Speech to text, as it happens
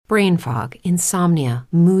brain fog, insomnia,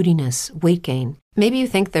 moodiness, weight gain. Maybe you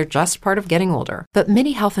think they're just part of getting older, but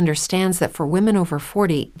MIDI Health understands that for women over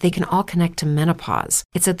 40, they can all connect to menopause.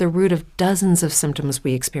 It's at the root of dozens of symptoms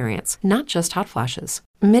we experience, not just hot flashes.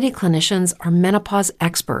 MIDI clinicians are menopause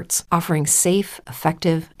experts, offering safe,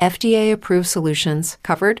 effective, FDA-approved solutions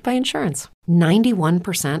covered by insurance.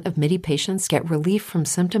 91% of MIDI patients get relief from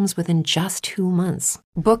symptoms within just 2 months.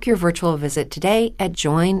 Book your virtual visit today at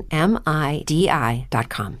joinmidi.com.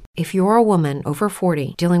 If you're a woman over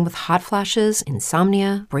 40 dealing with hot flashes,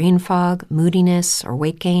 insomnia, brain fog, moodiness, or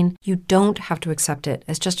weight gain, you don't have to accept it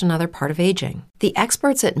as just another part of aging. The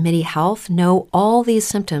experts at MIDI Health know all these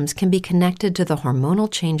symptoms can be connected to the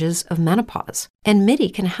hormonal changes of menopause. And MIDI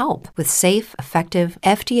can help with safe, effective,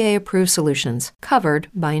 FDA-approved solutions covered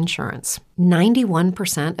by insurance.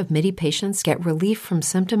 91% of MIDI patients get relief from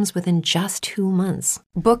symptoms within just 2 months.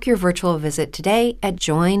 Book your virtual visit today at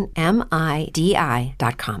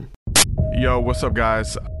joinmidi.com. Yo, what's up,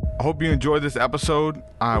 guys? I hope you enjoyed this episode.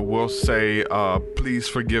 I will say, please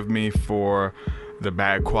forgive me for the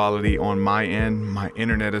bad quality on my end. My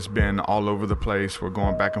internet has been all over the place. We're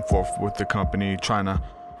going back and forth with the company, trying to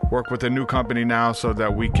work with a new company now so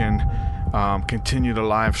that we can continue to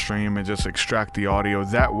live stream and just extract the audio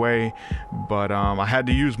that way. But I had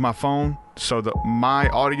to use my phone, so that my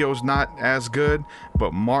audio is not as good,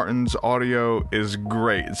 but Martin's audio is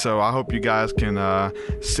great. So I hope you guys can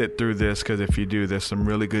sit through this, because if you do, there's some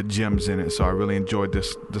really good gems in it. So I really enjoyed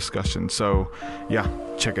this discussion. So yeah,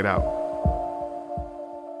 check it out.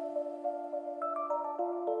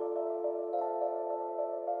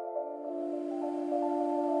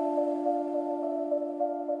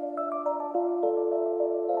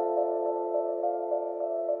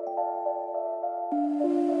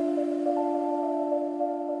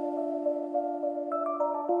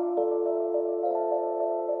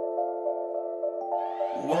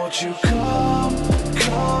 Won't you come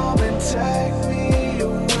and take me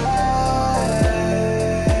away?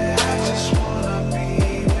 I just wanna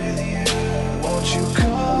be with you. Won't you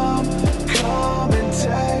come and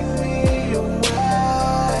take me away?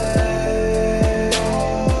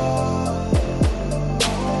 To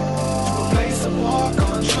a place to walk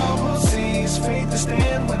on troubled seas, faith to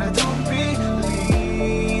stand when I don't believe.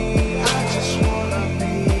 I just wanna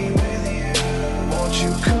be with you. Won't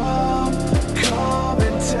you come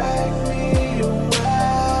and take me away.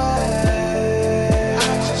 I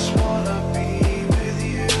just wanna be with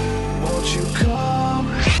you. Won't you come?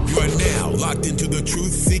 You are now locked into the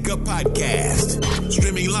Truth Seeker podcast,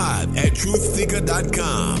 streaming live at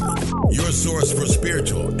truthseeker.com. Your source for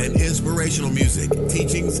spiritual and inspirational music,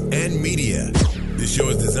 teachings, and media. This show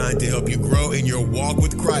is designed to help you grow in your walk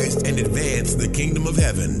with Christ and advance the kingdom of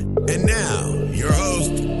heaven. And now, your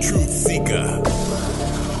host, Truth Seeker.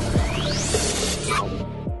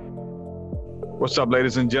 What's up,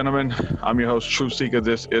 ladies and gentlemen? I'm your host, Truth Seeker.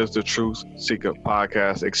 This is the Truth Seeker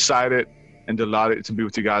podcast. Excited and delighted to be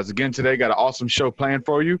with you guys again today. Got an awesome show planned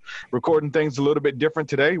for you. Recording things a little bit different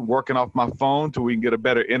today. Working off my phone till we can get a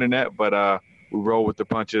better internet, but we roll with the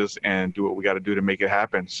punches and do what we got to do to make it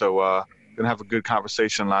happen. So gonna have a good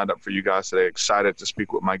conversation lined up for you guys today. Excited to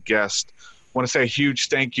speak with my guest. Want to say a huge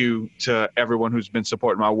thank you to everyone who's been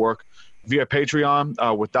supporting my work via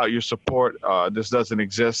Patreon. Without your support, this doesn't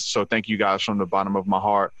exist. So thank you guys from the bottom of my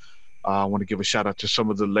heart. I want to give a shout out to some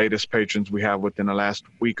of the latest patrons we have within the last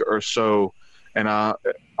week or so. And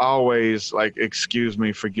always, forgive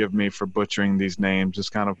me for butchering these names. It's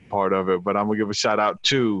kind of part of it. But I'm going to give a shout out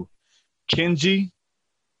to Kenji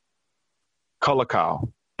Kolakau.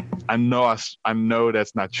 I know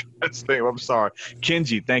that's not your name. I'm sorry.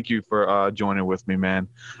 Kenji, thank you for joining with me, man.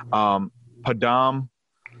 Padam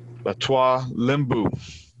Latois Limbu,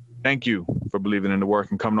 thank you for believing in the work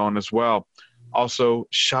and coming on as well. Also,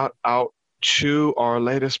 shout out to our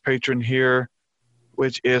latest patron here,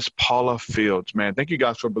 which is Paula Fields. Man, thank you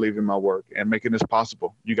guys for believing in my work and making this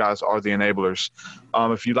possible. You guys are the enablers.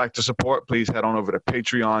 If you'd like to support, please head on over to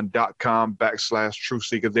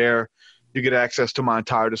patreon.com/truthseeker. There, you get access to my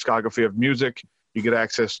entire discography of music. You get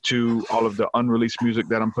access to all of the unreleased music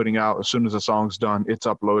that I'm putting out. As soon as the song's done, it's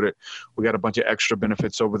uploaded. We got a bunch of extra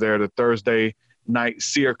benefits over there. The Thursday night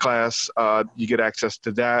Seer class, you get access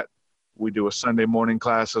to that. We do a Sunday morning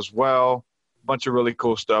class as well. Bunch of really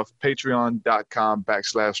cool stuff.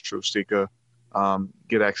 Patreon.com/truthseeker.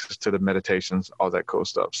 Get access to the meditations, all that cool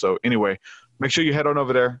stuff. So anyway, make sure you head on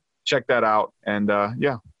over there, check that out. And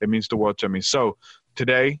it means the world to me. So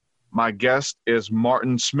today, my guest is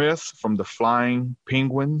Martin Smith from the Flying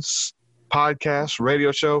Penguins podcast,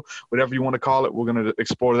 radio show, whatever you want to call it. We're going to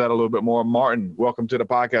explore that a little bit more. Martin, welcome to the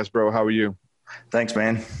podcast, bro. How are you? Thanks,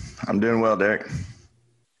 man. I'm doing well, Derek.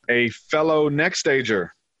 a fellow next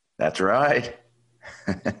stager. That's right.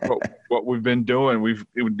 what we've been doing, we've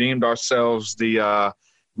deemed ourselves the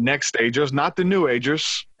next stagers, not the new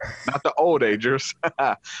agers, not the old agers,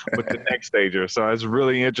 but the next stagers. So it's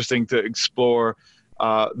really interesting to explore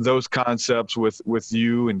those concepts with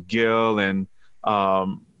you and Gil and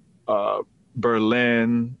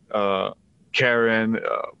Berlin, Karen,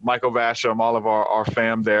 Michael Vasham, all of our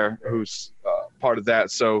fam there who's part of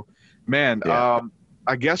that. So, man,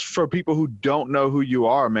 I guess for people who don't know who you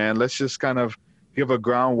are, man, let's just kind of give a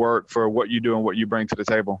groundwork for what you do and what you bring to the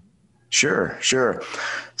table. Sure.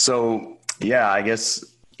 So, I guess,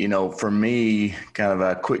 for me, kind of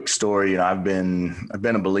a quick story, I've been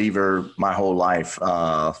a believer my whole life,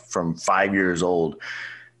 from 5 years old.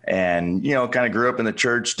 And, kind of grew up in the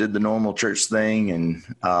church, did the normal church thing. And,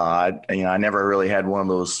 I never really had one of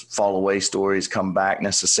those fall away stories come back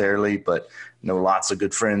necessarily, but lots of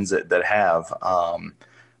good friends that have.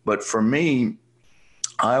 But for me,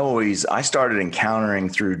 I started encountering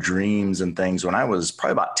through dreams and things when I was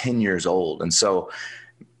probably about 10 years old. And so,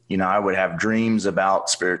 I would have dreams about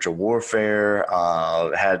spiritual warfare.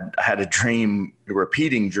 Had a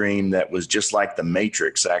repeating dream that was just like the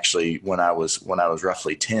Matrix, actually, when I was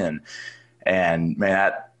roughly 10. And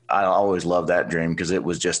man, I always loved that dream because it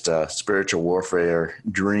was just a spiritual warfare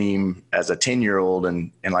dream as a 10-year-old.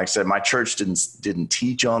 And like I said, my church didn't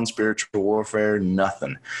teach on spiritual warfare,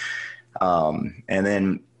 nothing. And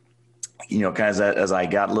then, kind of as I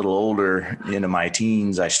got a little older into my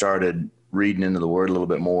teens, I started reading into the word a little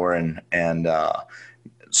bit more and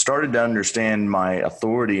started to understand my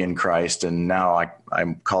authority in Christ. And now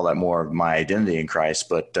I call that more of my identity in Christ.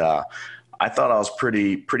 But I thought I was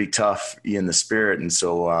pretty tough in the spirit. And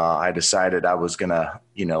so I decided I was going to,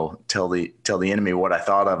 tell the enemy what I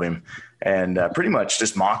thought of him and pretty much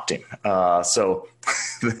just mocked him. So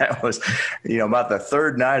that was, about the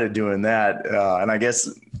third night of doing that. And I guess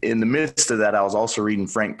in the midst of that, I was also reading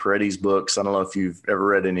Frank Peretti's books. I don't know if you've ever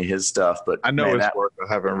read any of his stuff, but I know his work.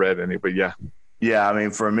 I haven't read any, but yeah. Yeah. I mean,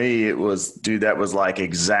 for me, it was, that was like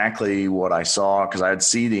exactly what I saw. Cause I'd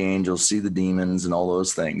see the angels, see the demons and all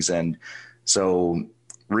those things. And so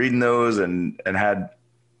reading those and had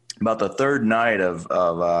about the third night of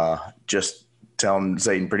just telling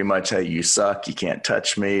Satan pretty much, hey, you suck, you can't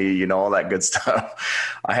touch me, all that good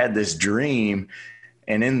stuff. I had this dream,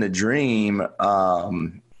 and in the dream,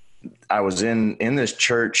 I was in this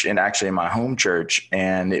church, and actually in my home church,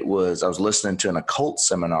 and I was listening to an occult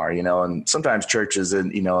seminar, and sometimes churches in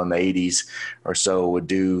the 80s or so would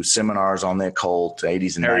do seminars on the occult,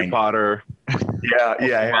 80s and Harry 90s. Potter. Yeah,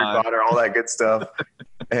 Harry Potter, all that good stuff.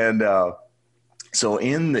 And so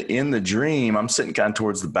in the dream, I'm sitting kind of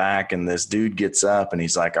towards the back, and this dude gets up and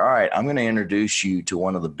he's like, all right, I'm going to introduce you to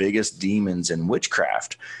one of the biggest demons in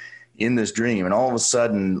witchcraft in this dream. And all of a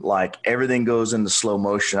sudden, like, everything goes into slow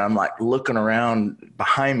motion. I'm like looking around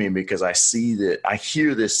behind me because I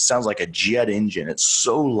hear this, sounds like a jet engine. It's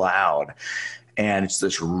so loud. And it's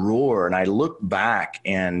this roar. And I look back,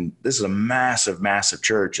 and this is a massive, massive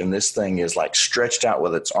church. And this thing is like stretched out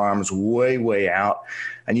with its arms way, way out.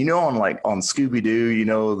 And on Scooby-Doo,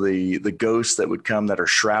 the ghosts that would come that are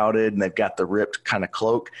shrouded and they've got the ripped kind of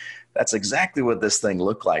cloak. That's exactly what this thing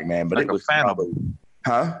looked like, man. But like it was probably,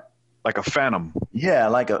 like a phantom. Yeah,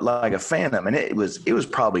 like a phantom. And it was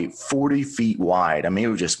probably 40 feet wide. I mean, it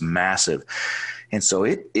was just massive. And so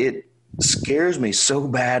it scares me so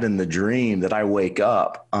bad in the dream that I wake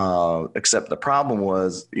up. Except the problem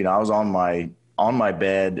was, I was on my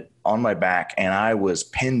bed, on my back, and I was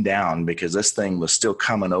pinned down because this thing was still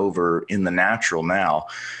coming over in the natural now.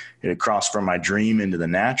 It had crossed from my dream into the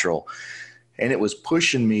natural. And it was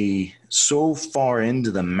pushing me so far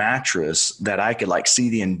into the mattress that I could see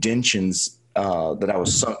the indentions that I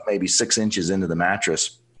was sunk maybe 6 inches into the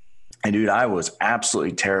mattress. And dude, I was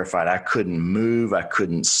absolutely terrified. I couldn't move. I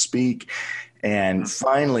couldn't speak. And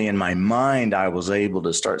finally, in my mind, I was able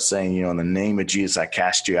to start saying, in the name of Jesus, I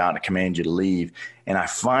cast you out and I command you to leave. And I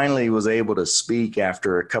finally was able to speak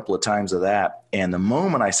after a couple of times of that. And the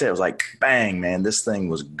moment I said it, it was like, bang, man, this thing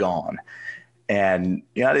was gone. And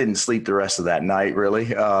I didn't sleep the rest of that night, really.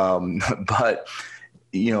 But,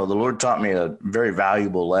 the Lord taught me a very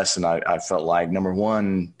valuable lesson. I felt like, number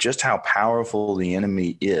one, just how powerful the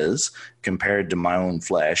enemy is compared to my own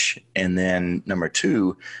flesh. And then number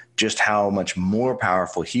two, just how much more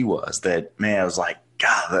powerful he was. That, man, I was like,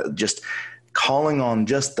 God, just calling on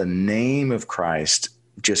just the name of Christ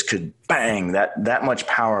just could bang, that much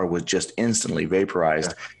power was just instantly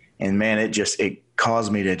vaporized. Yeah. And man, it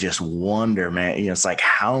caused me to just wonder, man, it's like,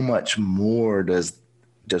 how much more does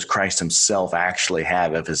Christ himself actually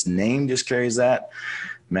have if his name just carries that,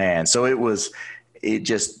 man? So it was it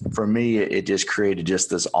just, for me, it just created just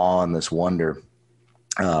this awe and this wonder,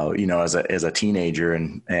 as a teenager.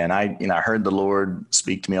 And I heard the Lord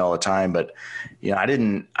speak to me all the time, but, I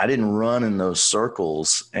didn't run in those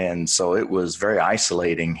circles. And so it was very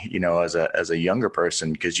isolating, as a younger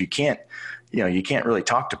person, because you can't really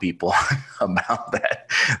talk to people about that.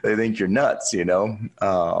 They think you're nuts,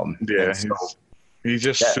 He's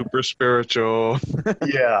just super spiritual.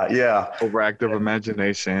 Yeah. Overactive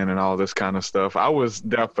imagination and all this kind of stuff. I was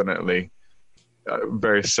definitely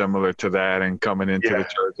very similar to that, and coming into the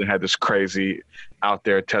church and had this crazy out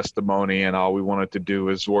there testimony, and all we wanted to do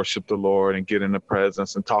is worship the Lord and get in the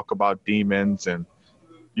presence and talk about demons. And,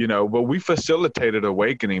 but we facilitated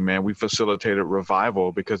awakening, man. We facilitated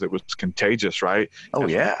revival because it was contagious, right? Oh,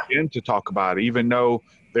 yeah. We begin to talk about it, even though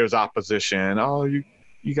there's opposition. Oh,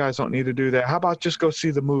 you guys don't need to do that. How about just go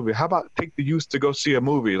see the movie? How about take the youth to go see a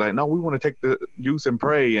movie? Like, no, we want to take the youth and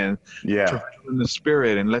pray and travel in the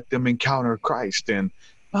spirit and let them encounter Christ. And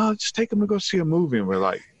just take them to go see a movie. And we're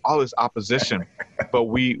like, all this opposition. But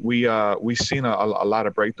we seen a lot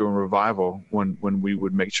of breakthrough and revival when we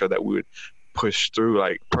would make sure that we would push through.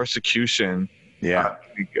 Like, persecution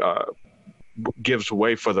gives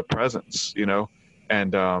way for the presence,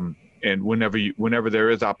 and whenever there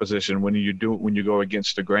is opposition, when you go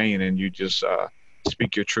against the grain and you just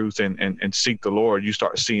speak your truth and seek the Lord, you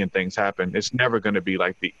start seeing things happen. It's never going to be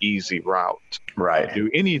like the easy route. Right. To do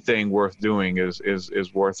anything worth doing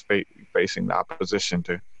is worth facing the opposition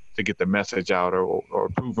to get the message out or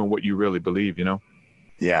proving what you really believe.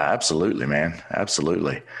 Yeah, absolutely, man.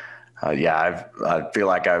 Absolutely. I feel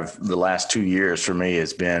like the last 2 years for me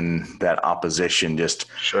has been that opposition. Just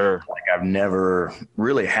like I've never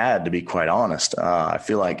really had, to be quite honest. I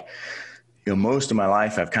feel like, most of my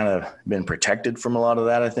life I've kind of been protected from a lot of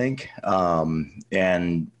that, I think.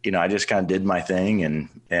 And I just kind of did my thing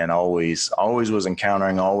and always was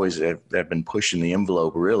encountering, always have been pushing the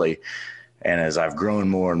envelope, really. And as I've grown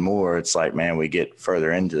more and more, it's like, man, we get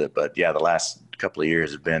further into it. But yeah, the last couple of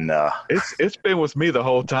years have been it's been with me the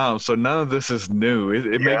whole time, so none of this is new.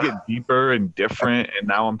 It may get deeper and different, and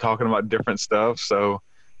now I'm talking about different stuff, so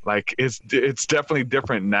like it's definitely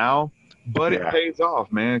different now, but it pays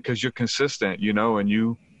off, man, because you're consistent, and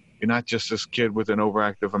you're not just this kid with an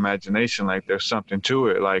overactive imagination. Like, there's something to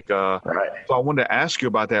it. Like so I wanted to ask you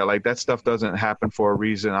about that. Like, that stuff doesn't happen for a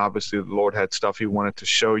reason. Obviously the Lord had stuff he wanted to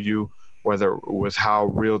show you, whether it was how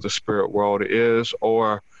real the spirit world is,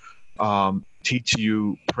 or teach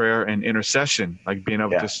you prayer and intercession, like being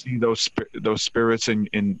able to see those spirits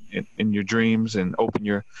in your dreams, and open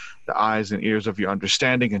the eyes and ears of your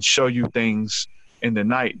understanding, and show you things in the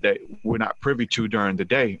night that we're not privy to during the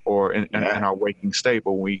day or in our waking state.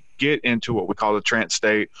 But when we get into what we call the trance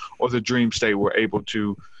state or the dream state, we're able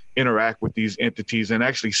to interact with these entities and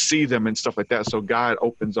actually see them and stuff like that. So God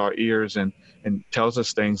opens our ears and tells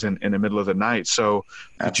us things in the middle of the night. So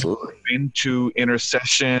absolutely, into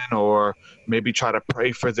intercession, or maybe try to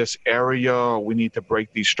pray for this area, or we need to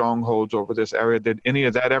break these strongholds over this area. Did any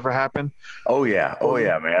of that ever happen? Oh yeah,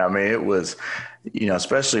 man. I mean, it was,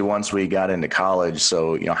 especially once we got into college.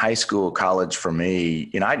 So, high school, college for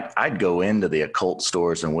me, I'd go into the occult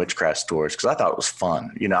stores and witchcraft stores because I thought it was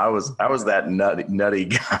fun. I was that nutty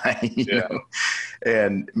guy,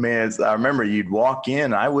 And man, I remember you'd walk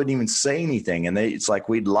in, I wouldn't even say anything, and it's like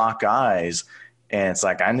we'd lock eyes, and it's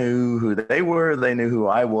like I knew who they were, they knew who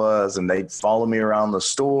I was, and they'd follow me around the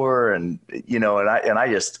store, and I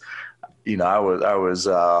just, I was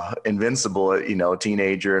invincible, a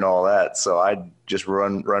teenager and all that, so I'd just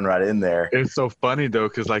run right in there. It's so funny though,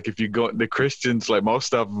 because like if you go, the Christians, like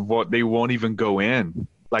most of them, they won't even go in.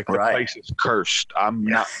 Like the place is cursed. I'm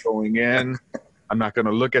not going in. I'm not going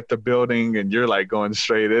to look at the building, and you're like going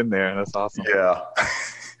straight in there. And that's awesome. Yeah.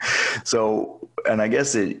 So, and I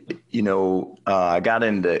guess I got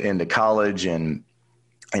into college and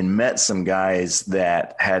met some guys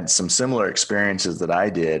that had some similar experiences that I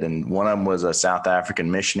did. And one of them was a South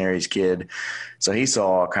African missionaries kid. So he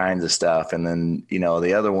saw all kinds of stuff. And then,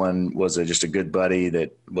 the other one was just a good buddy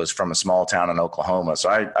that was from a small town in Oklahoma. So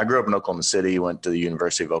I grew up in Oklahoma City, went to the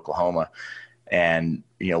University of Oklahoma. And,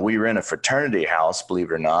 we were in a fraternity house,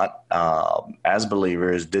 believe it or not, as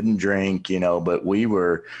believers, didn't drink, but we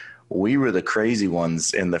were the crazy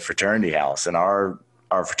ones in the fraternity house. And our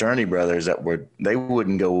fraternity brothers they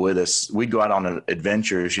wouldn't go with us. We'd go out on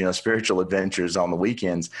adventures, spiritual adventures on the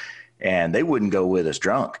weekends, and they wouldn't go with us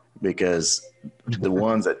drunk because the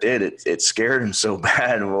ones that did it scared them so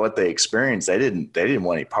bad of what they experienced. They didn't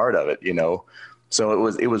want any part of it, So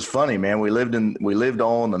it was funny, man. We lived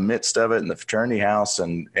all in the midst of it in the fraternity house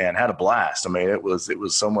and had a blast. I mean, it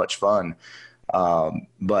was so much fun.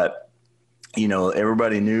 But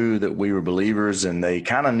everybody knew that we were believers, and they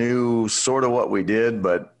kind of knew sort of what we did,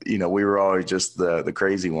 but, we were always just the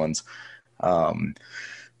crazy ones. But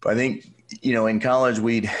I think, in college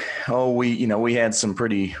we had some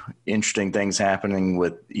pretty interesting things happening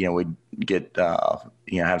with, we'd get,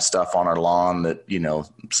 have stuff on our lawn that,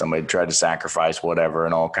 somebody tried to sacrifice whatever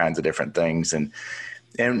and all kinds of different things. And,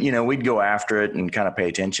 we'd go after it and kind of pay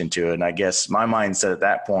attention to it. And I guess my mindset at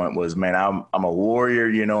that point was, man, I'm a warrior,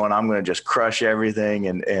 and I'm going to just crush everything.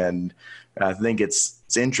 And I think it's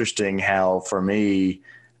interesting how, for me,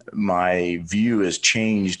 my view has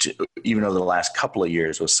changed even over the last couple of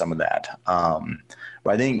years with some of that.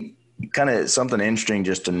 But I think kind of something interesting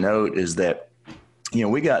just to note is that,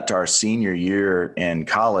 we got to our senior year in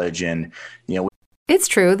college, and, It's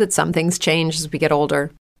true that some things change as we get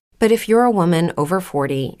older. But if you're a woman over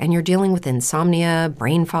 40 and you're dealing with insomnia,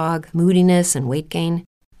 brain fog, moodiness, and weight gain,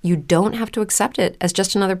 you don't have to accept it as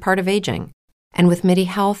just another part of aging. And with MIDI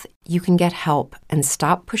Health, you can get help and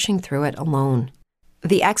stop pushing through it alone.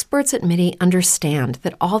 The experts at MIDI understand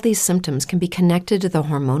that all these symptoms can be connected to the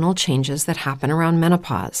hormonal changes that happen around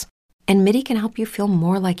menopause, and MIDI can help you feel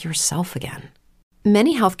more like yourself again.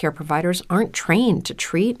 Many healthcare providers aren't trained to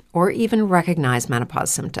treat or even recognize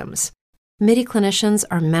menopause symptoms. MIDI clinicians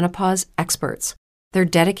are menopause experts. They're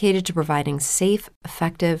dedicated to providing safe,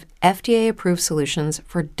 effective, FDA-approved solutions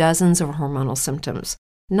for dozens of hormonal symptoms,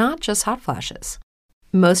 not just hot flashes.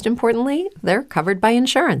 Most importantly, they're covered by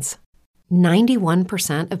insurance.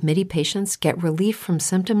 91% of MIDI patients get relief from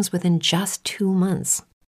symptoms within just 2 months.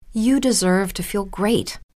 You deserve to feel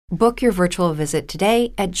great. Book your virtual visit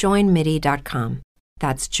today at joinmidi.com.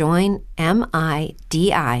 That's joinmidi.com.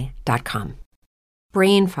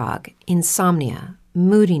 Brain fog, insomnia,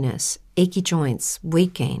 moodiness, achy joints,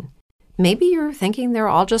 weight gain. Maybe you're thinking they're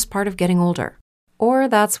all just part of getting older, or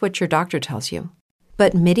that's what your doctor tells you.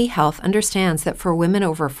 But MIDI Health understands that for women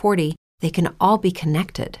over 40, they can all be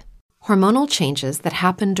connected. Hormonal changes that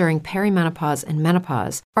happen during perimenopause and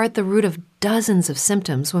menopause are at the root of dozens of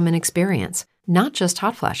symptoms women experience, not just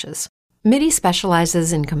hot flashes. MIDI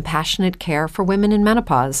specializes in compassionate care for women in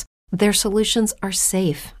menopause. Their solutions are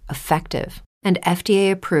safe, effective, and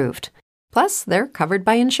FDA approved. Plus, they're covered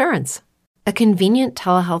by insurance. A convenient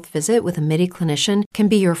telehealth visit with a MIDI clinician can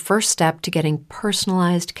be your first step to getting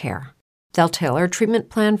personalized care. They'll tailor a treatment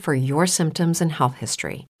plan for your symptoms and health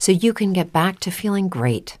history so you can get back to feeling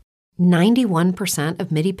great. 91%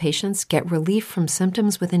 of MIDI patients get relief from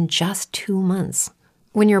symptoms within just 2 months.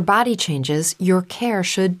 When your body changes, your care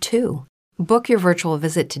should too. Book your virtual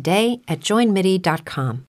visit today at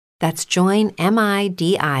joinmidi.com. That's joinmidi.com.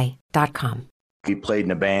 We played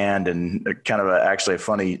in a band, and kind of actually a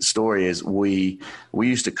funny story is we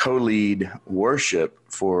used to co-lead worship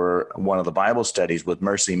for one of the Bible studies with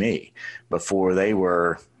Mercy Me before they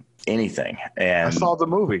were anything. And I saw the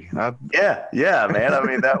movie. Yeah, man. I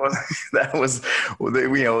mean, that was,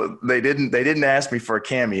 they didn't ask me for a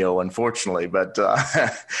cameo, unfortunately, but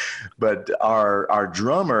our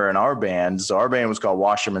drummer in our band, so our band was called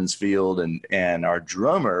Washerman's Field, and our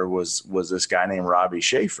drummer was this guy named Robbie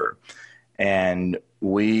Schaefer. And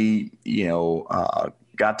we,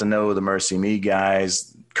 got to know the Mercy Me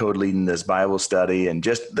guys, co-leading this Bible study, and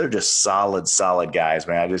they're just solid guys,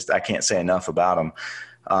 man. I can't say enough about them.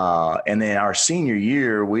 And then our senior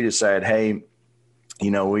year, we decided, hey,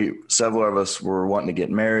 several of us were wanting to get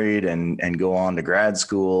married and go on to grad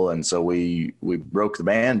school. And so we broke the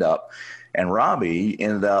band up, and Robbie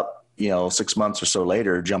ended up, 6 months or so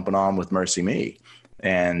later, jumping on with Mercy Me.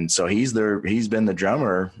 And so he's been the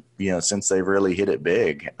drummer, since they've really hit it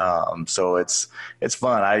big. So it's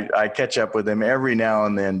fun. I catch up with him every now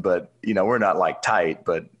and then, but we're not like tight,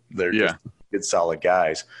 but they're just good, solid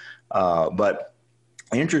guys. But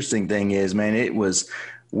interesting thing is, man,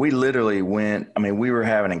 we literally we were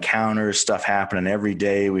having encounters, stuff happening every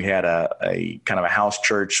day. We had a kind of a house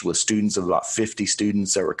church with students of about 50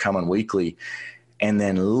 students that were coming weekly. And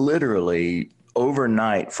then literally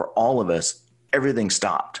overnight for all of us, everything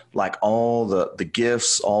stopped. Like all the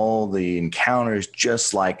gifts, all the encounters,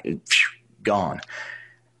 just like gone.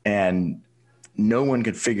 And no one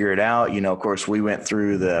could figure it out. Of course, we went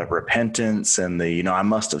through the repentance and the, I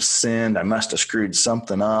must have sinned. I must have screwed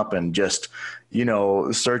something up, and just,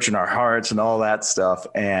 searching our hearts and all that stuff.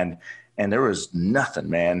 And there was nothing,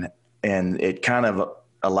 man. And it kind of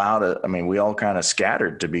allowed we all kind of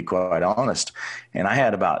scattered, to be quite honest. And I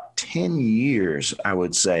had about 10 years, I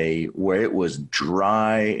would say, where it was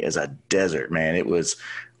dry as a desert, man. It was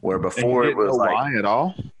where before it was like, why at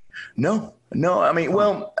all? No.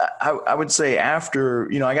 Well, I would say after,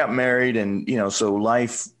 I got married, and, so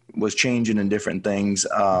life was changing and different things.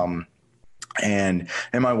 And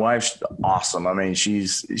my wife's awesome. I mean,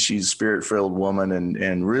 she's a spirit-filled woman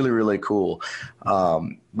and really, really cool.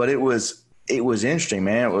 But it was interesting,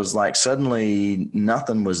 man. It was like suddenly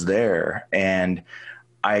nothing was there. And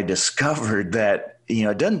I discovered that,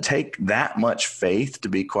 it doesn't take that much faith, to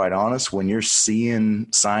be quite honest, when you're seeing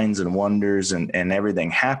signs and wonders and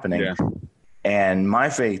everything happening. Yeah. And my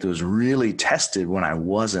faith was really tested when I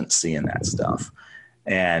wasn't seeing that stuff.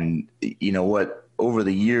 And over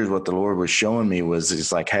the years, what the Lord was showing me was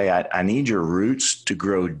it's like, hey, I need your roots to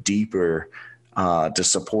grow deeper to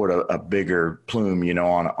support a bigger plume,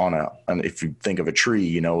 on if you think of a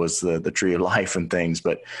tree, was the tree of life and things.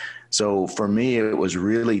 But so for me, it was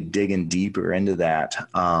really digging deeper into that.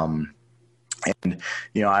 And,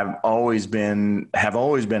 I've always been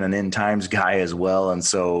an end times guy as well. And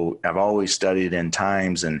so I've always studied end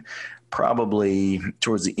times, and probably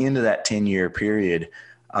towards the end of that 10-year period,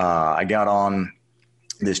 I got on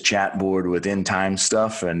this chat board with end time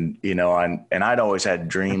stuff. And, and I'd always had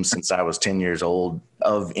dreams since I was 10 years old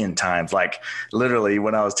of end times. Like literally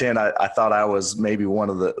when I was 10, I thought I was maybe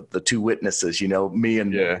one of the two witnesses, me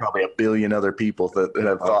and probably a billion other people that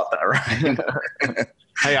have thought that, right?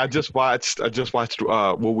 Hey, I just watched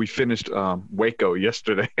we finished Waco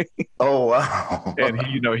yesterday. Oh, wow. And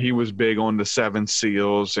he was big on the 7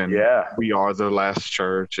 seals and we are the last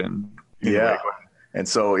church and And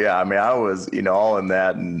so, I mean, I was, all in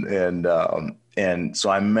that. And so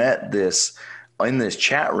I met in this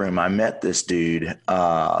chat room, I met this dude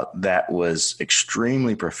that was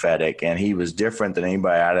extremely prophetic, and he was different than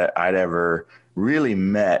anybody I'd ever really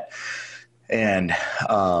met. And,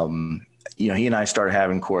 he and I started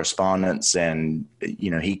having correspondence, and,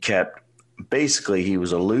 he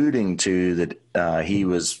was alluding to that he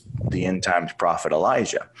was the end times prophet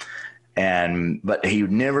Elijah. But he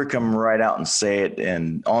would never come right out and say it.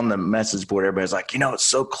 And on the message board, everybody's like, it's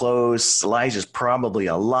so close. Elijah's probably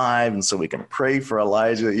alive. And so we can pray for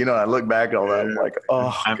Elijah. I look back at all that. I'm like,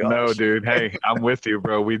 oh, I know, dude. Hey, I'm with you,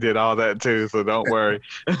 bro. We did all that too. So don't worry.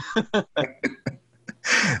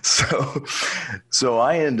 So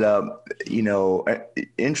I end up,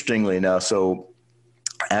 interestingly enough, so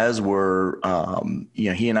as we're,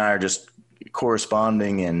 he and I are just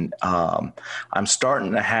corresponding, and I'm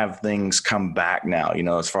starting to have things come back now,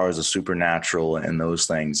 as far as the supernatural and those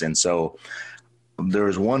things. And so there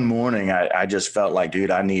was one morning I just felt like,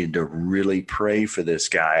 dude, I needed to really pray for this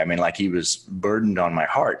guy. I mean, like he was burdened on my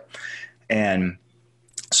heart. And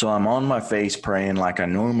so I'm on my face praying like I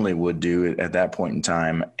normally would do at that point in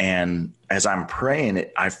time. And as I'm praying,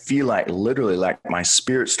 I feel like literally like my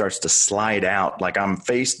spirit starts to slide out, like I'm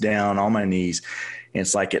face down on my knees. And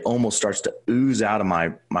it's like it almost starts to ooze out of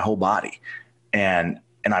my whole body. And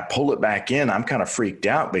I pull it back in. I'm kind of freaked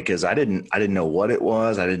out because I didn't know what it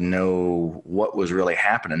was. I didn't know what was really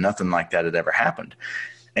happening. Nothing like that had ever happened.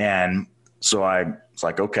 And so I was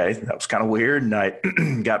like, okay, that was kind of weird. And I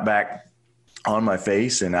got back on my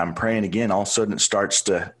face and I'm praying again. All of a sudden it starts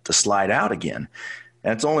to slide out again.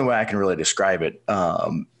 And it's the only way I can really describe it.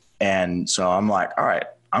 And so I'm like, all right,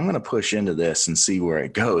 I'm going to push into this and see where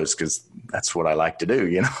it goes, because that's what I like to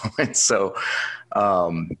do, And so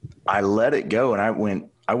I let it go, and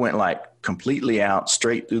I went like completely out,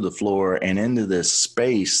 straight through the floor and into this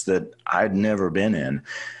space that I'd never been in.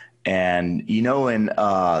 And, in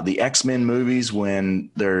the X-Men movies,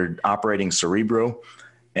 when they're operating Cerebro,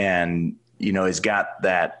 and, he's got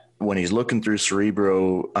that when he's looking through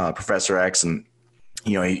Cerebro, Professor X, and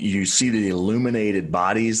you see the illuminated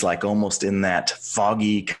bodies, like almost in that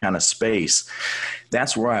foggy kind of space.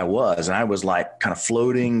 That's where I was. And I was like kind of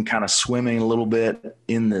floating, kind of swimming a little bit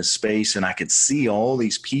in this space. And I could see all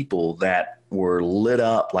these people that were lit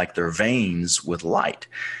up like their veins with light.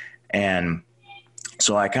 And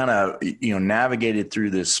so I kind of, navigated through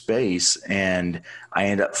this space, and I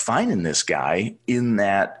ended up finding this guy in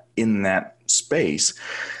that space.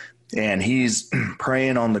 And he's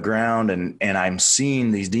praying on the ground, and I'm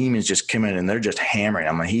seeing these demons just come in, and they're just hammering.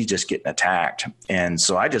 I mean, he's just getting attacked. And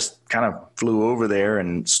so I just kind of flew over there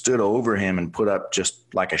and stood over him and put up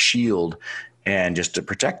just like a shield and just to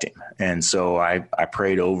protect him. And so I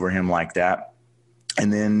prayed over him like that,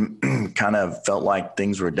 and then kind of felt like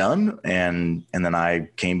things were done. And then I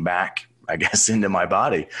came back, I guess, into my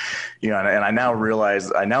body, and I now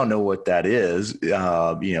realize, I now know what that is,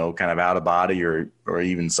 kind of out of body, or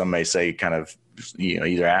even some may say kind of,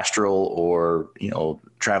 either astral or,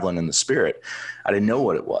 traveling in the spirit. I didn't know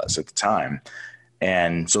what it was at the time.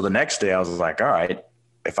 And so the next day I was like, all right,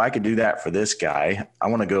 if I could do that for this guy, I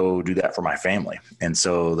want to go do that for my family. And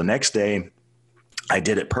so the next day I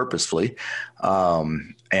did it purposefully,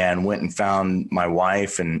 and went and found my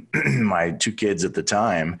wife and my 2 kids at the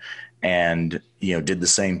time, and, did the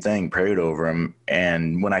same thing, prayed over him.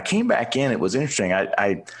 And when I came back in, it was interesting.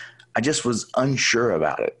 I just was unsure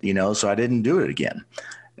about it, so I didn't do it again.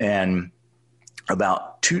 And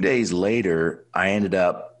about 2 days later, I ended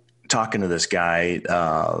up talking to this guy,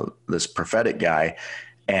 this prophetic guy,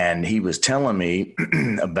 and he was telling me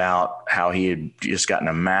about how he had just gotten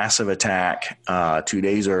a massive attack 2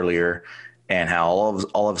 days earlier, and how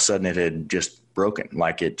all of a sudden it had just broken,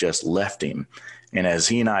 like it just left him. And as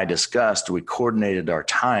he and I discussed, we coordinated our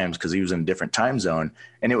times because he was in a different time zone,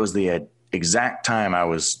 and it was the exact time I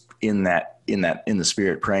was in the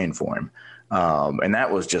spirit praying for him. And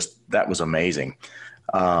that was amazing.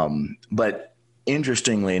 But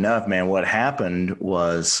interestingly enough, man, what happened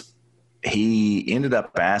was he ended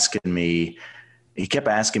up he kept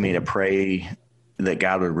asking me to pray that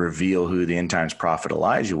God would reveal who the end times prophet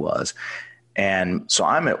Elijah was. And so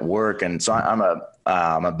I'm at work, and so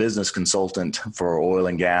I'm a business consultant for oil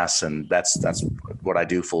and gas, and that's what I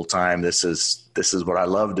do full time. This is what I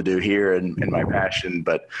love to do here, and my passion.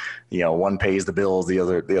 But one pays the bills, the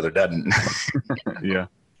other doesn't. Yeah.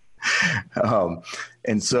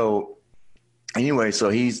 And so anyway,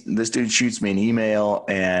 so this dude shoots me an email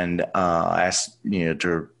and asks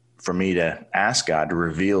for me to ask God to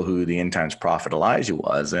reveal who the end times prophet Elijah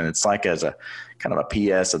was. And it's like as a kind of a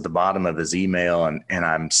PS at the bottom of his email. And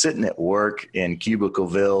I'm sitting at work in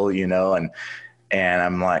Cubicleville, and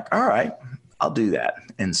I'm like, all right, I'll do that.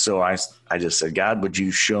 And so I just said, God, would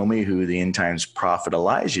you show me who the end times prophet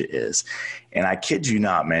Elijah is? And I kid you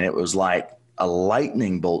not, man, it was like a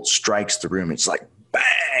lightning bolt strikes the room. It's like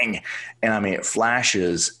bang. And I mean, it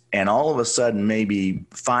flashes, and all of a sudden, maybe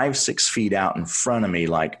 5-6 feet out in front of me,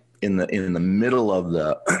 like in the middle of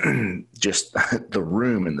the just the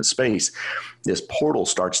room in the space, this portal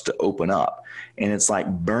starts to open up, and it's like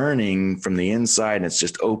burning from the inside, and it's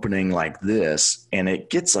just opening like this, and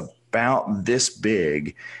it gets about this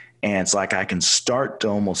big, and it's like I can start to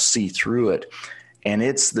almost see through it. And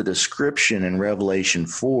it's the description in Revelation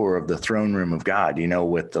 4 of the throne room of God,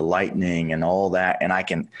 with the lightning and all that. And I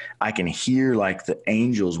can hear like the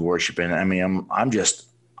angels worshiping. I mean,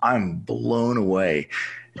 I'm blown away.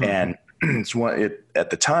 And at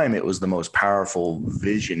the time, it was the most powerful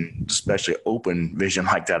vision, especially open vision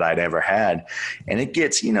like that I'd ever had. And it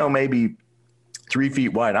gets, maybe 3 feet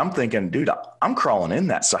wide. I'm thinking, dude, I'm crawling in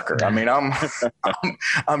that sucker. I mean,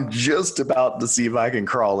 I'm just about to see if I can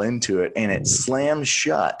crawl into it, and it slams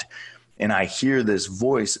shut. And I hear this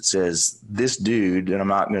voice that says, this dude, and I'm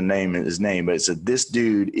not going to name his name, but it said, this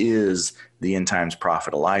dude is the end times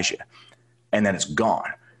prophet Elijah. And then it's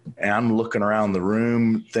gone. And I'm looking around the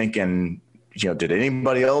room thinking, did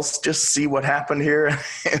anybody else just see what happened here?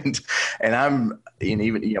 and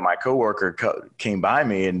even my coworker came by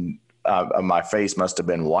me, and my face must have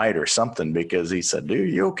been white or something, because he said,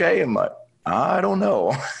 dude, you okay? I'm like, I don't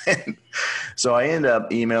know. So I ended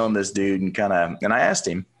up emailing this dude and I asked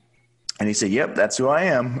him, and he said, yep, that's who I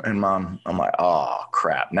am. And I'm like, oh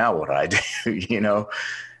crap, now what do I do?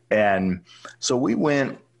 And so we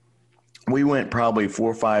went probably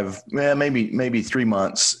 4 or 5, maybe 3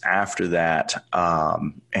 months after that.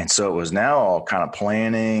 And so it was now all kind of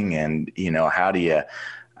planning and,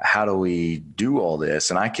 how do we do all this?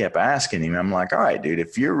 And I kept asking him, I'm like, all right, dude,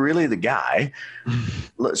 if you're really the guy,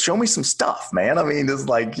 show me some stuff, man. I mean, it's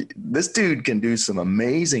like, this dude can do some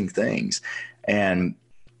amazing things. And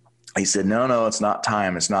he said, no, it's not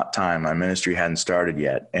time. It's not time. My ministry hadn't started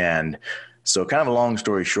yet. And so kind of a long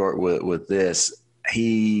story short with this,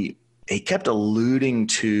 he kept alluding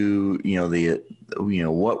to,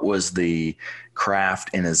 what was the craft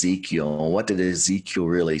in Ezekiel? What did Ezekiel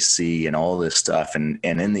really see, and all this stuff? And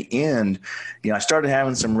in the end, I started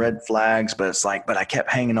having some red flags, but it's like, but I kept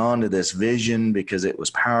hanging on to this vision because it was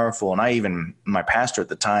powerful. And my pastor at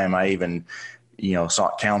the time, I even,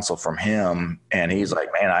 sought counsel from him, and he's like,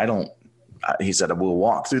 man, he said, we'll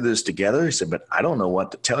walk through this together. He said, but I don't know what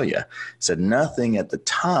to tell you. He said, nothing at the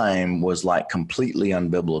time was like completely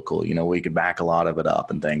unbiblical. We could back a lot of it up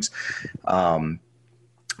and things.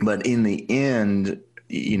 But in the end,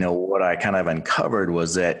 what I kind of uncovered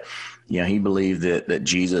was that, he believed that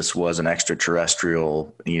Jesus was an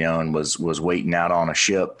extraterrestrial, and was waiting out on a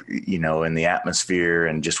ship, in the atmosphere,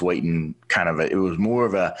 and just waiting it was more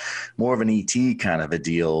of an ET kind of a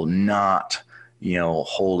deal, not,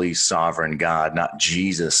 holy sovereign God, not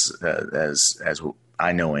Jesus as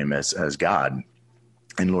I know him as God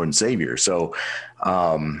and Lord and Savior. So,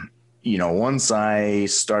 once I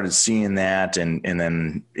started seeing that, and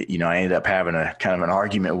then, I ended up having a kind of an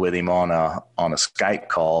argument with him on a Skype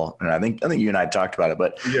call. And I think you and I talked about it,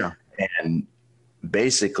 but yeah. And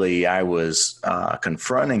basically I was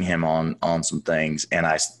confronting him on some things, and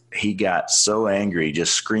he got so angry,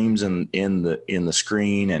 just screams in the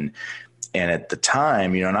screen, and at the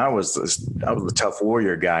time, and I was the tough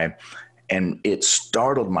warrior guy, and it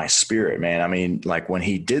startled my spirit, man. I mean, like when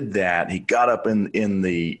he did that, he got up in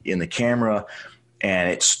the camera, and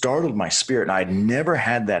it startled my spirit. And I'd never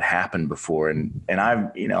had that happen before, and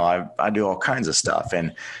I do all kinds of stuff,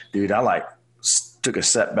 and dude, I took a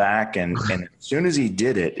step back, and as soon as he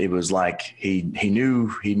did it, it was like he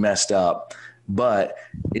knew he'd messed up, but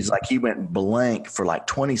it's like he went blank for like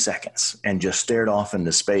 20 seconds and just stared off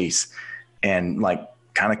into space, and like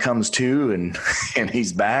kind of comes to, and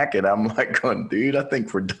he's back, and I'm like going, dude, I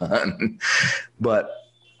think we're done. But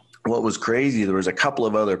what was crazy, there was a couple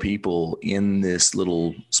of other people in this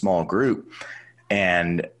little small group,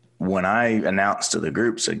 and when I announced to the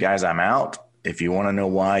group, said, guys, I'm out. If you want to know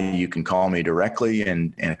why, you can call me directly.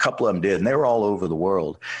 And a couple of them did, and they were all over the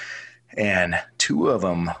world. And two of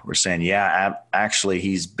them were saying, yeah, actually,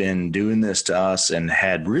 he's been doing this to us, and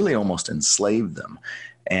had really almost enslaved them,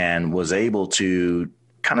 and was able to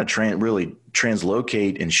kind of really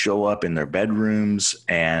translocate and show up in their bedrooms.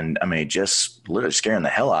 And I mean, just literally scaring the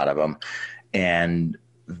hell out of them. And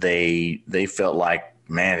they felt like,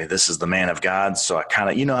 man, this is the man of God. So I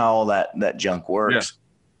kind of, how all that junk works.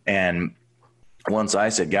 Yeah. And once I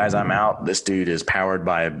said, guys, I'm out, this dude is powered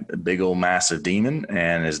by a big old massive demon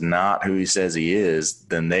and is not who he says he is,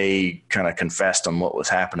 then they kind of confessed on what was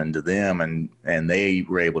happening to them, and they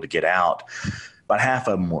were able to get out. About half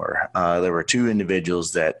of them were. There were two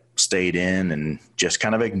individuals that stayed in and just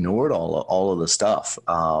kind of ignored all of the stuff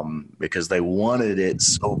because they wanted it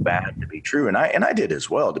so bad to be true. And I did as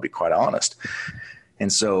well, to be quite honest.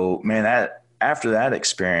 And so, man, after that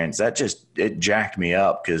experience, it jacked me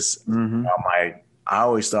up, because I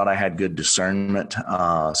always thought I had good discernment,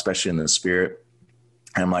 especially in the spirit.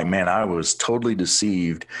 And I'm like, man, I was totally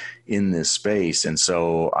deceived in this space. And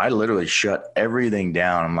so I literally shut everything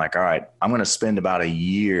down. I'm like, all right, I'm going to spend about a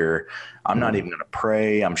year. I'm not even going to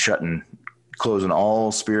pray. I'm closing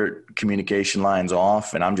all spirit communication lines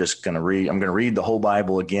off. And I'm just going to read the whole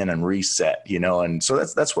Bible again and reset, And so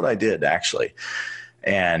that's what I did, actually.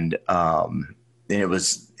 And it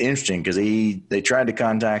was interesting because they tried to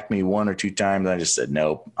contact me one or two times. I just said,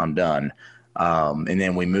 nope, I'm done. And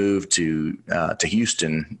then we moved to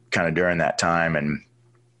Houston kind of during that time. And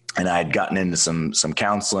I had gotten into some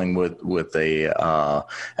counseling with a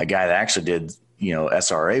guy that actually did,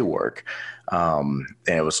 SRA work. And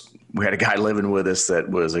we had a guy living with us that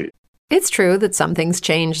was It's true that some things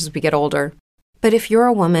change as we get older. But if you're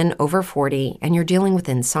a woman over 40 and you're dealing with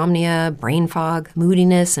insomnia, brain fog,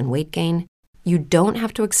 moodiness, and weight gain, you don't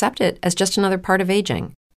have to accept it as just another part of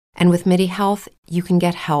aging. And with MIDI Health, you can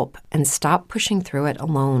get help and stop pushing through it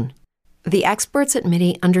alone. The experts at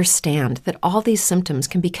MIDI understand that all these symptoms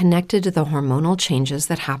can be connected to the hormonal changes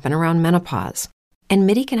that happen around menopause. And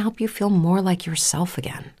MIDI can help you feel more like yourself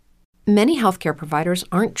again. Many healthcare providers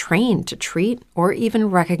aren't trained to treat or even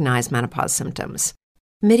recognize menopause symptoms.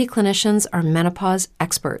 MIDI clinicians are menopause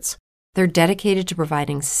experts. They're dedicated to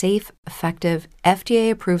providing safe, effective,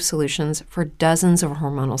 FDA-approved solutions for dozens of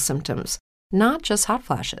hormonal symptoms, not just hot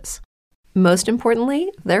flashes. Most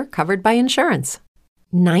importantly, they're covered by insurance.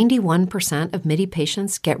 91% of MIDI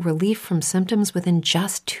patients get relief from symptoms within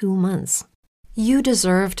just 2 months. You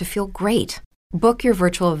deserve to feel great. Book your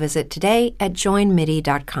virtual visit today at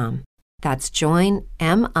joinmidi.com. That's joinmidi.com.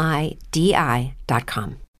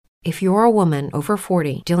 If you're a woman over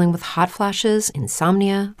 40 dealing with hot flashes,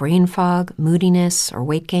 insomnia, brain fog, moodiness, or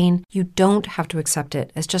weight gain, you don't have to accept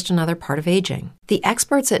it as just another part of aging. The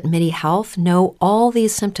experts at MIDI Health know all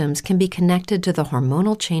these symptoms can be connected to the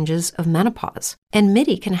hormonal changes of menopause, and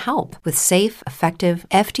MIDI can help with safe, effective,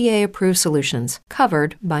 FDA-approved solutions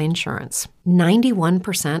covered by insurance.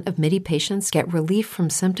 91% of MIDI patients get relief from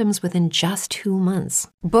symptoms within just 2 months.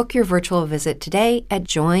 Book your virtual visit today at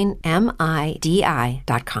joinmidi.com.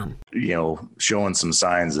 Showing some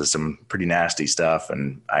signs of some pretty nasty stuff.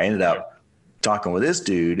 And I ended up talking with this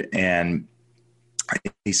dude, and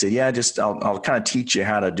he said, yeah, I'll kind of teach you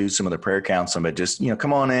how to do some of the prayer counseling, but just,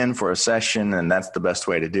 come on in for a session, and that's the best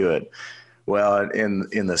way to do it. Well,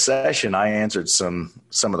 in the session, I answered some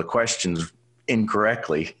of the questions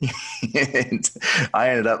incorrectly. And I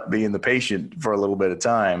ended up being the patient for a little bit of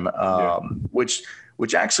time, which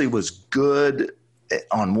actually was good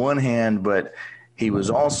on one hand, but he was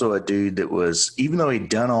also a dude that was, even though he'd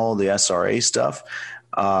done all the SRA stuff,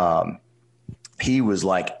 he was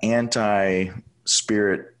like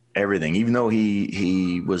anti-spirit everything, even though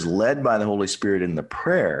he was led by the Holy Spirit in the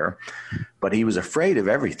prayer, but he was afraid of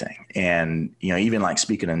everything. And, even like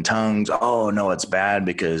speaking in tongues, oh no, it's bad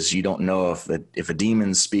because you don't know if a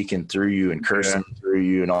demon's speaking through you and cursing through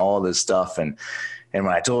you and all this stuff. And when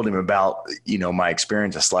I told him about, my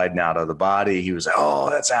experience of sliding out of the body, he was like, oh,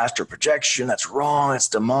 that's astral projection. That's wrong. It's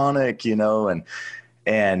demonic,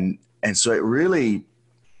 and so it really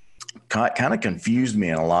kind of confused me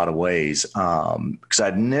in a lot of ways, because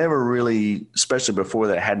I'd never really, especially before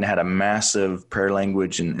that, hadn't had a massive prayer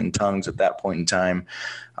language and tongues at that point in time.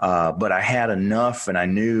 But I had enough, and I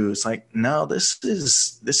knew it's like, no, this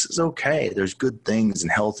is okay. There's good things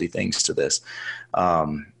and healthy things to this.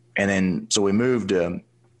 And then so we moved to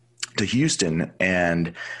Houston,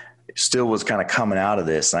 and still was kind of coming out of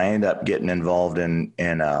this. I ended up getting involved in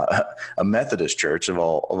a Methodist church of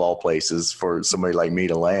all places for somebody like me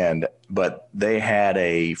to land, but they had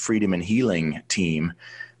a freedom and healing team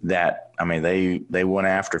that, they went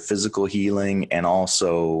after physical healing and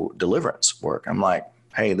also deliverance work. I'm like,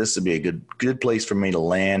 hey, this would be a good place for me to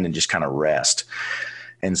land and just kind of rest.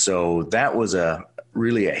 And so that was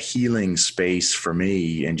really a healing space for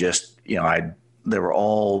me. And just, they were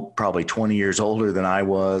all probably 20 years older than I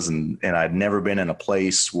was. And I'd never been in a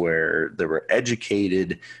place where there were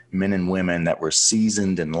educated men and women that were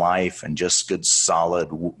seasoned in life and just good, solid,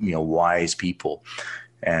 wise people.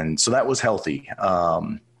 And so that was healthy.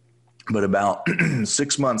 But about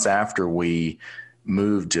 6 months after we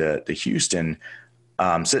moved to Houston,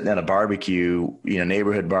 sitting at a barbecue,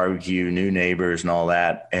 neighborhood barbecue, new neighbors and all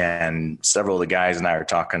that. And several of the guys and I were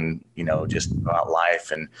talking, just about life.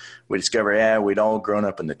 And we discovered, we'd all grown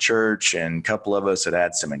up in the church, and a couple of us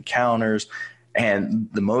had some encounters. And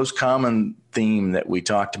the most common theme that we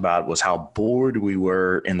talked about was how bored we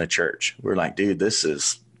were in the church. We're like, dude, this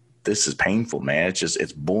is painful, man.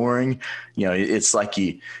 It's boring. It's like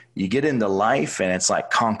you get into life and it's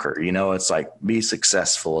like conquer, it's like be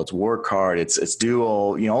successful. It's work hard. It's do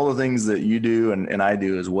all the things that you do and I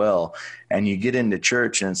do as well. And you get into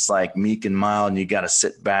church and it's like meek and mild, and you got to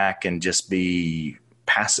sit back and just be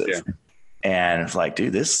passive. Yeah. And it's like,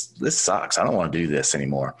 dude, this sucks. I don't want to do this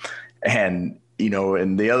anymore. And,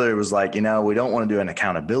 and the other was like, we don't want to do an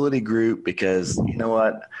accountability group because you know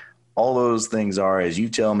what? All those things is you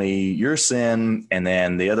tell me your sin, and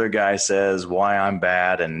then the other guy says why I'm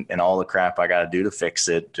bad and all the crap I got to do to fix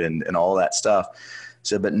it and all that stuff.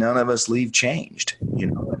 So, but none of us leave changed,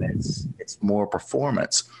 and it's more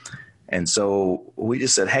performance. And so we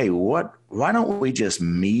just said, hey, why don't we just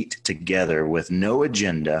meet together with no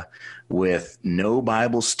agenda, with no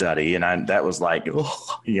Bible study? And that was like,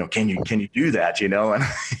 can you do that?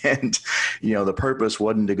 And the purpose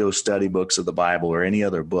wasn't to go study books of the Bible or any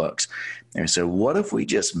other books. And so what if we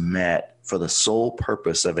just met for the sole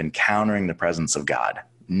purpose of encountering the presence of God?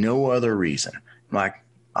 No other reason. I'm like,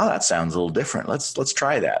 oh, that sounds a little different. Let's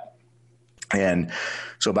try that. And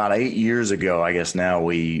so about 8 years ago, I guess now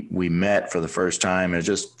we met for the first time. It was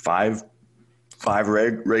just five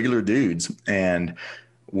regular dudes. And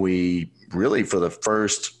we really, for the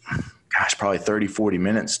first, probably 30, 40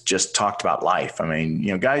 minutes, just talked about life.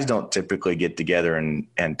 Guys don't typically get together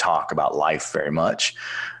and talk about life very much.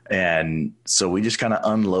 And so we just kind of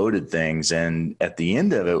unloaded things. And at the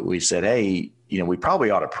end of it, we said, hey, we probably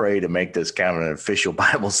ought to pray to make this kind of an official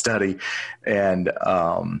Bible study. And,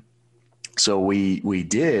 so we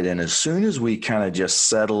did. And as soon as we kind of just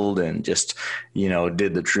settled and just,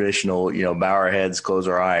 did the traditional, bow our heads, close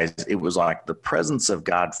our eyes, it was like the presence of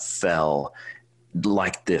God fell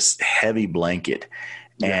like this heavy blanket.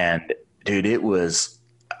 Yeah. And dude,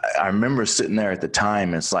 I remember sitting there at the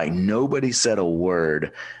time. It's like nobody said a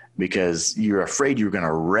word because you're afraid you're going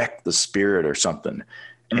to wreck the spirit or something.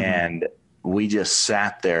 Mm-hmm. And we just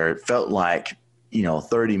sat there. It felt like,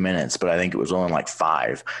 30 minutes, but I think it was only like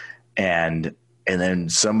 5. And then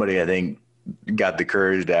somebody, I think, got the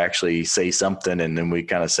courage to actually say something. And then we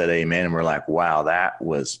kind of said amen. And we're like, wow, that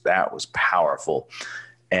was powerful.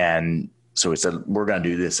 And so we said, we're going to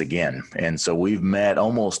do this again. And so we've met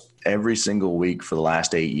almost every single week for the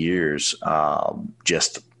last 8 years,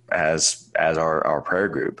 just as our prayer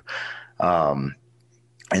group. And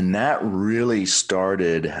that really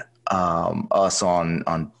started us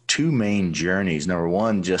on two main journeys. Number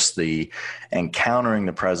one, just the encountering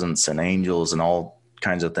the presence and angels and all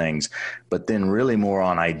kinds of things, but then really more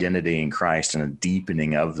on identity in Christ and a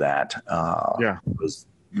deepening of that. Was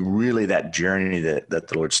really that journey that the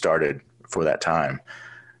Lord started for that time.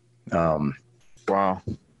 Wow.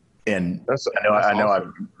 And That's I know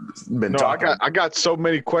awesome. I've been No, talking. I got so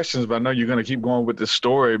many questions, but I know you're going to keep going with this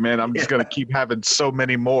story, man. I'm just going to keep having so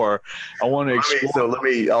many more. I want to explore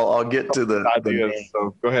I'll get to the ideas. name.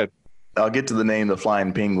 So go ahead. I'll get to the name, the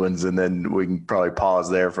Flying Penguins, and then we can probably pause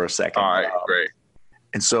there for a second. All right, great.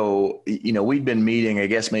 And so, we'd been meeting, I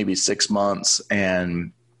guess, maybe 6 months,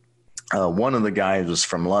 and one of the guys was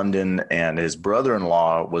from London, and his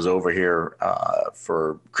brother-in-law was over here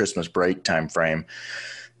for Christmas break time frame.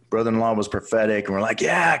 Brother-in-law was prophetic, and we're like,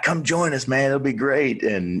 yeah, come join us, man. It'll be great.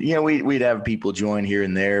 And, we'd have people join here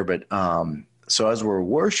and there. But so as we're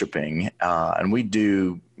worshiping, and we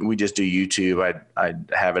just do YouTube.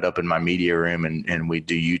 I'd have it up in my media room, and we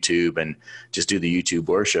do YouTube and just do the YouTube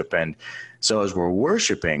worship. And so as we're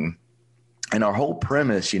worshiping, and our whole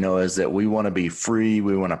premise, is that we want to be free.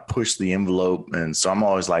 We want to push the envelope. And so I'm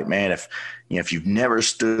always like, man, if you've never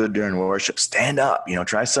stood during worship, stand up,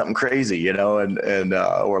 try something crazy,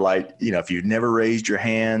 or like, if you've never raised your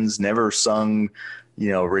hands, never sung,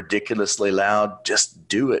 ridiculously loud, just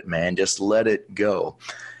do it, man. Just let it go.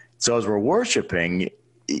 So as we're worshiping,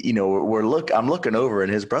 I'm looking over,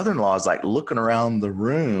 and his brother-in-law is like looking around the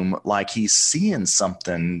room like he's seeing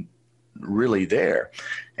something really there.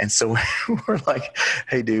 And so we're like,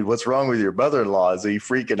 hey, dude, what's wrong with your brother-in-law? Is he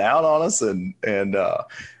freaking out on us? And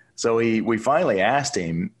so we finally asked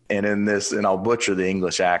him, and I'll butcher the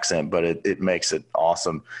English accent, but it makes it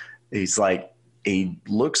awesome. He's like, he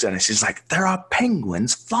looks at us, he's like, there are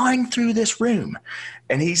penguins flying through this room.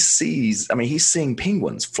 And he's seeing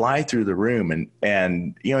penguins fly through the room,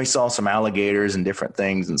 and he saw some alligators and different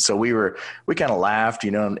things. And so we kind of laughed,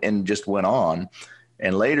 and just went on.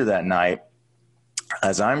 And later that night,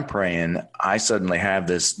 as I'm praying, I suddenly have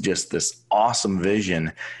this awesome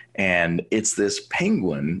vision, and it's this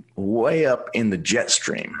penguin way up in the jet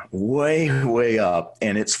stream, way, way up,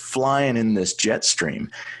 and it's flying in this jet stream.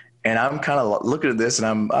 And I'm kind of looking at this,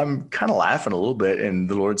 and I'm kind of laughing a little bit. And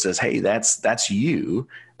the Lord says, hey, that's you.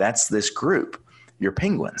 That's this group. You're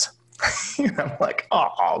penguins. I'm like,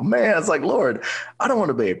 oh, man. It's like, Lord, I don't want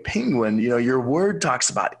to be a penguin. Your word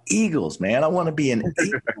talks about eagles, man. I want to be an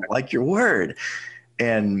eagle like your word.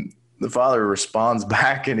 And the Father responds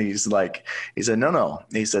back, and he said, no.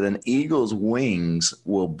 He said, an eagle's wings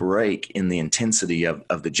will break in the intensity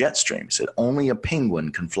of the jet stream. He said, only a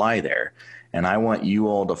penguin can fly there. And I want you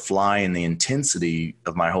all to fly in the intensity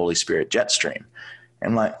of my Holy Spirit jet stream. And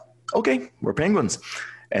I'm like, okay, we're penguins.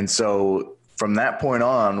 And so from that point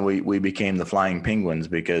on, we became the Flying Penguins,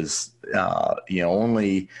 because,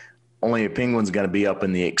 only a penguin's going to be up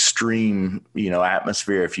in the extreme,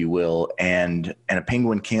 atmosphere, if you will. And a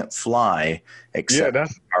penguin can't fly except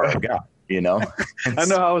the power of God, I know.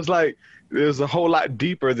 I was like, there's a whole lot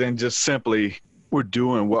deeper than just simply we're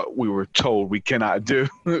doing what we were told we cannot do.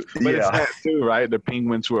 But it's that too, right? The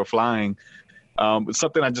penguins who are flying.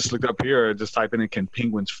 Something I just looked up here, just typing in, can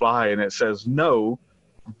penguins fly? And it says no,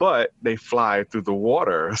 but they fly through the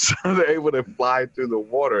water. So they're able to fly through the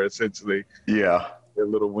water, essentially. Yeah. Their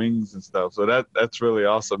little wings and stuff. So that's really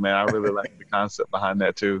awesome, man. I really like the concept behind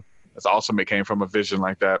that too. It's awesome. It came from a vision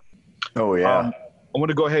like that. Oh, yeah. I want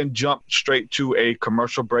to go ahead and jump straight to a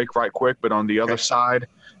commercial break right quick. But on the other side,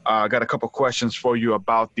 I got a couple questions for you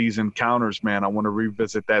about these encounters, man. I want to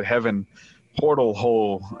revisit that heaven portal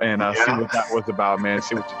hole and see what that was about, man.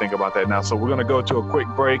 See what you think about that now. So we're going to go to a quick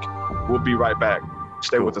break. We'll be right back.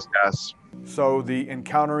 Stay with us, guys. So the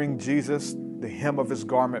Encountering Jesus, the Hem of His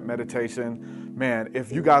Garment meditation, man,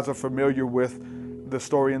 if you guys are familiar with the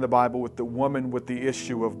story in the Bible with the woman with the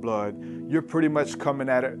issue of blood, you're pretty much coming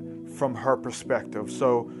at it from her perspective.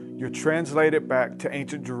 So you're translated back to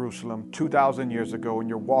ancient Jerusalem 2,000 years ago, and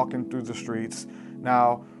you're walking through the streets.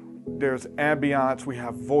 Now, there's ambiance, we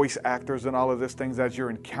have voice actors and all of these things as you're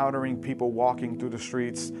encountering people walking through the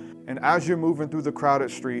streets. And as you're moving through the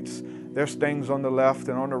crowded streets, there's things on the left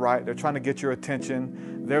and on the right. They're trying to get your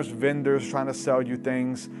attention. There's vendors trying to sell you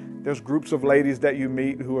things. There's groups of ladies that you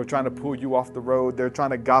meet who are trying to pull you off the road. They're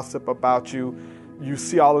trying to gossip about you. You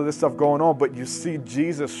see all of this stuff going on, but you see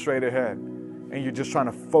Jesus straight ahead. And you're just trying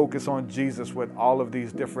to focus on Jesus with all of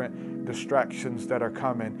these different distractions that are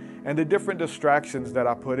coming. And the different distractions that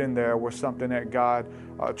I put in there were something that God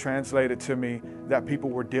translated to me that people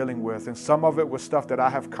were dealing with. And some of it was stuff that I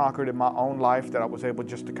have conquered in my own life that I was able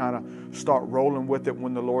just to kind of start rolling with it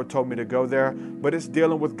when the Lord told me to go there. But it's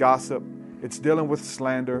dealing with gossip. It's dealing with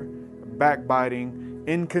slander, backbiting,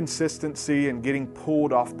 inconsistency, and getting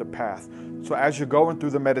pulled off the path. So as you're going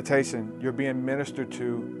through the meditation, you're being ministered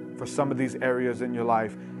to for some of these areas in your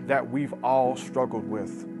life that we've all struggled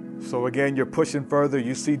with. So again, you're pushing further.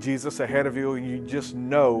 You see Jesus ahead of you, and you just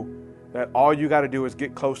know that all you got to do is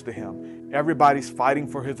get close to him. Everybody's fighting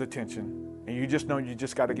for his attention, and you just know you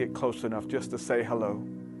just got to get close enough just to say hello.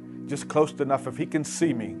 Just close enough if he can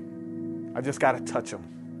see me. I just got to touch him.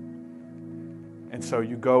 And so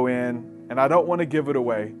you go in, and I don't want to give it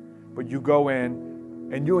away, but you go in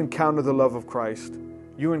and you encounter the love of Christ.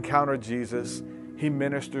 You encounter Jesus. He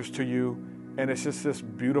ministers to you, and it's just this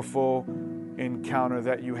beautiful encounter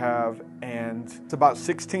that you have. And it's about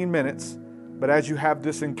 16 minutes, but as you have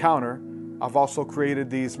this encounter, I've also created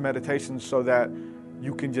these meditations so that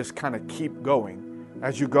you can just kind of keep going.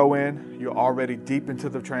 As you go in, you're already deep into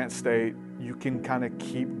the trance state. You can kind of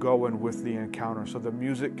keep going with the encounter. So the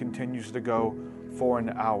music continues to go for an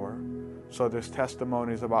hour. So there's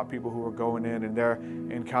testimonies about people who are going in and they're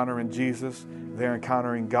encountering Jesus, they're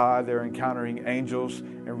encountering God, they're encountering angels,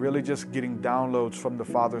 and really just getting downloads from the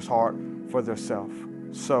Father's heart for themselves.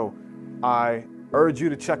 So I urge you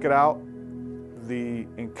to check it out, the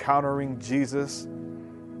Encountering Jesus,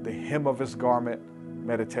 the Hem of His Garment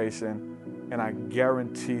meditation, and I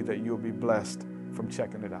guarantee that you'll be blessed from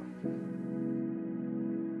checking it out.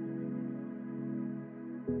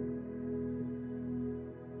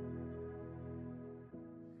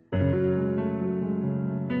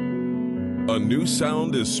 A new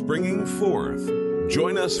sound is springing forth.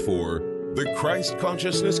 Join us for the Christ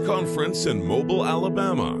Consciousness Conference in Mobile,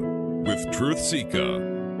 Alabama with Truth Seeker.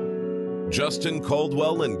 Justin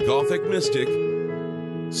Caldwell and Gothic Mystic,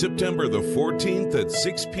 September the 14th at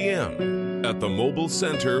 6 p.m. at the Mobile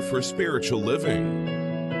Center for Spiritual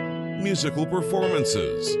Living. Musical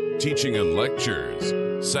performances, teaching and lectures,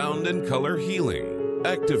 sound and color healing,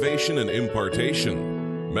 activation and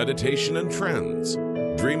impartation, meditation and trance,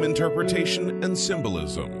 dream interpretation and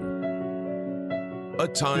symbolism. A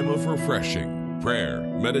time of refreshing, prayer,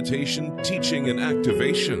 meditation, teaching, and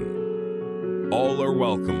activation. All are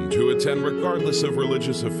welcome to attend regardless of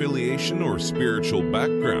religious affiliation or spiritual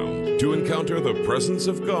background to encounter the presence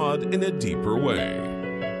of God in a deeper way.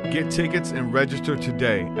 Get tickets and register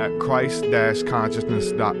today at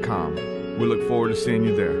Christ-consciousness.com. We look forward to seeing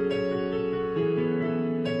you there.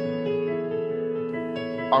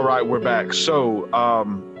 All right, we're back. So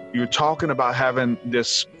you're talking about having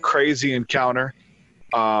this crazy encounter.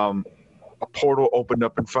 A portal opened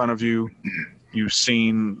up in front of you. You've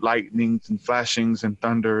seen lightnings and flashings and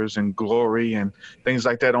thunders and glory and things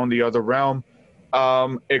like that on the other realm.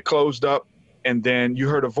 It closed up, and then you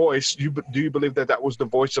heard a voice. Do you believe that that was the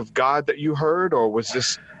voice of God that you heard, or was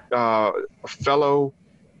this a fellow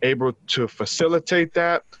able to facilitate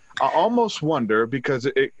that? I almost wonder, because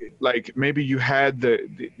it like maybe you had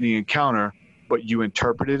the encounter, but you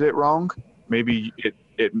interpreted it wrong. Maybe it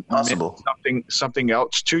Possible. meant something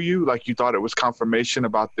else to you, like you thought it was confirmation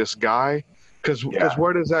about this guy. Because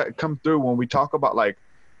where does that come through when we talk about like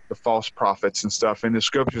the false prophets and stuff? In the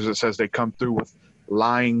scriptures, it says they come through with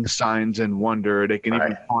lying signs and wonder. They can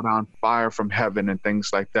even call down fire from heaven and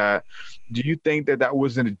things like that. Do you think that that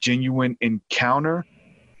wasn't a genuine encounter?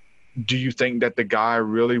 Do you think that the guy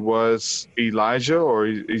really was Elijah or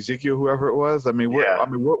Ezekiel, whoever it was? I mean,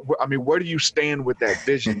 where do you stand with that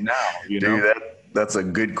vision now? You know, Dude, that's a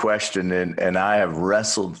good question, and I have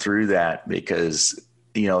wrestled through that because,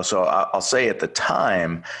 you know, so I'll say at the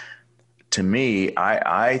time, to me,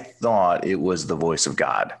 I thought it was the voice of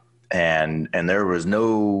God, and there was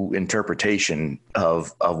no interpretation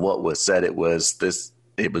of what was said. It was this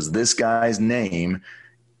guy's name.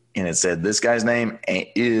 And it said, this guy's name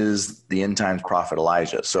is the end times prophet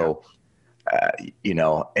Elijah. So, you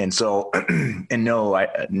know, and so, and no,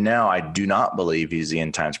 I do not believe he's the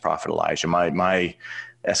end times prophet Elijah. My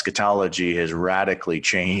eschatology has radically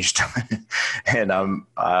changed, and I'm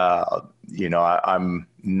not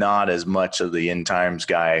as much of the end times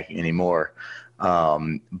guy anymore.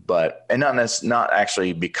 But not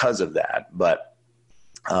actually because of that, but.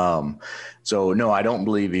 So no, I don't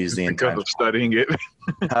believe he's the end times. Because of studying it.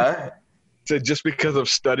 Huh? So just because of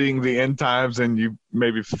studying the end times, and you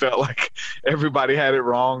maybe felt like everybody had it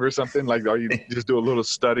wrong or something, like, or you just do a little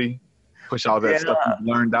study, push all that stuff you've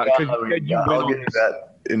learned out. I'll get to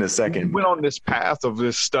that in a second. You went on this path of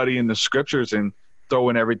this studying the scriptures and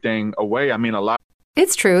throwing everything away. I mean, a lot.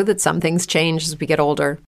 It's true that some things change as we get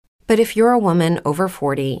older. But if you're a woman over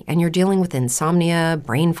 40 and you're dealing with insomnia,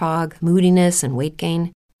 brain fog, moodiness, and weight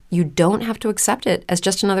gain, you don't have to accept it as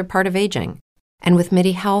just another part of aging. And with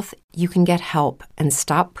MIDI Health, you can get help and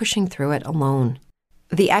stop pushing through it alone.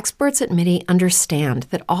 The experts at MIDI understand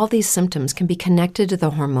that all these symptoms can be connected to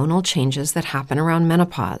the hormonal changes that happen around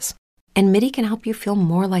menopause. And MIDI can help you feel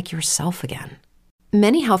more like yourself again.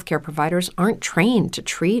 Many healthcare providers aren't trained to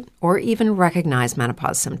treat or even recognize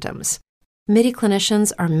menopause symptoms. MIDI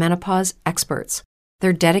clinicians are menopause experts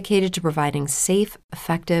They're dedicated to providing safe,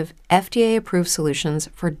 effective, FDA-approved solutions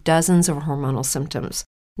for dozens of hormonal symptoms,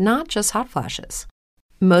 not just hot flashes.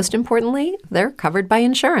 Most importantly, they're covered by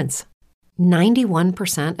insurance.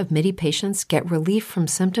 91% of MIDI patients get relief from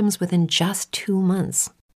symptoms within just 2 months.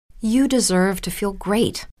 You deserve to feel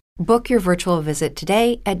great. Book your virtual visit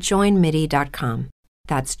today at joinmidi.com.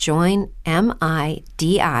 That's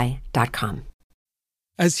joinmidi.com.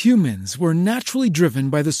 As humans, we're naturally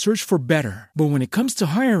driven by the search for better. But when it comes to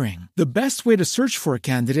hiring, the best way to search for a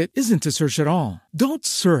candidate isn't to search at all. Don't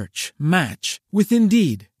search, match with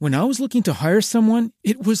Indeed. When I was looking to hire someone,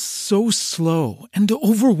 it was so slow and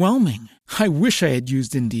overwhelming. I wish I had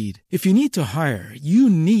used Indeed. If you need to hire, you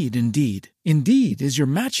need Indeed. Indeed is your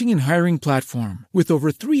matching and hiring platform with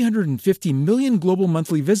over 350 million global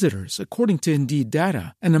monthly visitors, according to Indeed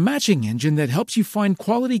data, and a matching engine that helps you find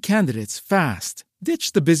quality candidates fast.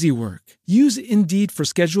 Ditch the busy work. Use Indeed for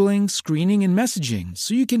scheduling, screening, and messaging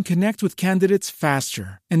so you can connect with candidates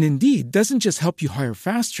faster. And Indeed doesn't just help you hire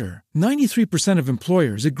faster. 93% of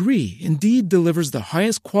employers agree Indeed delivers the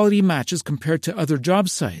highest quality matches compared to other job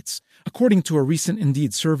sites, according to a recent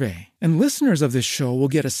Indeed survey. And listeners of this show will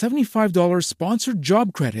get a $75 sponsored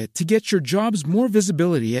job credit to get your jobs more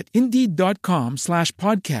visibility at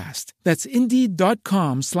Indeed.com/podcast. That's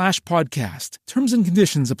Indeed.com/podcast. Terms and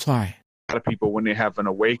conditions apply. A lot of people, when they have an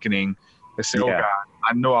awakening, they say, oh God,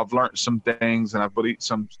 I know I've learned some things and I've believed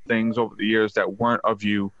some things over the years that weren't of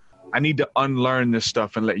you. I need to unlearn this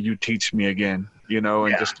stuff and let you teach me again,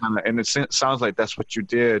 and just kind of, and it sounds like that's what you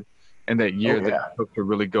did in that year that you took to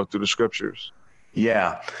really go through the scriptures.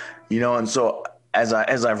 Yeah. And so as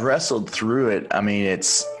I've wrestled through it, I mean,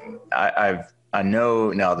 I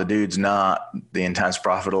know now the dude's not the end times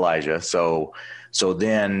prophet Elijah. So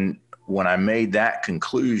then when I made that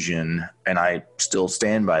conclusion, and I still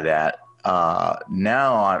stand by that,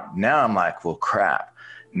 now I'm like, well, crap.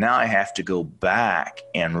 Now I have to go back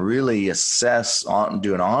and really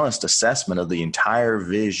do an honest assessment of the entire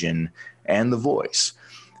vision and the voice,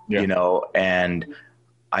 and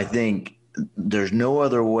I think there's no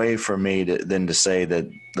other way for me than to say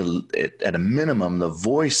that at a minimum, the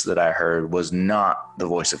voice that I heard was not the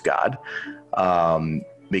voice of God,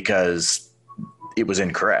 because it was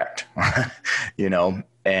incorrect,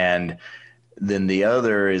 and then the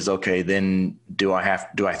other is, okay, then do I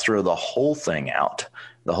throw the whole thing out,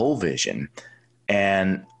 the whole vision?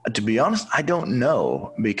 And to be honest, I don't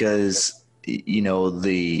know, because,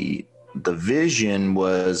 the vision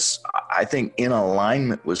was, I think, in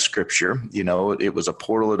alignment with scripture. It was a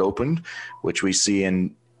portal that opened, which we see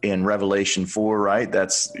in Revelation 4, right?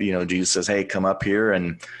 That's, Jesus says, hey, come up here.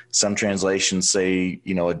 And some translations say,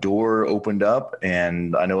 a door opened up.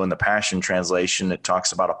 And I know in the Passion Translation, it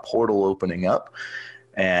talks about a portal opening up.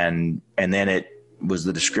 And then it was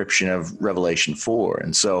the description of Revelation 4.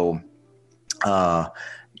 And so, I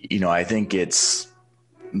think it's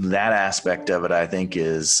that aspect of it, I think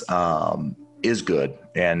is good.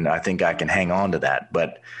 And I think I can hang on to that.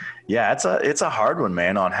 But yeah, it's a hard one,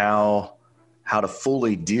 man, on how to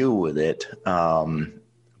fully deal with it. But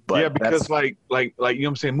yeah, because like what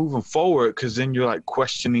I'm saying, moving forward, because then you're like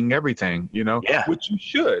questioning everything, which you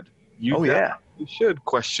should. You should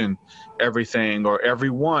question everything, or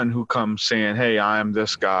everyone who comes saying, hey, I am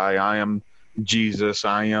this guy, I am Jesus,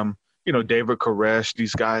 I am, David Koresh,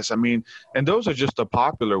 these guys. I mean, and those are just the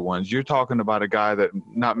popular ones. You're talking about a guy that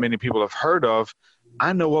not many people have heard of.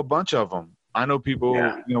 I know a bunch of them. I know people,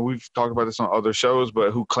 we've talked about this on other shows, but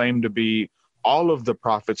who claim to be all of the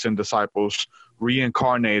prophets and disciples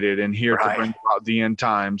reincarnated and here to bring about the end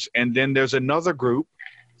times. And then there's another group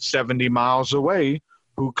 70 miles away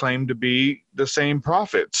who claim to be the same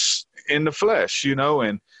prophets in the flesh,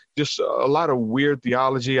 and just a lot of weird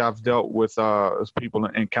theology. I've dealt with people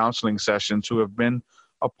in counseling sessions who have been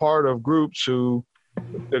a part of groups who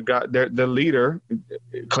the leader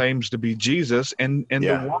claims to be Jesus, and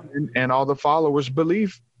the woman and all the followers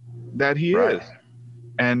believe that he is.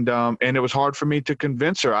 And it was hard for me to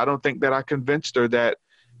convince her. I don't think that I convinced her that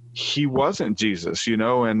he wasn't Jesus,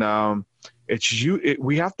 and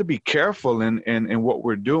we have to be careful in what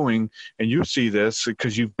we're doing. And you see this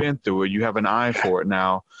because you've been through it. You have an eye for it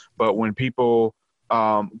now. But when people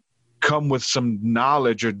come with some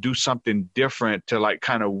knowledge or do something different to like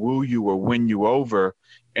kind of woo you or win you over,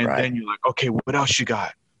 and then you're like, okay, what else you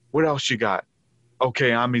got? What else you got?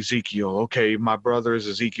 Okay, I'm Ezekiel. Okay, my brother is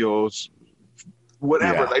Ezekiel's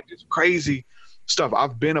whatever, like this crazy stuff.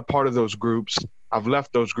 I've been a part of those groups. I've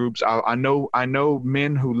left those groups. I know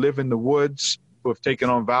men who live in the woods who have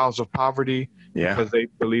taken on vows of poverty because they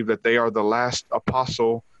believe that they are the last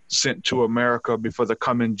apostle sent to America before the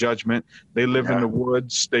coming judgment. They live in the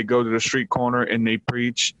woods. They go to the street corner and they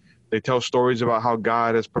preach. They tell stories about how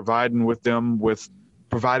God is providing for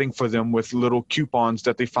them with little coupons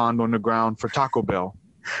that they found on the ground for Taco Bell.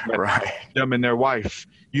 Right. Them and their wife,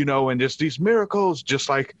 and just these miracles, just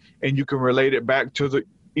like, and you can relate it back to the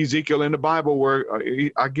Ezekiel in the Bible where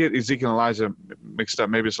I get Ezekiel and Elijah mixed up.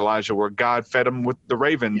 Maybe it's Elijah, where God fed him with the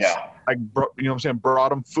ravens. Yeah. Like,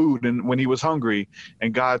 brought him food and when he was hungry,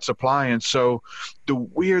 and God supplying. So the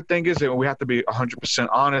weird thing is that we have to be 100%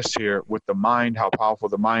 honest here with the mind, how powerful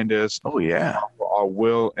the mind is. Oh yeah. Our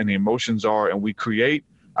will and the emotions are, and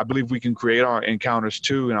I believe we can create our encounters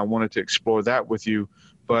too. And I wanted to explore that with you,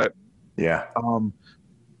 but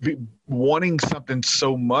wanting something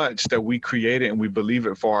so much that we create it and we believe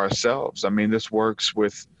it for ourselves. I mean, this works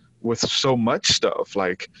with so much stuff,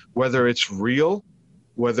 like whether it's a real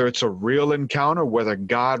encounter, whether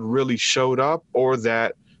God really showed up, or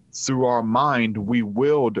that through our mind we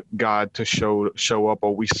willed God to show up,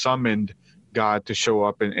 or we summoned God to show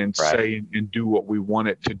up and say and do what we want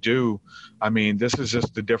it to do. I mean, this is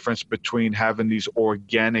just the difference between having these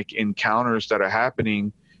organic encounters that are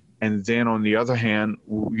happening, and then on the other hand,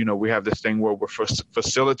 we have this thing where we're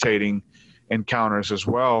facilitating encounters as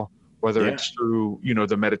well, whether it's through,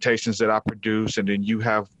 the meditations that I produce, and then you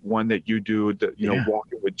have one that you do,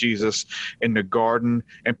 walking with Jesus in the garden,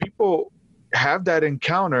 and people have that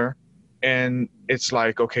encounter. And it's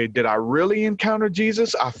like, okay, did I really encounter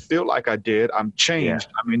Jesus? I feel like I did. I'm changed.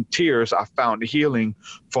 Yeah. I'm in tears. I found healing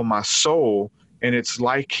for my soul. And it's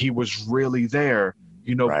like he was really there,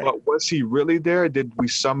 but was he really there? Did we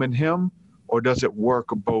summon him, or does it work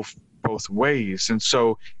both ways? And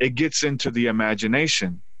so it gets into the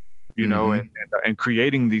imagination, and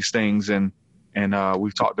creating these things. And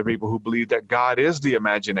we've talked to people who believe that God is the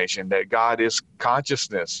imagination, that God is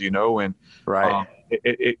consciousness, and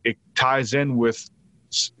it ties in with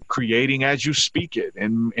creating as you speak it,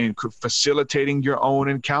 and facilitating your own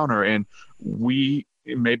encounter. And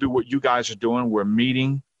maybe what you guys are doing,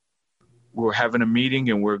 we're having a meeting,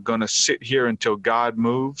 and we're going to sit here until God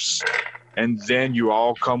moves. And then you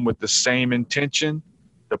all come with the same intention.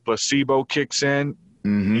 The placebo kicks in,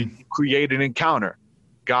 you create an encounter.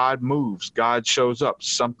 God moves, God shows up,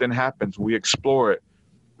 something happens, we explore it.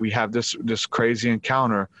 We have this crazy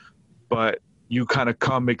encounter, but you kind of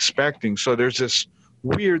come expecting. So there's this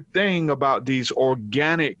weird thing about these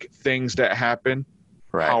organic things that happen.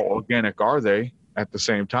 Right. How organic are they? At the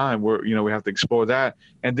same time, we have to explore that.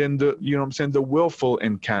 And then the willful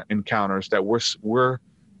encounters that we're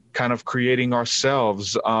kind of creating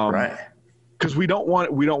ourselves. Because we don't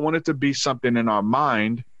want it to be something in our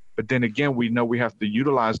mind, but then again, we know we have to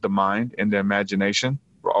utilize the mind and the imagination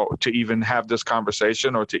to even have this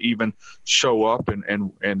conversation, or to even show up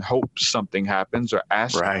and hope something happens, or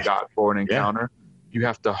ask God for an encounter. You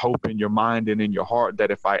have to hope in your mind and in your heart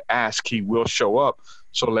that if I ask, he will show up.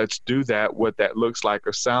 So let's do that. What that looks like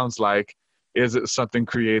or sounds like, is it something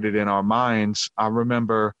created in our minds? I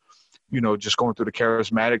remember, just going through the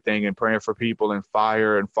charismatic thing and praying for people in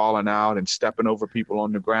fire and falling out and stepping over people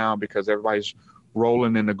on the ground because everybody's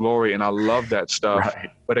rolling in the glory. And I love that stuff. Right.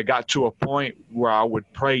 But it got to a point where I would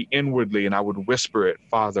pray inwardly and I would whisper it,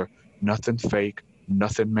 Father, nothing fake,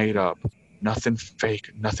 nothing made up, nothing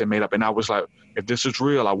fake, nothing made up. And I was like, if this is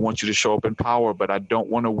real, I want you to show up in power, but I don't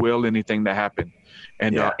want to will anything to happen.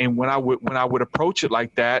 And and when I would approach it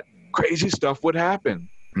like that, crazy stuff would happen.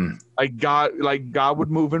 Like God would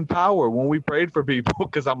move in power when we prayed for people,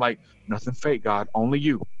 because I'm like, nothing fake, God, only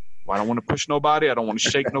you. I don't want to push nobody. I don't want to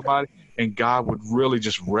shake nobody. And God would really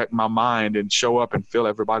just wreck my mind and show up and fill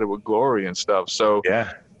everybody with glory and stuff. So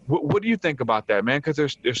what do you think about that, man? Because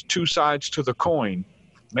there's two sides to the coin.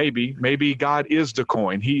 Maybe God is the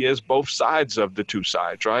coin. He is both sides of the two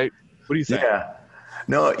sides, right? What do you think? Yeah.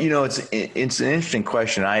 No, it's an interesting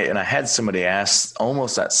question. I had somebody ask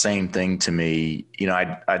almost that same thing to me.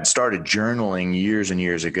 I'd started journaling years and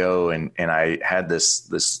years ago, and I had this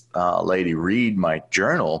lady read my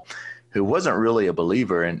journal who wasn't really a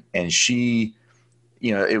believer, and she,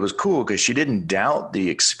 it was cool because she didn't doubt the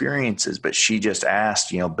experiences, but she just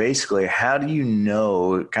asked, basically, how do you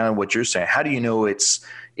know, kind of what you're saying, how do you know it's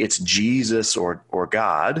Jesus or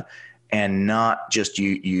God? And not just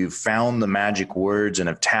you found the magic words and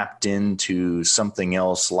have tapped into something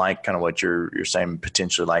else, like kind of what you're saying,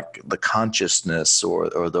 potentially like the consciousness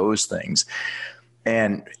or those things.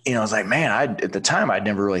 And, I was like, man, at the time I'd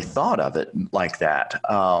never really thought of it like that.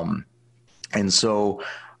 And so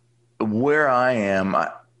where I am,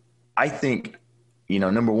 I think,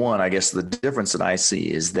 number one, I guess the difference that I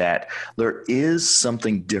see is that there is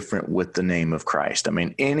something different with the name of Christ. I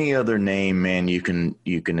mean, any other name, man, you can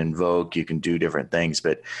invoke, you can do different things,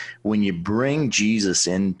 but when you bring Jesus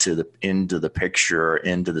into the picture,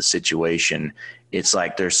 into the situation, it's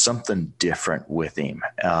like there's something different with him,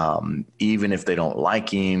 even if they don't like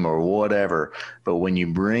him or whatever. But when you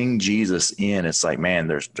bring Jesus in, it's like, man,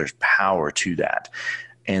 there's power to that,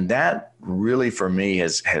 and that really for me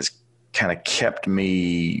has kind of kept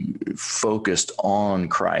me focused on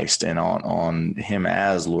Christ and on him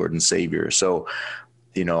as Lord and Savior. So,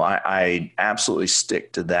 I absolutely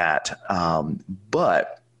stick to that.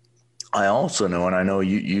 But I also know, and I know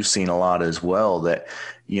you've seen a lot as well, that,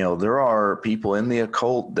 there are people in the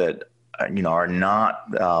occult that, are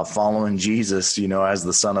not following Jesus, as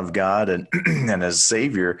the Son of God and, and as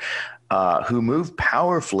Savior, who move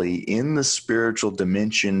powerfully in the spiritual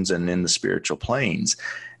dimensions and in the spiritual planes.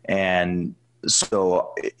 And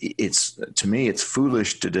so to me, it's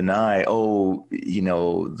foolish to deny,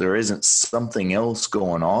 there isn't something else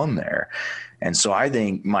going on there. And so I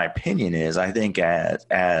think my opinion is,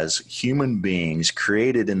 as human beings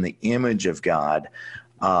created in the image of God,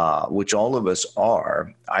 which all of us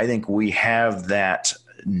are, I think we have that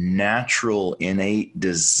natural, innate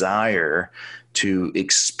desire to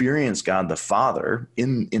experience God the Father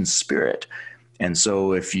in spirit. And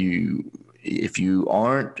so if you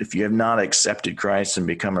have not accepted Christ and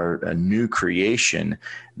become a new creation,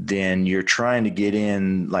 then you're trying to get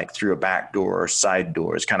in like through a back door or side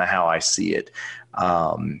door is kind of how I see it.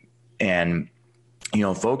 And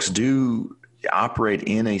folks do operate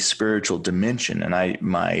in a spiritual dimension. And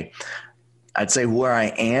I'd say where I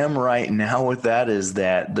am right now with that is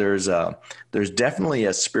that there's definitely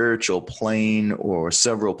a spiritual plane or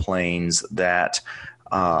several planes that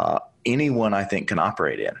anyone I think can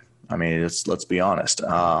operate in. I mean, let's be honest.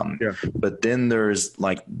 But then there's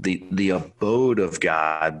like the abode of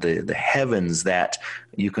God, the heavens that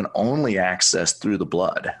you can only access through the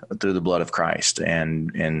blood of Christ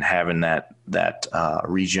and having that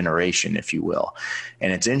regeneration, if you will.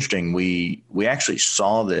 And it's interesting. We actually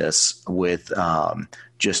saw this with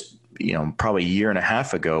just probably a year and a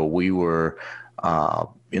half ago. We were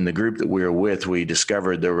in the group that we were with, we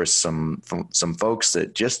discovered there was some folks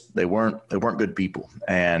that just they weren't good people,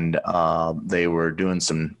 and they were doing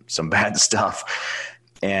some bad stuff.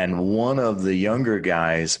 And one of the younger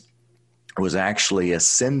guys was actually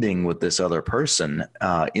ascending with this other person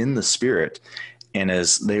in the spirit. And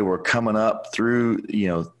as they were coming up through,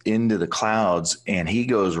 into the clouds, and he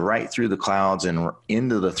goes right through the clouds and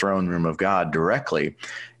into the throne room of God directly.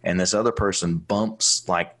 And this other person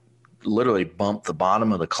literally bumped the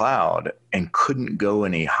bottom of the cloud and couldn't go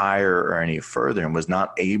any higher or any further, and was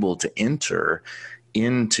not able to enter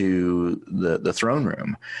into the throne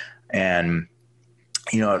room. And,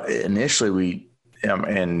 initially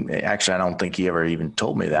and actually, I don't think he ever even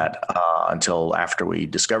told me that until after we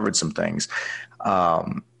discovered some things.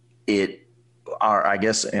 I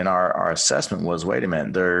guess in our assessment was, wait a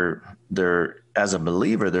minute, there as a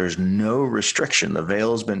believer, there's no restriction. The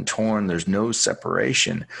veil's been torn. There's no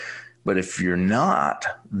separation. But if you're not,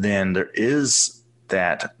 then there is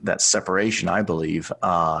that separation, I believe,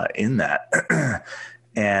 in that.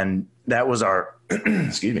 And that was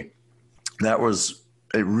excuse me,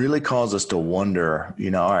 it really caused us to wonder,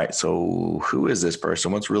 all right, so who is this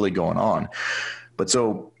person? What's really going on? But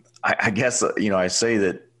so I guess, I say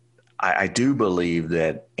that I do believe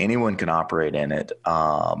that anyone can operate in it.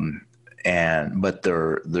 But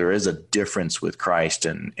there is a difference with Christ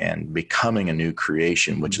and becoming a new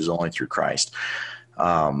creation, which is only through Christ.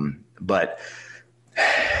 But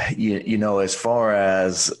as far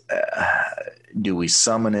as do we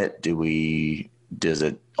summon it? Does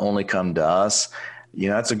it only come to us?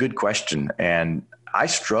 That's a good question. And I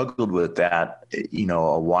struggled with that,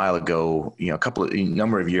 a while ago, a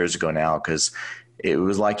number of years ago now, because it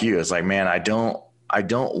was like you. It's like, man, I don't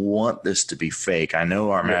want this to be fake. I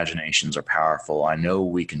know our imaginations are powerful. I know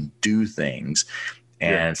we can do things.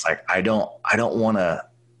 And it's like, I don't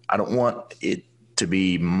want it to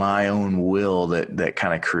be my own will that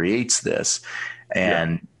kind of creates this.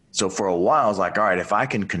 And so for a while I was like, all right, if I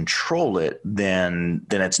can control it, then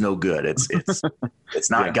it's no good. It's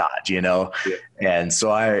not God, And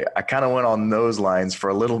so I kind of went on those lines for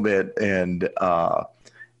a little bit. And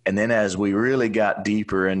then as we really got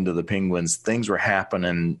deeper into the penguins, things were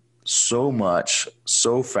happening so much,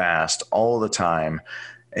 so fast, all the time.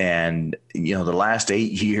 And, the last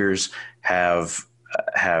 8 years have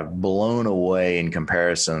blown away in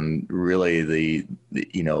comparison, really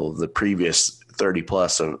the previous 30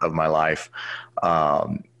 plus of my life.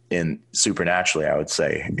 in supernaturally, I would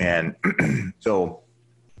say. And so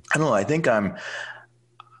I don't know, I think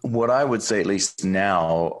what I would say, at least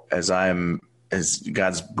now, as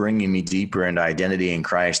God's bringing me deeper into identity in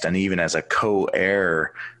Christ, and even as a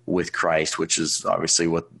co-heir with Christ, which is obviously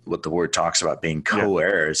what the word talks about, being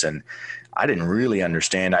co-heirs. And I didn't really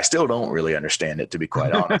understand. I still don't really understand it, to be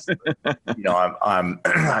quite honest.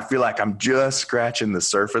 I feel like I'm just scratching the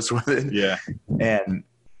surface with it. Yeah. And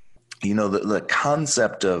the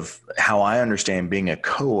concept of how I understand being a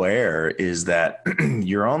co-heir is that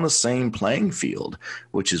you're on the same playing field,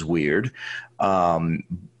 which is weird.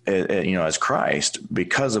 As Christ,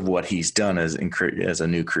 because of what he's done as a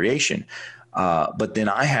new creation. But then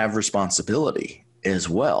I have responsibility as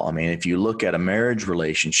well. I mean, if you look at a marriage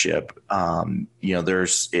relationship,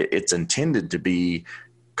 it's intended to be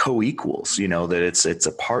co-equals, that it's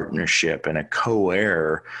a partnership and a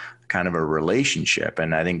co-heir kind of a relationship.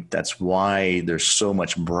 And I think that's why there's so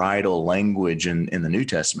much bridal language in the New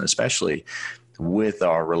Testament, especially with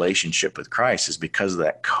our relationship with Christ, is because of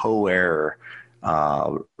that co-heir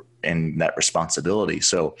and that responsibility.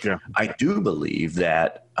 So I do believe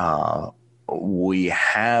that we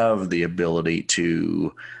have the ability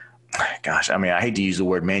to, I hate to use the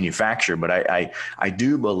word manufacture, but I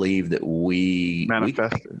do believe that we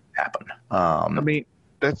manifest it happen.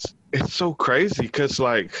 It's so crazy because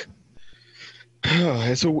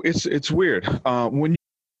it's weird.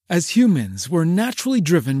 As humans, we're naturally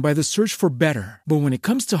driven by the search for better. But when it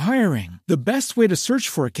comes to hiring, the best way to search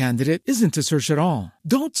for a candidate isn't to search at all.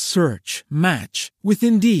 Don't search, match with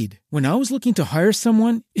Indeed. When I was looking to hire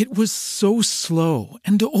someone, it was so slow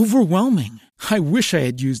and overwhelming. I wish I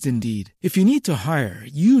had used Indeed. If you need to hire,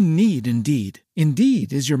 you need Indeed.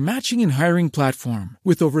 Indeed is your matching and hiring platform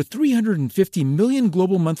with over 350 million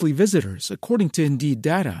global monthly visitors, according to Indeed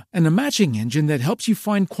data, and a matching engine that helps you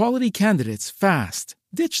find quality candidates fast.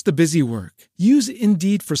 Ditch the busy work. Use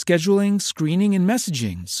Indeed for scheduling, screening, and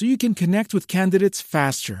messaging so you can connect with candidates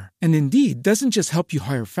faster. And Indeed doesn't just help you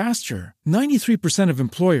hire faster. 93% of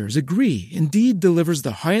employers agree Indeed delivers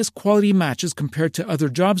the highest quality matches compared to other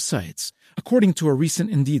job sites, according to a recent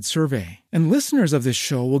Indeed survey. And listeners of this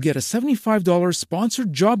show will get a $75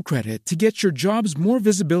 sponsored job credit to get your jobs more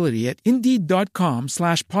visibility at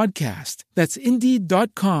Indeed.com/podcast. That's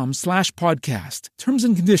Indeed.com/podcast. Terms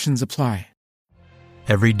and conditions apply.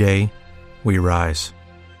 Every day, we rise,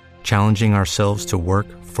 challenging ourselves to work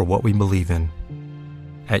for what we believe in.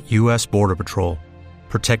 At U.S. Border Patrol,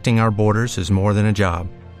 protecting our borders is more than a job.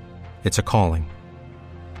 It's a calling.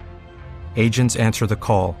 Agents answer the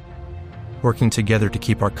call, working together to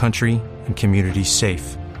keep our country and communities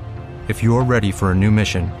safe. If you're ready for a new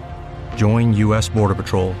mission, join U.S. Border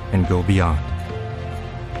Patrol and go beyond.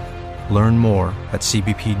 Learn more at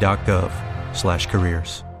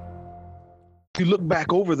cbp.gov/careers. If you look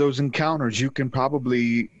back over those encounters, you can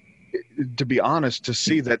probably, to be honest, to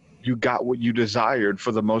see that you got what you desired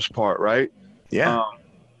for the most part, right? Yeah.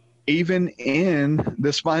 Even in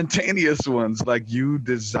the spontaneous ones, you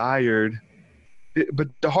desired. But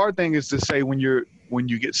the hard thing is to say when you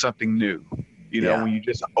get something new, when you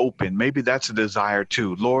just open, maybe that's a desire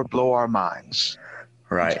too. Lord, blow our minds.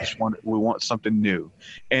 Right. We want something new.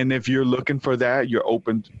 And if you're looking for that, you're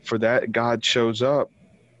open for that, God shows up.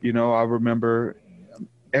 I remember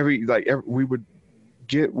we would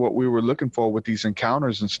get what we were looking for with these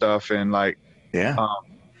encounters and stuff. And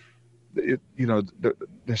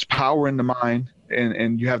there's power in the mind,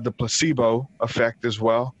 and you have the placebo effect as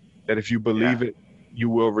well, that if you believe it, you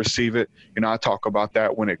will receive it. I talk about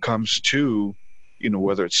that when it comes to,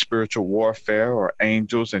 whether it's spiritual warfare or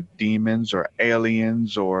angels and demons or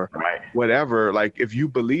aliens or whatever, if you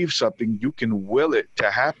believe something, you can will it to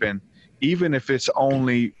happen, even if it's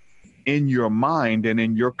only in your mind and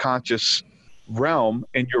in your conscious realm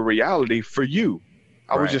and your reality for you.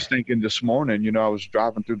 I was just thinking this morning, I was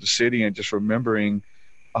driving through the city and just remembering,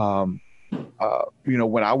 when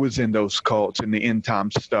I was in those cults and the end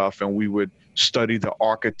time stuff, and we would study the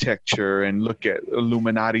architecture and look at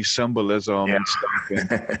Illuminati symbolism and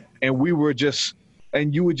stuff. And we were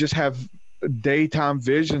and you would just have daytime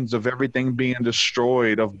visions of everything being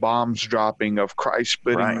destroyed, of bombs dropping, of Christ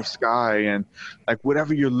splitting the sky, and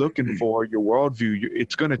whatever you're looking for, your worldview,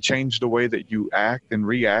 it's going to change the way that you act and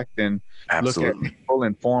react and look at people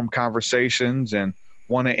and form conversations and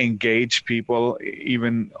want to engage people,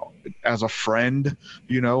 even as a friend,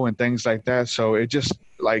 and things like that. So it just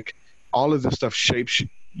all of this stuff shapes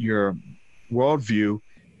your worldview,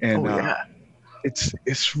 and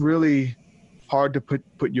it's really hard to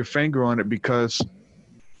put your finger on it, because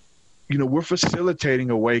we're facilitating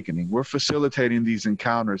awakening, we're facilitating these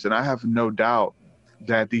encounters, and I have no doubt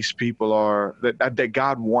that these people are, that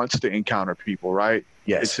God wants to encounter people, right?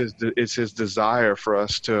 Yes. It's his desire for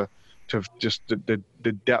us to just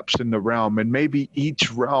the depths in the realm, and maybe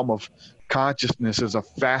each realm of consciousness is a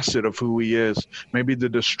facet of who he is. Maybe the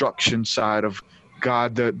destruction side of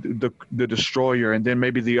God, the destroyer, and then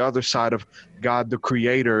maybe the other side of God, the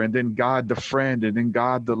creator, and then God, the friend, and then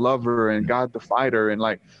God, the lover, and God, the fighter, and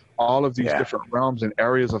like all of these different realms and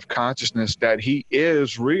areas of consciousness that he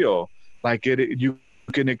is real. Like you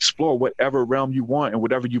can explore whatever realm you want and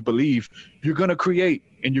whatever you believe, you're going to create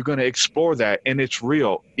and you're going to explore that. And it's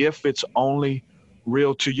real if it's only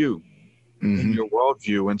real to you in your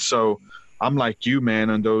worldview. And so I'm like you, man,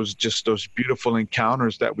 on those beautiful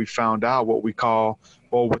encounters that we found out,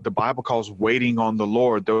 what the Bible calls waiting on the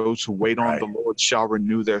Lord. Those who wait on the Lord shall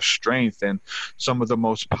renew their strength. And some of the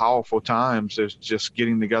most powerful times is just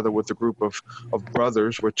getting together with a group of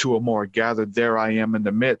brothers where two or more are gathered. There I am in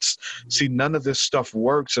the midst. See, none of this stuff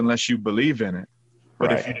works unless you believe in it.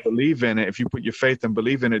 But if you believe in it, if you put your faith and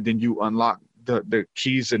believe in it, then you unlock the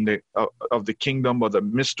keys of the kingdom, or the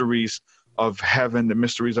mysteries of heaven, the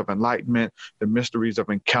mysteries of enlightenment, the mysteries of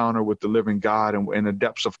encounter with the living God and the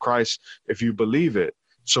depths of Christ, if you believe it.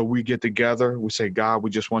 So we get together, we say, God, we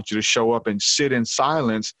just want you to show up and sit in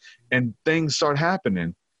silence, and things start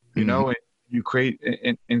happening, you know, and you create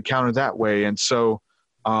an encounter that way. And so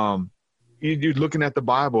you're looking at the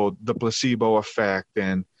Bible, the placebo effect,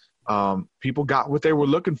 and people got what they were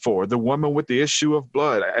looking for. The woman with the issue of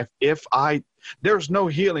blood. There's no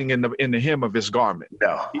healing in the hem of his garment.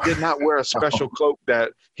 No, he did not wear a special cloak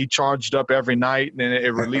that he charged up every night and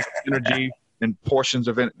it released energy and portions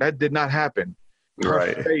of it. That did not happen.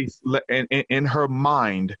 Her faith and in her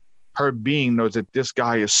mind, her being knows that this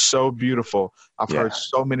guy is so beautiful. I've heard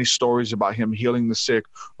so many stories about him healing the sick,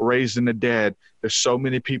 raising the dead. There's so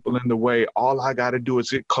many people in the way. All I got to do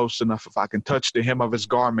is get close enough. If I can touch the hem of his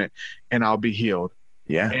garment, and I'll be healed.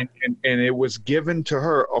 Yeah. And it was given to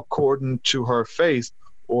her according to her faith,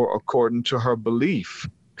 or according to her belief,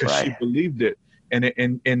 because she believed it.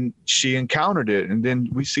 And she encountered it. And then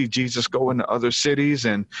we see Jesus go into other cities,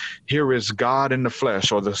 and here is God in the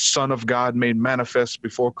flesh, or the Son of God made manifest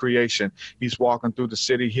before creation. He's walking through the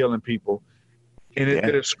city healing people. And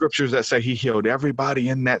there's scriptures that say he healed everybody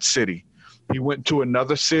in that city. He went to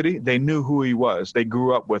another city. They knew who he was. They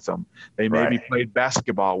grew up with him. They maybe played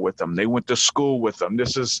basketball with him. They went to school with him.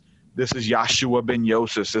 This is Yahshua ben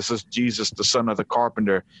Yosef. This is Jesus, the son of the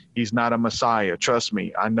carpenter. He's not a Messiah. Trust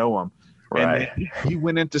me, I know him. And he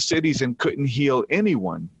went into cities and couldn't heal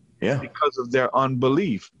anyone because of their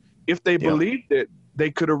unbelief. If they believed it,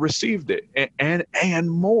 they could have received it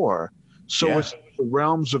and more. So it's the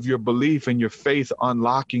realms of your belief and your faith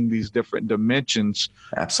unlocking these different dimensions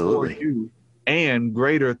for you, and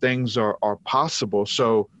greater things are possible.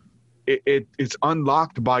 So it's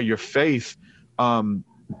unlocked by your faith.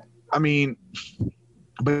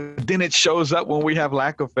 But then it shows up when we have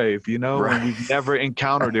lack of faith, you know, and we've never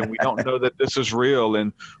encountered it. We don't know that this is real,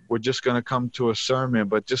 and we're just going to come to a sermon.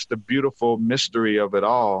 But just the beautiful mystery of it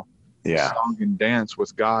all, song and dance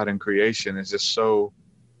with God and creation, is just so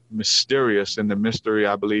mysterious. And the mystery,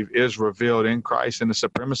 I believe, is revealed in Christ and the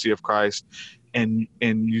supremacy of Christ. And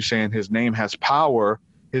you saying his name has power.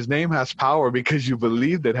 His name has power because you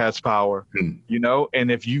believed it has power, you know.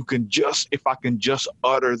 And if I can just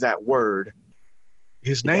utter that word.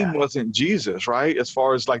 His name wasn't Jesus, right? As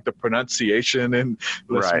far as like the pronunciation, and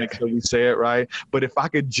let's make sure we say it right. But if I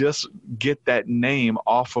could just get that name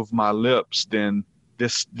off of my lips, then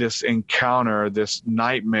this encounter, this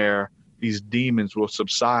nightmare, these demons will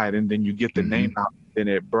subside. And then you get the name out and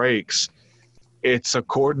it breaks. It's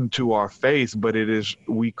according to our faith, but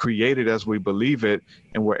we create it as we believe it,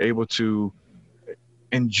 and we're able to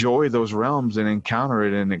enjoy those realms and encounter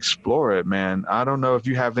it and explore it, man. I don't know if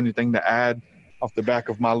you have anything to add off the back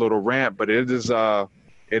of my little rant, but it is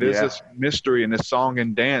this mystery and this song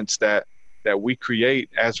and dance that we create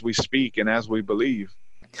as we speak and as we believe.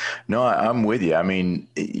 No, I'm with you. I mean,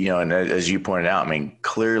 you know, and as you pointed out, I mean,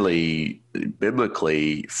 clearly,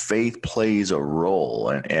 biblically, faith plays a role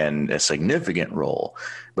and a significant role.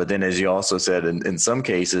 But then, as you also said, in some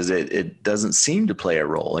cases, it doesn't seem to play a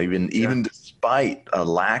role, even despite a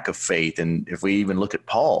lack of faith. And if we even look at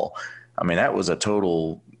Paul, I mean, that was a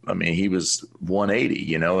total. I mean, he was 180,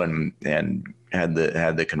 you know, and had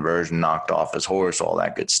the conversion knocked off his horse, all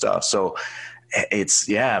that good stuff. So it's,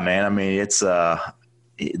 man, I mean, it's,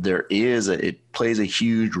 it plays a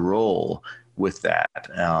huge role with that.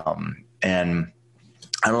 And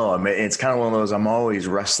I don't know, I mean, it's kind of one of those, I'm always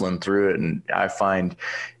wrestling through it. And I find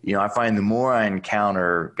the more I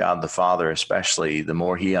encounter God the Father, especially, the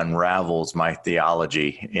more he unravels my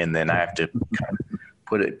theology. And then I have to kind of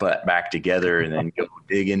put it back together and then go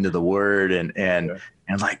dig into the word and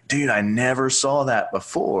like, dude, I never saw that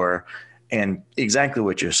before. And exactly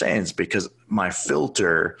what you're saying is because my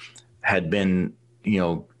filter had been,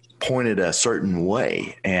 pointed a certain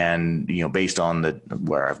way. And, based on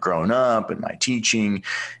where I've grown up and my teaching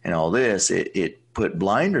and all this, it put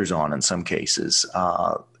blinders on in some cases.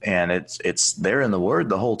 And it's there in the word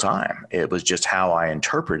the whole time. It was just how I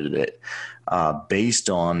interpreted it based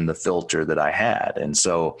on the filter that I had. And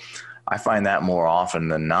so I find that more often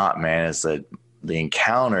than not, man, is that the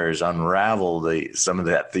encounters unravel some of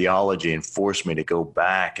that theology and force me to go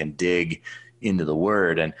back and dig into the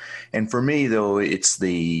word. And for me, though, it's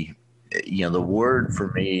the word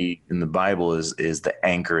for me in the Bible is the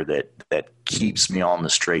anchor that keeps me on the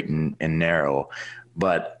straight and narrow.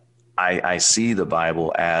 But I see the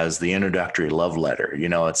Bible as the introductory love letter.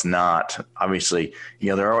 It's not, obviously,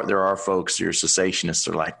 there are folks, your cessationists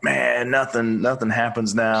are like, man, nothing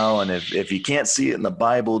happens now. And if you can't see it in the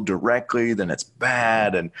Bible directly, then it's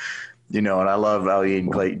bad. And, and I love how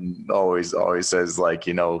Ian Clayton always says, like,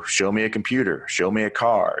 show me a computer, show me a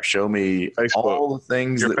car, show me Facebook, all the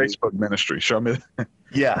things. Your Facebook ministry, show me.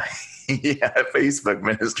 Yeah. Yeah. Facebook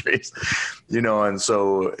ministries, and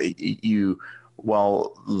so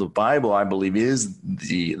while the Bible, I believe, is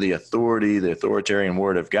the authority, the authoritarian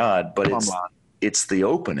word of God, but it's the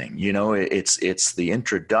opening, it's the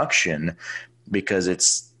introduction, because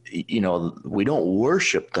it's, we don't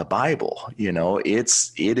worship the Bible,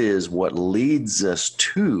 it is what leads us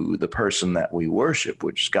to the person that we worship,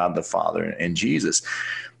 which is God the Father and Jesus.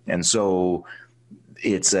 And so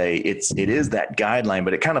it is that guideline,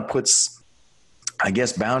 but it kind of puts, I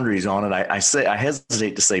guess, boundaries on it. I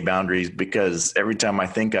hesitate to say boundaries because every time I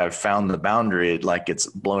think I've found the boundary, it's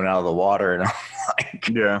blown out of the water, and I'm like,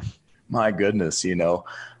 yeah, my goodness,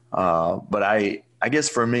 But I guess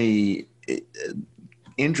for me,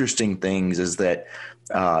 interesting things is that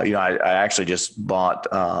I actually just bought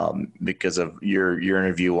because of your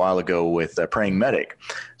interview a while ago with Praying Medic.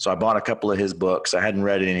 So I bought a couple of his books. I hadn't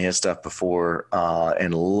read any of his stuff before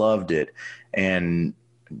and loved it. And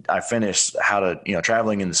I finished How to,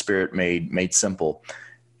 Traveling in the Spirit Made Simple.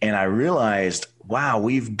 And I realized, wow,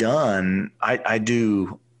 I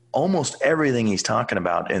do almost everything he's talking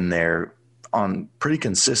about in there on pretty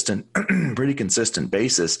consistent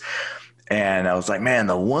basis. And I was like, man,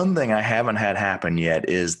 the one thing I haven't had happen yet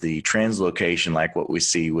is the translocation, like what we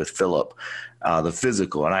see with Philip, the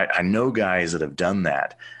physical. And I know guys that have done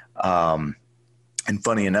that. And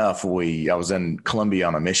funny enough, I was in Colombia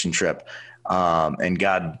on a mission trip, and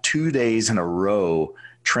God 2 days in a row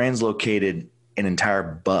translocated an entire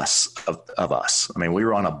bus of us. I mean, we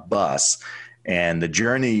were on a bus, and the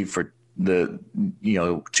journey for the,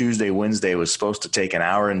 Tuesday, Wednesday was supposed to take an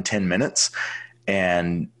hour and 10 minutes.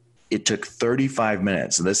 And it took 35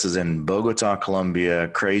 minutes. And this is in Bogota, Colombia,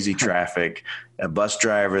 crazy traffic, a bus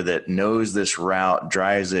driver that knows this route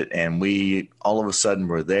drives it. And we all of a sudden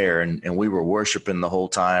were there, and we were worshiping the whole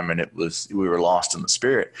time. And we were lost in the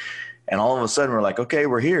Spirit. And all of a sudden we're like, okay,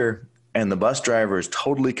 we're here. And the bus driver is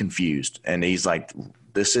totally confused. And he's like,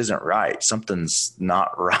 this isn't right. Something's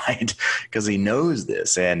not right, because he knows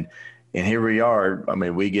this. And here we are. I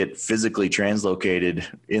mean, we get physically translocated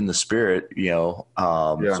in the Spirit, So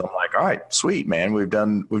I'm like, all right, sweet, man. We've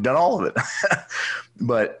done all of it.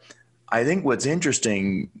 But I think what's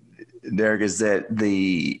interesting, Derek, is that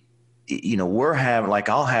we're having, like,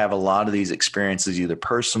 I'll have a lot of these experiences either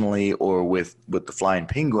personally or with the flying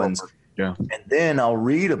penguins. Yeah. And then I'll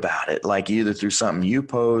read about it, like either through something you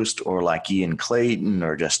post or like Ian Clayton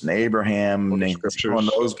or Justin Abraham, one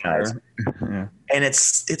of those guys. Yeah. And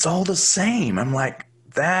it's all the same. I'm like,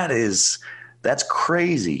 that's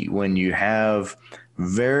crazy when you have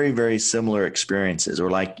very, very similar experiences,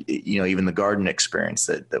 or like, even the garden experience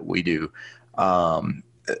that we do. I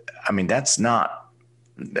mean,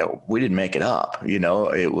 we didn't make it up,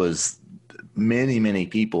 it was many, many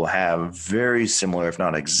people have very similar, if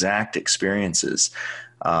not exact experiences.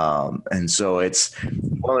 And so it's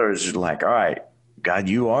one of those like, all right, God,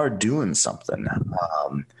 you are doing something.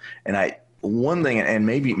 And one thing, and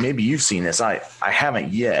maybe you've seen this, I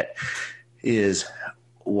haven't yet, is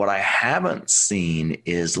what I haven't seen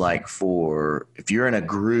is like if you're in a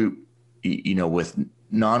group, with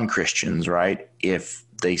non-Christians, right? If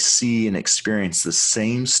they see and experience the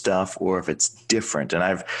same stuff, or if it's different. And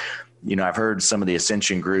I've heard some of the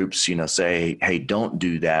ascension groups, say, hey, don't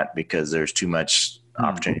do that because there's too much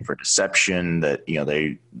opportunity for deception, that,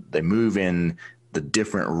 they move in the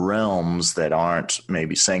different realms that aren't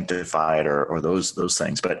maybe sanctified or those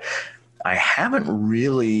things. But I haven't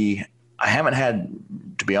had,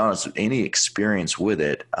 to be honest, any experience with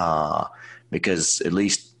it, because at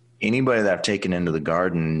least anybody that I've taken into the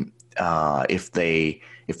garden, if they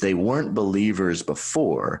weren't believers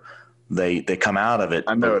before, they come out of it.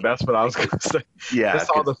 I know, that's what I was going to say. Yeah. That's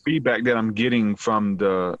all the feedback that I'm getting from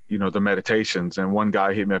the meditations. And one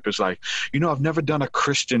guy hit me up. It's like, I've never done a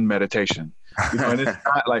Christian meditation. And it's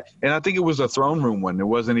not like, and I think it was a throne room one. It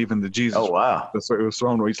wasn't even the Jesus. Oh, wow. So it was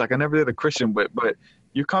throne room. He's like, I never did a Christian, but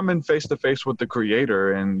you're coming face to face with the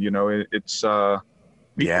Creator, and it's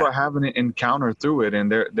people are having an encounter through it,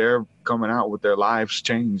 and they're coming out with their lives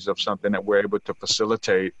changed of something that we're able to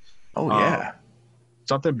facilitate. Oh yeah.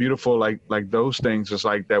 Something beautiful like those things is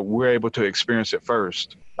like that we're able to experience it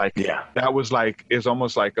first. Like that was like, it's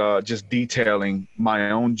almost like just detailing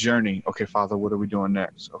my own journey. Okay, Father, what are we doing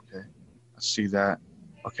next? Okay, I see that.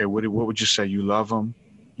 Okay, what would you say? You love them.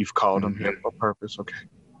 You've called them here for purpose. Okay,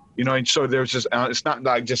 and so there's just it's not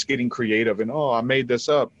like just getting creative and I made this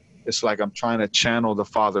up. It's like I'm trying to channel the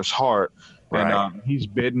Father's heart, and He's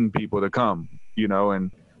bidding people to come.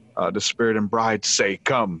 And the Spirit and bride say,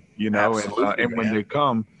 come, and when they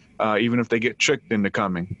come, even if they get tricked into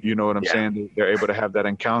coming, you know what I'm saying? They're able to have that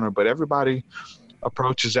encounter, but everybody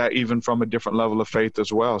approaches that even from a different level of faith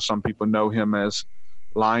as well. Some people know Him as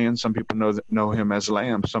Lion. Some people know Him as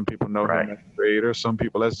Lamb. Some people know Him as Creator. Some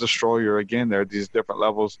people as Destroyer. Again, there are these different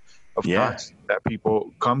levels of Christ that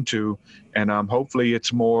people come to. And hopefully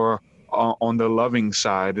it's more on the loving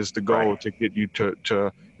side is the goal to get you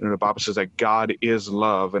to the Bible says that God is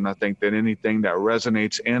love. And I think that anything that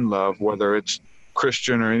resonates in love, whether it's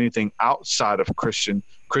Christian or anything outside of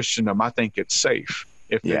Christendom, I think it's safe.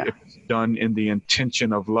 If it's done in the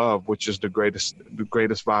intention of love, which is the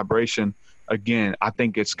greatest vibration, again, I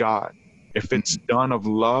think it's God. If it's done of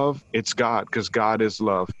love, it's God, because God is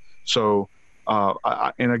love. So,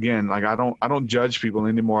 and again, like I don't judge people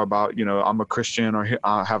anymore about, I'm a Christian or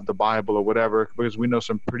I have the Bible or whatever, because we know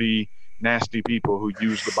some pretty nasty people who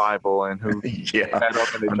use the Bible and who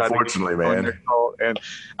unfortunately, man, and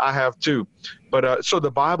I have too. But so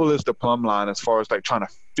the Bible is the plumb line as far as like trying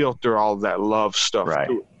to filter all that love stuff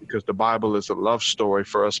through it, because the Bible is a love story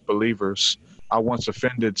for us believers. I once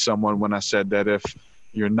offended someone when I said that if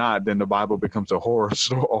you're not, then the Bible becomes a horror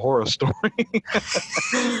story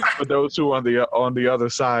for those who are on the other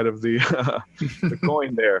side of the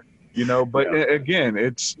coin there, But again,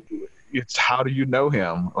 it's how do you know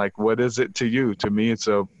Him? Like, what is it to you? To me, it's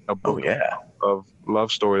a book of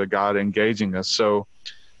love story of God engaging us. So,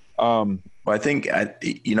 I think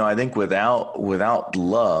without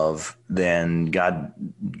love, then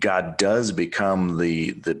God does become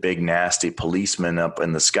the big nasty policeman up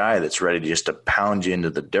in the sky that's ready just to pound you into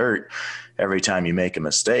the dirt every time you make a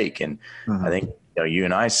mistake. And I think you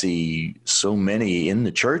and I see so many in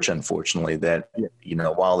the church, unfortunately, that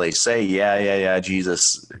while they say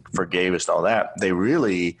Jesus forgave us and all that, they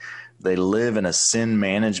live in a sin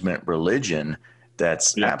management religion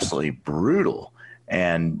that's absolutely brutal.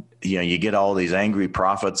 And you get all these angry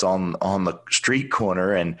prophets on the street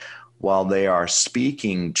corner, and while they are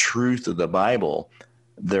speaking truth of the Bible,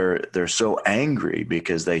 they're so angry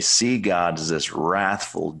because they see God as this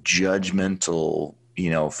wrathful, judgmental,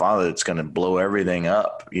 Father that's going to blow everything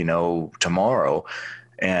up, tomorrow.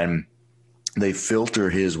 And they filter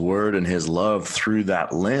His word and His love through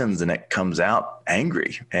that lens, and it comes out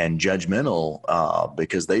angry and judgmental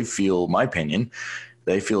because they feel, my opinion,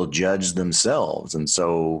 they feel judged themselves. And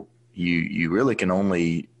so you really can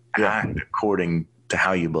only act according to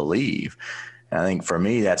how you believe. And I think for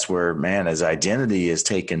me, that's where, man, as identity has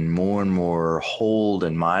taken more and more hold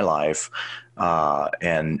in my life,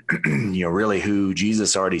 and really who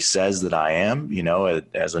Jesus already says that I am,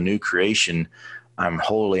 as a new creation, I'm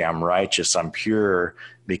holy, I'm righteous, I'm pure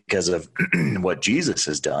because of what Jesus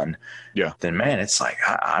has done. Then, man, it's like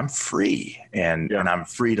I'm free, and I'm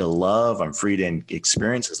free to love. I'm free to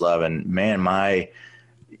experience His love. And man, I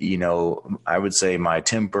would say my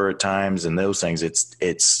temper at times and those things,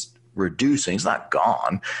 it's reducing. It's not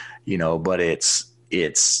gone, but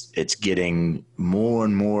it's getting more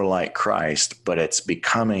and more like Christ. But it's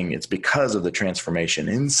because of the transformation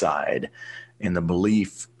inside in the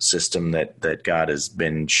belief system that God has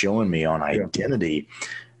been showing me on identity.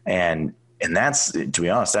 And that's, to be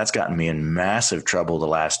honest, that's gotten me in massive trouble the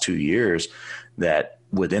last 2 years, that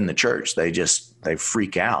within the church, they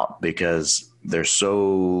freak out because they're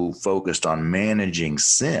so focused on managing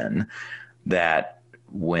sin that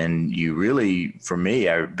when you really, for me,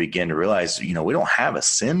 I begin to realize, we don't have a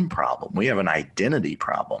sin problem. We have an identity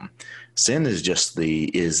problem. Sin is just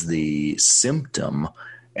the symptom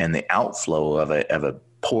and the outflow of a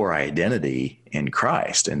poor identity in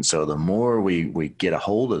Christ. And so the more we get a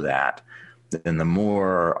hold of that, then the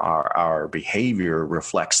more our behavior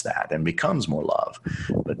reflects that and becomes more love.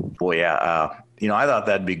 But boy, yeah, I thought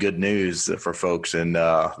that'd be good news for folks, and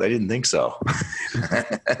they didn't think so.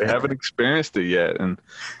 They haven't experienced it yet, and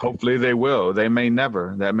hopefully they will. They may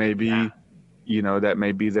never. That may be, that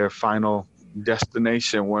may be their final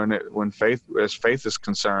destination when faith is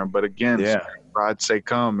concerned. But again, God say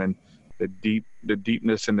come, and the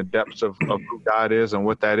deepness and the depths of who God is and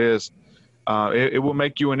what that is, it will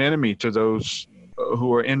make you an enemy to those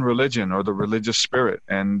who are in religion or the religious spirit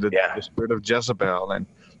and the spirit of Jezebel, and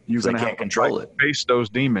you're going to have to face those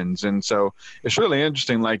demons. And so it's really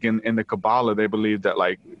interesting. Like in the Kabbalah, they believe that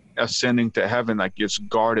like ascending to heaven, like it's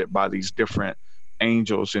guarded by these different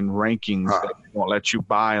angels and rankings that won't let you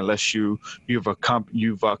by unless you've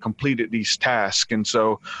completed these tasks. And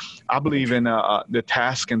so I believe in the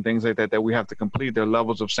task and things like that we have to complete. Their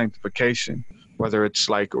levels of sanctification, whether it's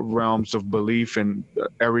like realms of belief in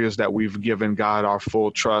areas that we've given God our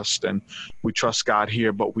full trust, and we trust God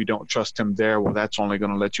here, but we don't trust him there. Well, that's only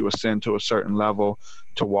going to let you ascend to a certain level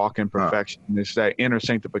to walk in perfection. It's that inner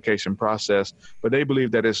sanctification process, but they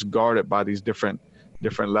believe that it's guarded by these different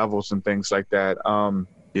levels and things like that.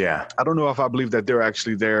 I don't know if I believe that they're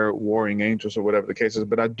actually there warring angels or whatever the case is,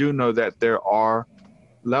 but I do know that there are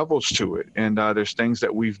levels to it. And there's things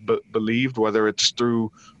that we've believed, whether it's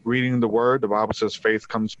through reading the word. The Bible says faith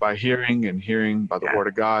comes by hearing, and hearing by the word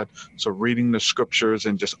of God. So reading the scriptures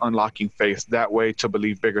and just unlocking faith that way to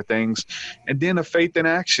believe bigger things. And then a faith in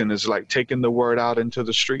action is like taking the word out into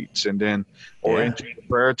the streets, and then or into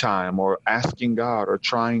prayer time, or asking God, or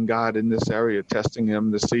trying God in this area, testing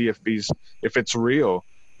him to see if it's real,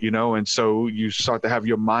 and so you start to have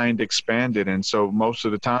your mind expanded. And so most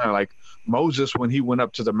of the time, like Moses, when he went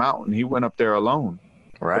up to the mountain, he went up there alone.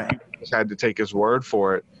 Right. But he just had to take his word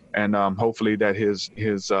for it. And hopefully that his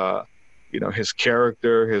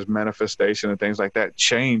character, his manifestation and things like that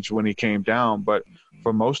changed when he came down. But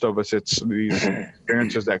for most of us, it's these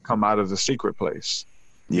experiences that come out of the secret place.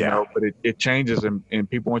 But it changes, and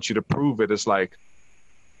people want you to prove it. It's like,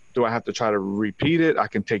 do I have to try to repeat it? I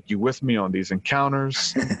can take you with me on these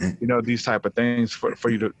encounters, these type of things for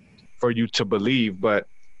you to believe. But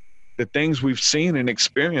the things we've seen and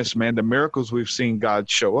experienced, man, the miracles we've seen God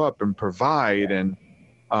show up and provide, and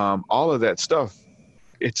all of that stuff,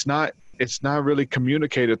 it's not really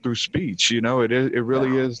communicated through speech. It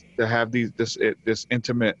really is to have this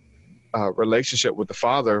intimate relationship with the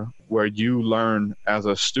Father, where you learn as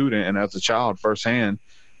a student and as a child firsthand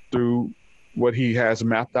through what he has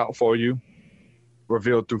mapped out for you,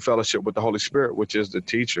 revealed through fellowship with the Holy Spirit, which is the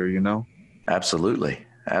teacher. Absolutely.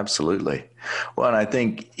 Well, and I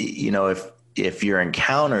think, if your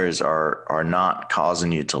encounters are not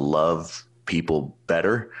causing you to love people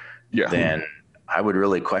better, then I would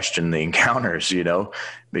really question the encounters,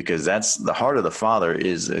 because that's the heart of the Father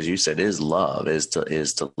is, as you said, is love, is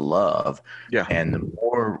to love. Yeah. And the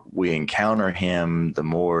more we encounter him, the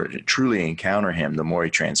more truly encounter him, the more he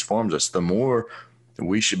transforms us, the more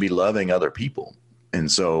we should be loving other people.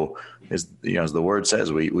 And so, as the word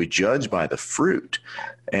says, we judge by the fruit.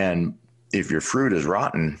 And if your fruit is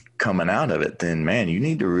rotten coming out of it, then man, you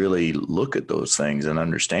need to really look at those things and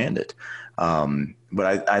understand it.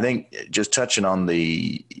 But I think just touching on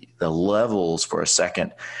the levels for a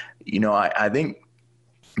second, I think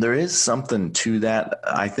there is something to that.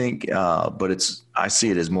 I think, but I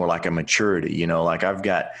see it as more like a maturity. Like I've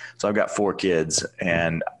got 4 kids,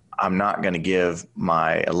 and I'm not going to give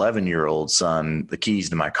my 11-year-old son the keys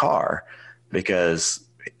to my car because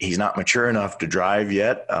he's not mature enough to drive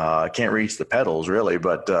yet. Can't reach the pedals really,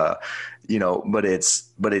 but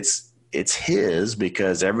it's his,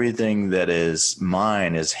 because everything that is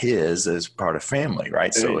mine is his as part of family,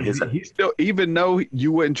 right? So he still, even though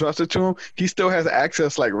you wouldn't trust it to him, he still has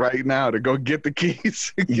access, like right now, to go get the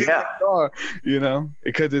keys, get the car,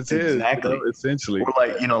 because it's his, essentially. Or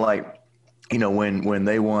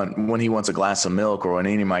when he wants a glass of milk, or when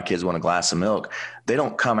any of my kids want a glass of milk, they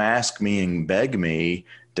don't come ask me and beg me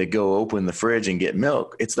to go open the fridge and get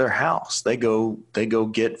milk. It's their house. They go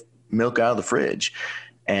get milk out of the fridge.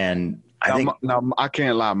 And I think I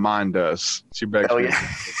can't lie. Mine does. She begs me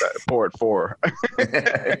to pour it for her.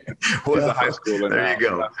 Well, a high schooler. There you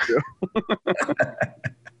go.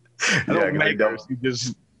 I don't make her. She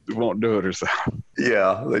just won't do it herself.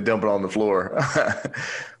 Yeah, they dump it on the floor.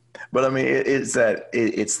 But I mean, it's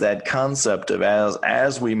that concept of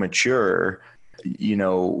as we mature,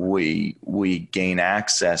 we gain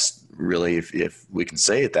access, really, if we can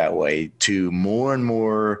say it that way, to more and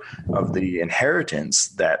more of the inheritance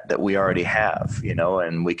that we already have,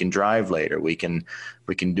 and we can drive later. We can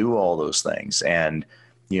do all those things. And,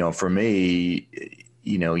 for me,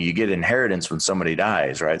 you get inheritance when somebody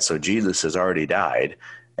dies, right? So Jesus has already died,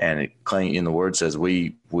 and in the word says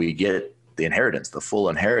we get the inheritance, the full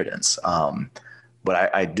inheritance.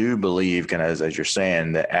 But I do believe, kind of as you're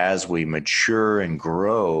saying, that as we mature and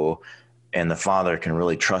grow, and the Father can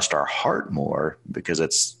really trust our heart more because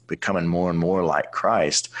it's becoming more and more like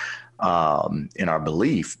Christ in our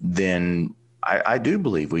belief, then I do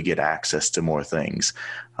believe we get access to more things.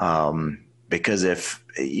 Because if,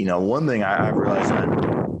 one thing I've realized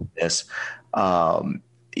is,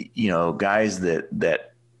 guys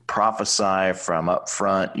that prophesy from up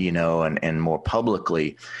front, and more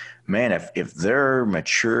publicly, man, if their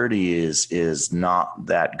maturity is not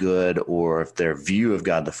that good, or if their view of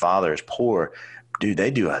God the Father is poor, dude,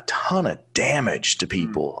 they do a ton of damage to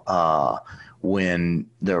people when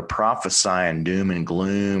they're prophesying doom and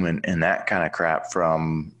gloom and that kind of crap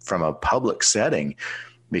from a public setting,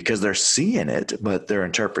 because they're seeing it, but their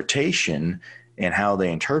interpretation and how they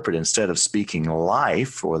interpret, instead of speaking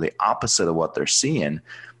life or the opposite of what they're seeing,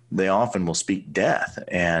 they often will speak death.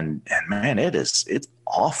 And man, it's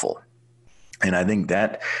awful. And I think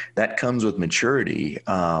that comes with maturity.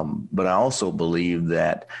 But I also believe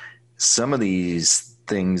that some of these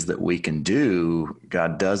things that we can do,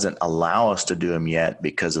 God doesn't allow us to do them yet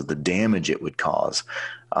because of the damage it would cause.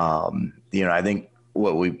 I think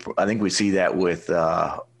we see that with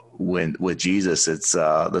Jesus, it's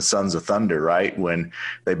the sons of thunder, right? When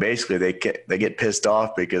they get pissed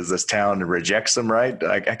off because this town rejects them, right?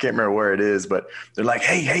 I can't remember where it is, but they're like,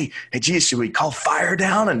 hey, Jesus, should we call fire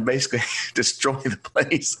down and basically destroy the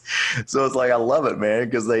place? So it's like, I love it, man,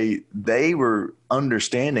 because they were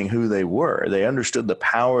understanding who they were. They understood the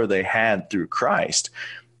power they had through Christ,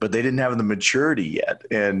 but they didn't have the maturity yet.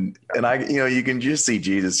 And you can just see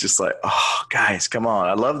Jesus just like, oh, guys, come on.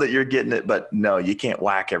 I love that you're getting it, but no, you can't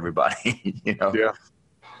whack everybody, Yeah.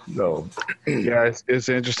 So, yeah, it's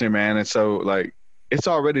interesting, man. And so, like, it's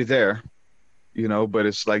already there, but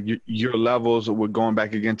it's like your levels, we're going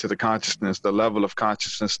back again to the consciousness, the level of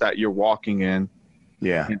consciousness that you're walking in.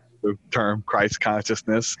 Yeah. The term Christ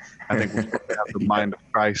consciousness. I think we're supposed to have the mind of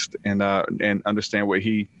Christ and understand what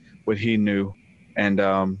he knew. And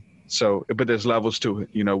but there's levels to it.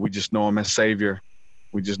 We just know him as Savior.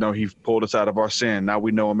 We just know he pulled us out of our sin. Now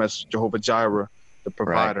we know him as Jehovah Jireh, the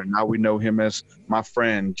provider. Right. Now we know him as my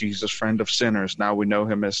friend, Jesus, friend of sinners. Now we know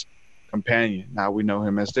him as companion. Now we know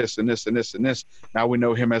him as this and this and this and this. Now we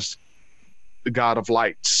know him as the God of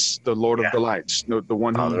lights, the Lord of the lights, the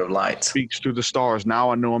one who speaks through the stars.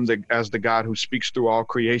 Now I know him as the God who speaks through all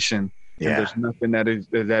creation. Yeah. And there's nothing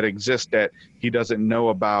that exists that he doesn't know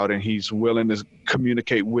about, and he's willing to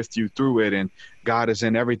communicate with you through it, and God is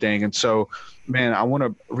in everything. And so, man, I want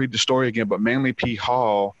to read the story again, but Manly P.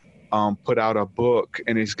 Hall put out a book,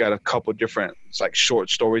 and he's got a couple different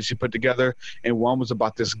short stories he put together, and one was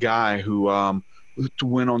about this guy who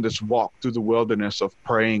went on this walk through the wilderness of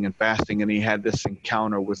praying and fasting, and he had this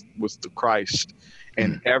encounter with the Christ,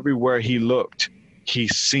 and everywhere he looked,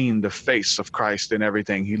 he's seen the face of Christ in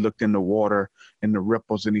everything. He looked in the water, in the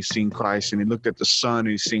ripples, and he's seen Christ. And he looked at the sun, and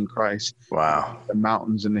he's seen Christ. Wow. The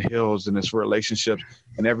mountains and the hills and his relationships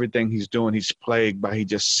and everything he's doing, he's plagued by. He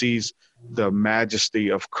just sees the majesty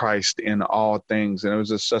of Christ in all things. And it was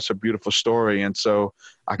just such a beautiful story. And so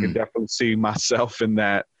I could definitely see myself in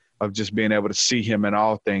that, of just being able to see him in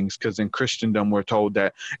all things. Because in Christendom, we're told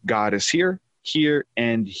that God is here,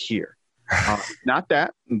 and here. Not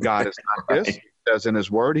that. God is not right. This. Says in his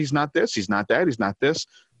word, he's not this, he's not that, he's not this.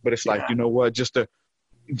 But it's like, just to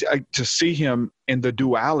see him in the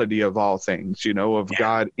duality of all things, of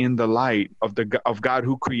God in the light, of God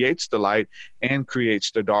who creates the light and creates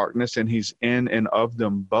the darkness, and he's in and of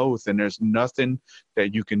them both. And there's nothing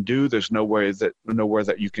that you can do. There's nowhere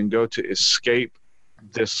that you can go to escape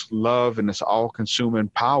this love and this all-consuming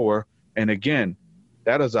power. And again,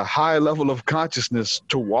 that is a high level of consciousness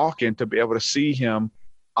to walk in, to be able to see him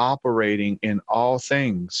operating in all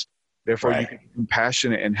things. Therefore, you can be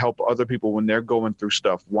compassionate and help other people when they're going through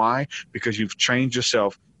stuff. Why? Because you've trained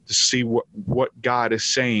yourself to see what God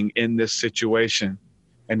is saying in this situation,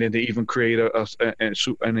 and then to even create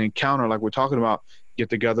an encounter like we're talking about. Get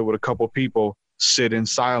together with a couple of people, sit in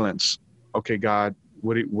silence. Okay, God,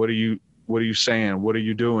 what are you saying? What are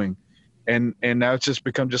you doing? And now it's just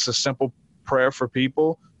become just a simple prayer for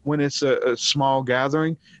people. When it's a small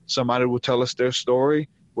gathering, somebody will tell us their story,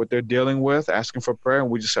 what they're dealing with, asking for prayer, and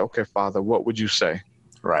we just say, okay, Father, what would you say?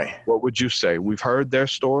 Right. What would you say? We've heard their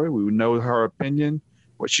story. We know her opinion,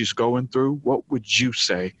 what she's going through. What would you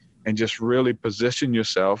say? And just really position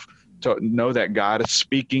yourself to know that God is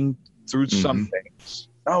speaking through some things.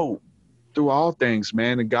 No, through all things,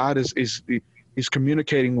 man. And God is He's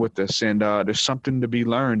communicating with us, and there's something to be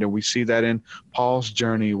learned. And we see that in Paul's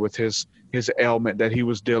journey with his ailment that he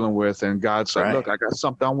was dealing with. And God said, Right. look, I got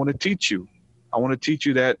something I want to teach you. I want to teach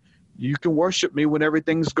you that you can worship me when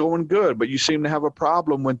everything's going good, but you seem to have a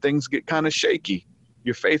problem when things get kind of shaky.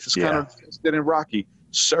 Your faith is kind of twisted and rocky.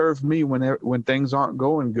 Serve me when things aren't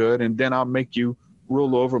going good, and then I'll make you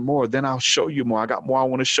rule over more. Then I'll show you more. I got more I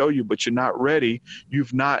want to show you, but you're not ready.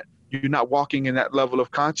 You're not walking in that level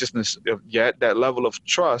of consciousness yet, that level of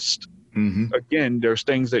trust. Mm-hmm. Again, there's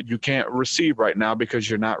things that you can't receive right now because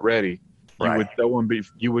you're not ready. Right.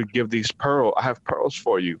 You would give these pearls. I have pearls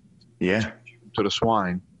for you. Yeah. To the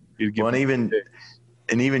swine. Well,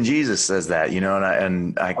 and even Jesus says that,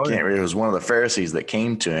 and I can't remember. It was one of the Pharisees that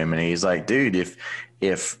came to him, and he's like, dude,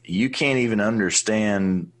 if you can't even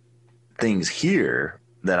understand things here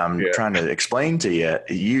that I'm trying to explain to you,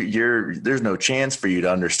 there's no chance for you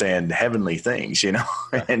to understand heavenly things,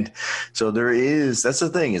 And so that's the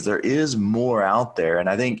thing, is there is more out there. And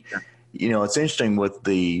I think, it's interesting with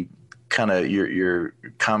the kind of your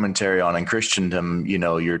commentary on in Christendom,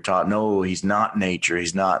 you're taught, no, he's not nature.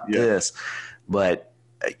 He's not this, but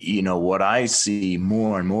what I see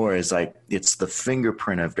more and more is like, it's the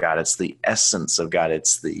fingerprint of God. It's the essence of God.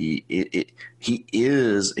 It's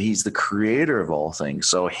he's the creator of all things.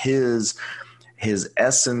 So his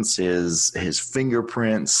essence, his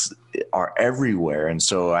fingerprints are everywhere. And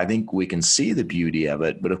so I think we can see the beauty of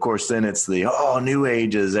it, but of course then it's the, New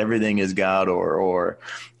Ages, everything is God, or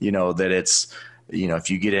that it's,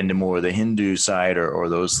 if you get into more of the Hindu side or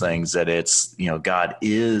those things, that it's, God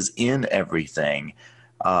is in everything.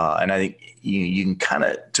 And I think you can kind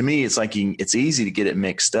of, to me, it's like it's easy to get it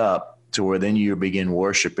mixed up to where then you begin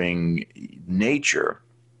worshiping nature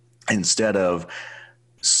instead of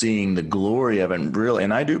seeing the glory of it. And really,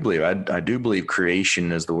 and I do believe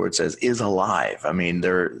creation, as the word says, is alive. I mean,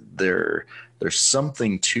 there's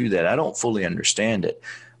something to that. I don't fully understand it,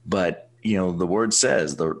 but the word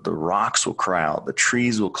says the rocks will cry out, the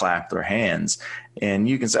trees will clap their hands, and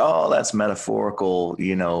you can say, oh, that's metaphorical,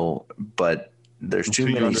 but there's too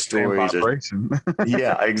many stories.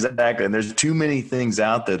 Yeah, exactly. And there's too many things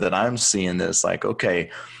out there that I'm seeing this like, okay,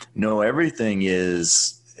 no, everything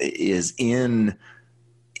is in,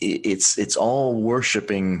 it's all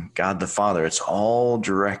worshiping God the Father. It's all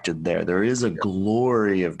directed there. There is a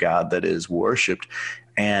glory of God that is worshiped.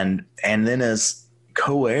 And then as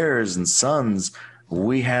co-heirs and sons,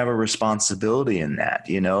 we have a responsibility in that,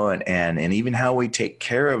 and even how we take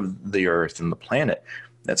care of the earth and the planet.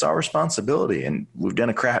 That's our responsibility, and we've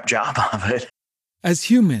done a crap job of it. As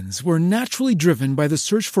humans, we're naturally driven by the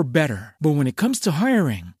search for better. But when it comes to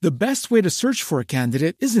hiring, the best way to search for a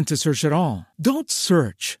candidate isn't to search at all. Don't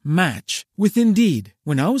search, match with Indeed.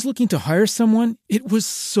 When I was looking to hire someone, it was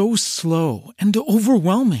so slow and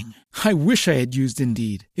overwhelming. I wish I had used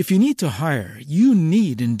Indeed. If you need to hire, you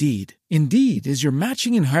need Indeed. Indeed is your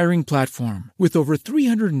matching and hiring platform with over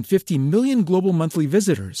 350 million global monthly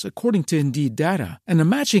visitors, according to Indeed data, and a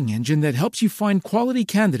matching engine that helps you find quality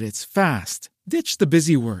candidates fast. Ditch the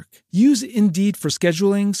busy work. Use Indeed for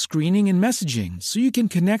scheduling, screening, and messaging so you can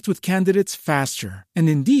connect with candidates faster. And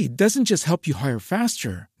Indeed doesn't just help you hire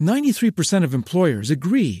faster. 93% of employers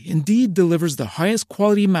agree Indeed delivers the highest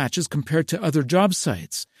quality matches compared to other job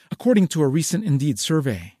sites, according to a recent Indeed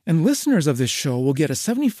survey. And listeners of this show will get a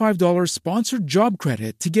 $75 sponsored job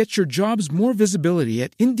credit to get your jobs more visibility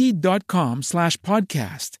at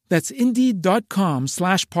Indeed.com/podcast. That's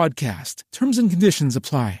Indeed.com/podcast. Terms and conditions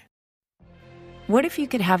apply. What if you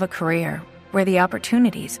could have a career where the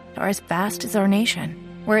opportunities are as vast as our nation,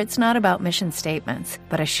 where it's not about mission statements,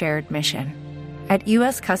 but a shared mission? At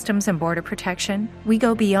U.S. Customs and Border Protection, we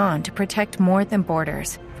go beyond to protect more than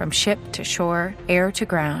borders. From ship to shore, air to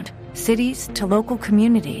ground, cities to local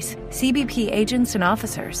communities, CBP agents and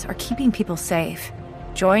officers are keeping people safe.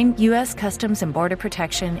 Join U.S. Customs and Border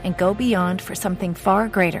Protection and go beyond for something far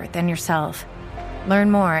greater than yourself.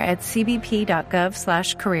 Learn more at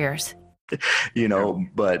cbp.gov/careers.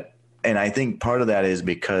 And I think part of that is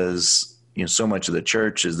because, so much of the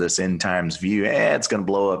church is this end times view. It's going to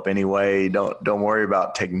blow up anyway. Don't worry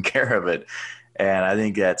about taking care of it. And I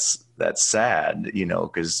think that's sad,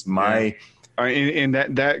 because and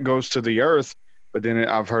that goes to the earth, but then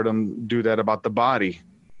I've heard them do that about the body.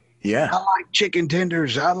 Yeah. I like chicken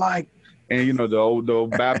tenders. And the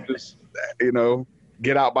old Baptists,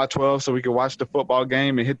 get out by 12 so we could watch the football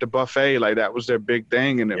game and hit the buffet. Like that was their big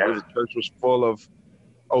thing. And the church was full of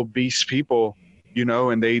obese people,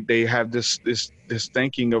 and they have this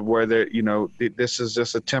thinking of where they're, this is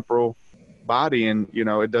just a temporal body and,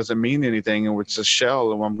 it doesn't mean anything. And it's a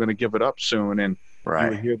shell and I'm going to give it up soon. And Right. You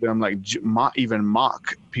would hear them like even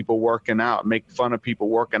mock people working out, make fun of people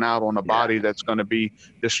working out on a body that's going to be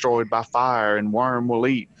destroyed by fire and worm will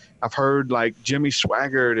eat. I've heard like Jimmy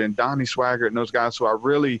Swaggart and Donnie Swaggart and those guys who I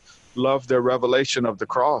really love their revelation of the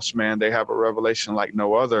cross, man. They have a revelation like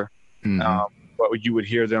no other. But you would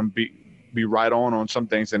hear them be right on some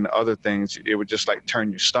things, and other things, it would just like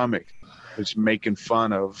turn your stomach. It's making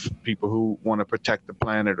fun of people who want to protect the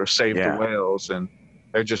planet or save the whales, and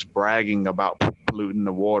they're just bragging about polluting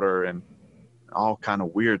the water and all kind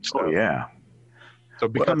of weird stuff. Oh, yeah. So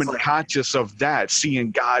becoming conscious of that,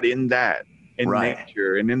 seeing God in that, in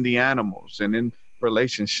nature and in the animals and in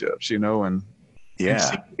relationships, you know, and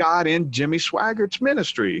seeing God in Jimmy Swaggart's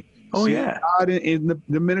ministry. Oh, seeing God in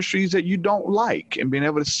the ministries that you don't like, and being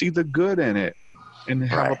able to see the good in it and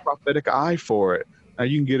have a prophetic eye for it. Now,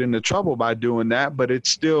 you can get into trouble by doing that, but it's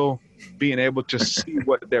still being able to see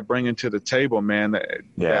what they're bringing to the table, man.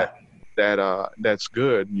 That's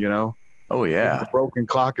good, you know. Oh, yeah. The broken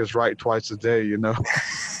clock is right twice a day, you know.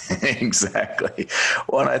 Exactly.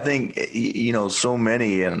 Well, and I think, you know, so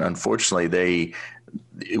many, and unfortunately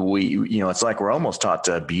it's like we're almost taught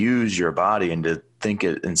to abuse your body and to think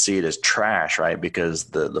it and see it as trash, right? Because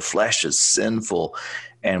the flesh is sinful.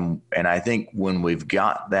 And I think when we've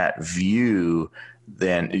got that view,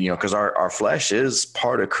 then, you know, because our flesh is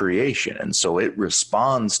part of creation, and so it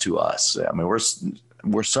responds to us. I mean,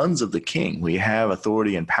 we're sons of the King. We have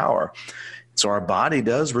authority and power. So our body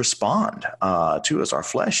does respond to us. Our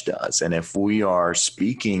flesh does. And if we are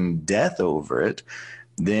speaking death over it,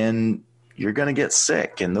 then you're going to get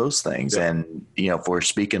sick and those things. Yeah. And, you know, if we're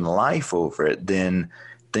speaking life over it, then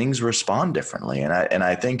things respond differently. And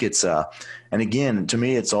I think it's and again, to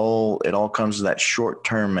me, it all comes to that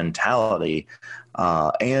short-term mentality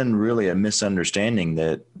and really a misunderstanding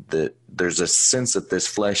that there's a sense that this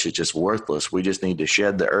flesh is just worthless. We just need to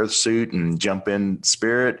shed the earth suit and jump in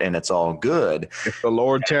spirit, and it's all good. If the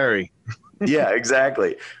Lord tarry. Yeah,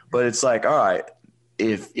 exactly. But it's like, all right,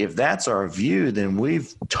 if that's our view, then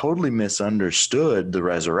we've totally misunderstood the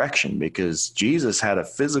resurrection, because Jesus had a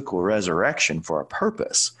physical resurrection for a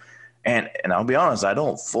purpose. And I'll be honest, I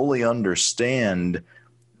don't fully understand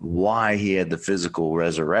why he had the physical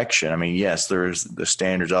resurrection. I mean, yes, there's the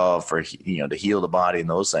standards for, you know, to heal the body and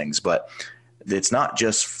those things, but it's not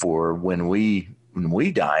just for when we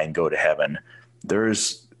die and go to heaven.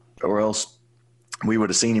 Or else we would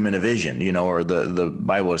have seen him in a vision, you know, or the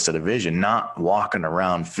Bible would have said a vision, not walking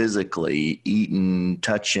around physically, eating,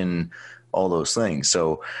 touching, all those things.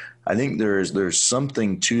 So I think there's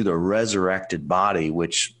something to the resurrected body,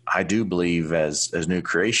 which I do believe as new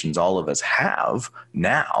creations, all of us have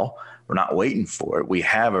now. We're not waiting for it. We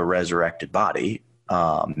have a resurrected body.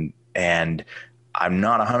 And I'm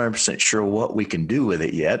not 100% sure what we can do with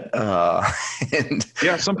it yet.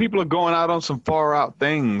 Some people are going out on some far out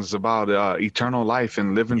things about eternal life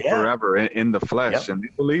and living forever in the flesh, and they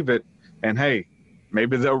believe it. And hey,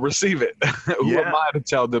 maybe they'll receive it. Who am I to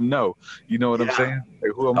tell them no? You know what I'm saying?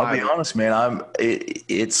 Like, who am I? I'll be honest, man.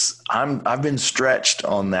 I've been stretched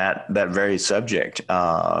on that very subject.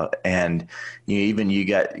 And you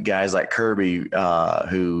got guys like Kirby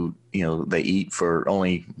who, you know, they eat for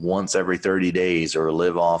only once every 30 days or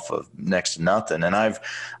live off of next to nothing. And I've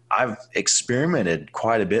experimented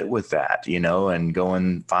quite a bit with that, you know, and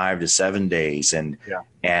going 5 to 7 days and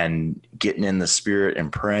getting in the spirit and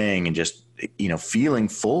praying and just, you know, feeling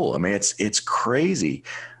full. I mean, it's crazy.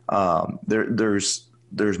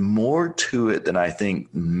 There's more to it than I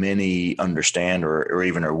think many understand or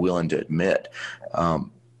even are willing to admit.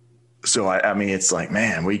 So I mean, it's like,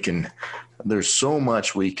 man, there's so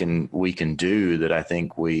much we can do that I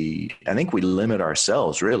think we limit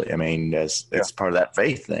ourselves, really. I mean, as part of that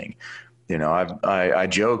faith thing, you know, I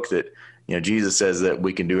joke that, you know, Jesus says that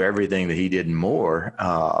we can do everything that he did and more.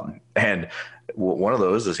 And one of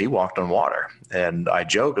those is he walked on water. And I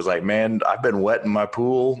joke, is like, man, I've been wet in my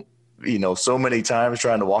pool, you know, so many times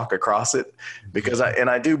trying to walk across it, because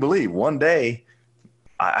I do believe one day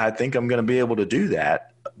I think I'm going to be able to do that.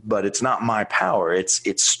 But it's not my power. It's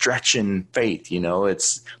stretching faith. You know,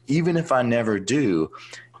 it's even if I never do,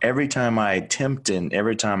 every time I attempt and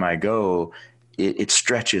every time I go, it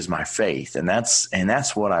stretches my faith. And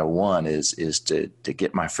that's what I want is to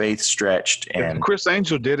get my faith stretched. And if Chris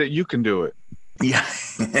Angel did it, you can do it. Yeah.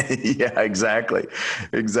 Yeah, exactly.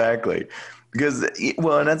 Because,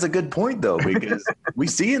 well, and that's a good point though, because we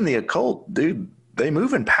see in the occult, dude, they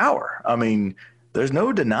move in power. I mean, there's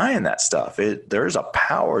no denying that stuff. There's a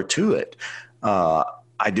power to it.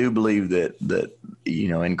 I do believe that you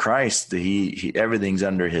know, in Christ, he everything's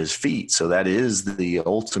under his feet. So that is the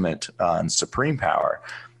ultimate and supreme power.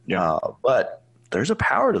 Yeah. But there's a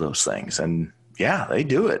power to those things, and Yeah, they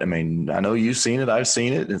do it. I mean, I know you've seen it. I've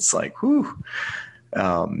seen it. It's like, whew.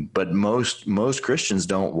 But most Christians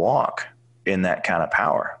don't walk in that kind of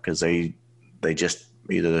power because they just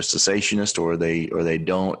either they're cessationist or they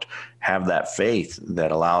don't have that faith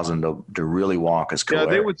that allows them to really walk as co-heir. Yeah,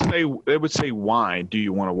 they would say, why do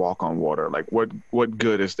you want to walk on water? Like, what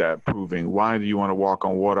good is that proving? Why do you want to walk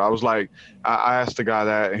on water? I was like, I asked the guy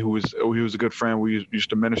that he was a good friend. We used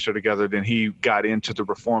to minister together. Then he got into the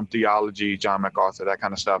Reformed theology, John MacArthur, that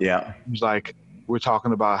kind of stuff. Yeah, he was like, we're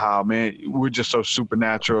talking about how, man, we're just so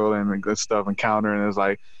supernatural and good stuff encountering. It's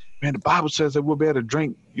like, man, the Bible says that we'll be able to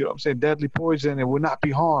drink, deadly poison and will not be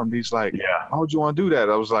harmed. He's like, yeah. Why would you want to do that?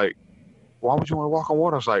 I was like, why would you want to walk on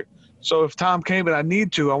water? I was like, so if time came and I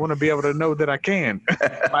need to, I want to be able to know that I can.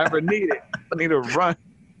 If I ever need it, I need to run.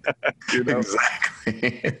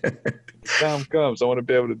 Exactly. Time comes, I want to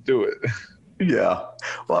be able to do it. Yeah.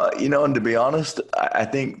 Well, and to be honest, I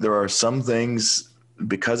think there are some things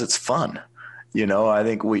because it's fun. I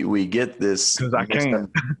think we get this. Because I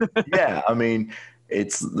can. Yeah. I mean,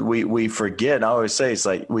 we forget. I always say it's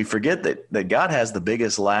like we forget that God has the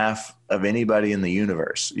biggest laugh of anybody in the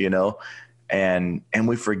universe, and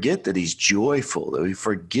we forget that he's joyful, that we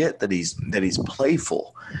forget that he's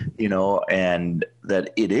playful, and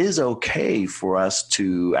that it is okay for us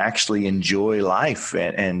to actually enjoy life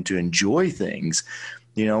and to enjoy things.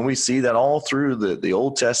 We see that all through the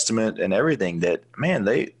Old Testament and everything that, man,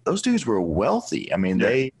 those dudes were wealthy. I mean,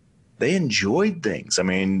 yeah. They enjoyed things. I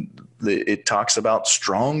mean, it talks about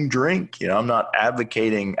strong drink. I'm not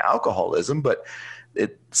advocating alcoholism, but at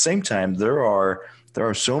the same time, there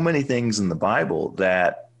are so many things in the Bible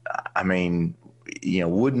that, I mean,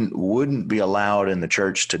 wouldn't be allowed in the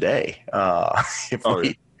church today if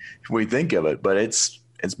we think of it. But it's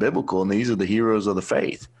biblical, and these are the heroes of the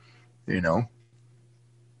faith.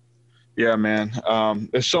 Yeah, man.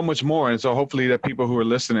 There's so much more. And so hopefully that people who are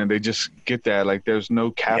listening, they just get that. Like, there's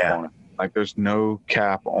no cap on it. Like, there's no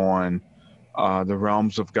cap on the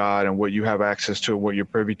realms of God and what you have access to, what you're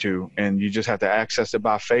privy to. And you just have to access it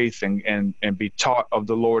by faith and be taught of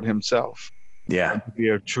the Lord himself. Yeah. And to be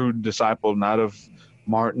a true disciple, not of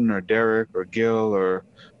Martin or Derek or Gil or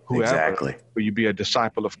whoever. Exactly. But you be a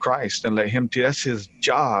disciple of Christ and let him that's his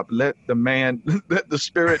job. Let the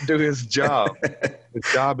Spirit do his job. His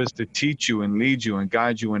job is to teach you and lead you and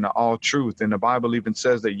guide you into all truth. And the Bible even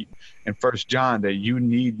says that in 1 John that you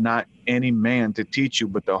need not any man to teach you,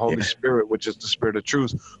 but the Holy Spirit, which is the Spirit of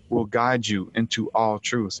truth, will guide you into all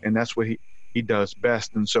truth. And that's what he does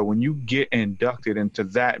best. And so when you get inducted into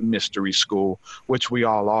that mystery school, which we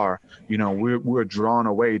all are, we're drawn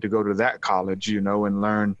away to go to that college, and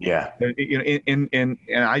learn. Yeah. And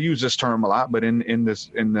I use this term a lot, but in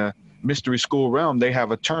the mystery school realm, they have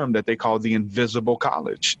a term that they call the invisible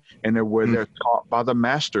college, and they're taught by the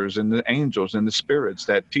masters and the angels and the spirits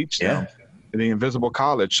that teach them the invisible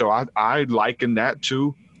college. So I liken that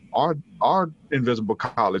to our invisible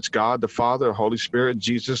college. God, the Father, Holy Spirit,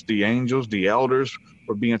 Jesus, the angels, the elders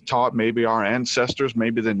were being taught, maybe our ancestors,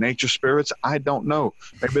 maybe the nature spirits. I don't know.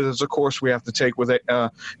 Maybe there's a course we have to take with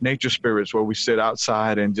nature spirits where we sit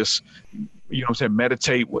outside and just,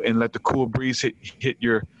 meditate and let the cool breeze hit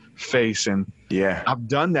your face. And I've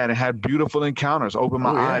done that and had beautiful encounters. Open my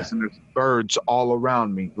eyes and there's birds all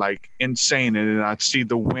around me, like insane. And then I see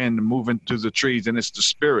the wind moving through the trees, and it's the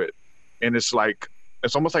Spirit. And it's like,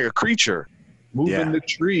 it's almost like a creature moving the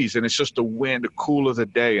trees, and it's just the wind, the cool of the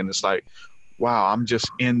day. And it's like, wow, I'm just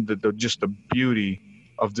in the beauty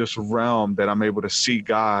of this realm that I'm able to see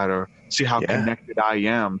God or see how connected I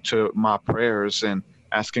am to my prayers and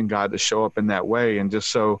asking God to show up in that way. And just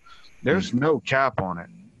so there's no cap on it.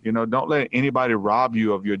 Don't let anybody rob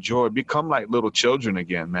you of your joy. Become like little children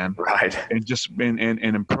again, man. Right. And just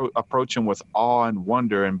approach him with awe and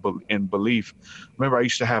wonder and belief. Remember, I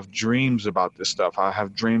used to have dreams about this stuff. I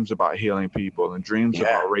have dreams about healing people and dreams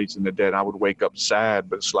about raising the dead. I would wake up sad,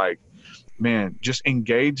 but it's like, man, just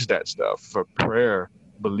engage that stuff for prayer.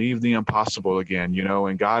 Believe the impossible again,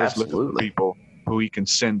 and God is looking for people who he can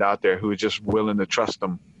send out there who are just willing to trust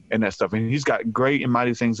him and that stuff. And he's got great and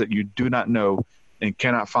mighty things that you do not know and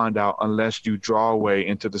cannot find out unless you draw away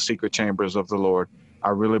into the secret chambers of the Lord. I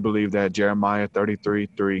really believe that. Jeremiah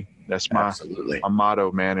 33:3. That's my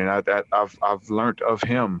motto, man. And I've learned of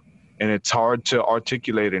him, and it's hard to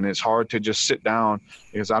articulate, and it's hard to just sit down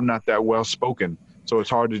because I'm not that well spoken. So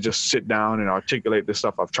it's hard to just sit down and articulate this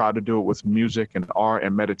stuff. I've tried to do it with music and art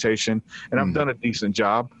and meditation, and I've done a decent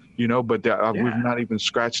job. but we've not even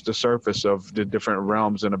scratched the surface of the different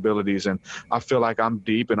realms and abilities. And I feel like I'm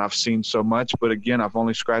deep and I've seen so much, but again, I've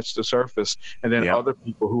only scratched the surface. And then other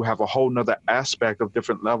people who have a whole nother aspect of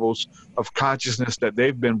different levels of consciousness that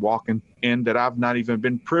they've been walking in that I've not even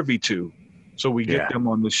been privy to. So we get them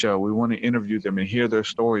on the show. We want to interview them and hear their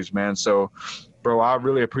stories, man. So, bro, I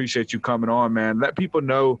really appreciate you coming on, man. Let people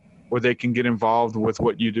know where they can get involved with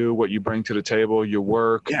what you do, what you bring to the table, your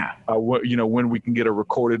work. Yeah. When we can get a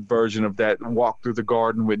recorded version of that walk through the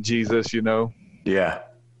garden with Jesus, Yeah.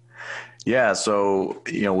 Yeah. So,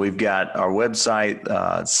 we've got our website.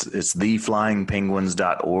 It's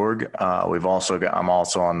theflyingpenguins.org. I'm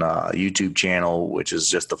also on a YouTube channel, which is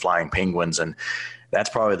just the Flying Penguins. And that's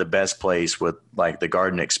probably the best place with like the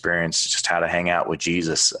garden experience, just how to hang out with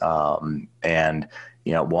Jesus. And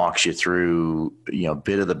walks you through, a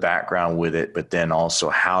bit of the background with it, but then also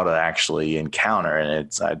how to actually encounter. And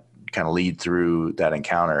I kind of lead through that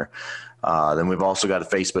encounter. Then we've also got a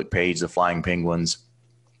Facebook page, the Flying Penguins,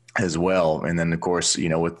 as well. And then of course,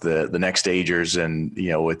 with the next stagers and,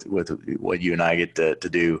 with what you and I get to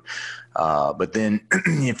do. But then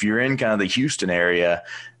if you're in kind of the Houston area,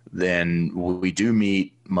 then we do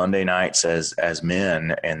meet Monday nights as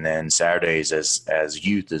men, and then Saturdays as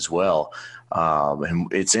youth as well.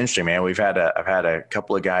 And it's interesting, man. I've had a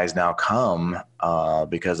couple of guys now come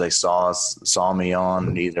because they saw me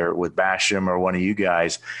on either with Basham or one of you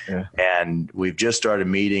guys, and we've just started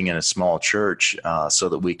meeting in a small church so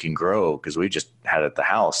that we can grow, because we just had it at the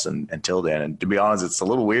house until then. And to be honest, it's a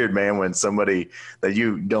little weird, man, when somebody that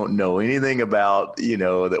you don't know anything about,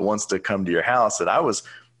 that wants to come to your house. And I was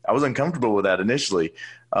uncomfortable with that initially.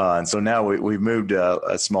 And so now we've moved to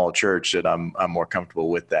a small church that I'm more comfortable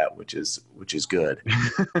with that, which is good.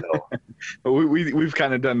 So. We've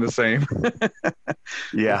kind of done the same.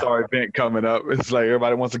 Yeah. It's our event coming up. It's like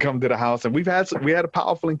everybody wants to come to the house, and we had a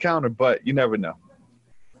powerful encounter, but you never know.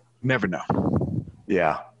 Never know.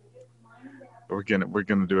 Yeah. We're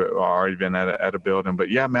gonna do it our event at a building. But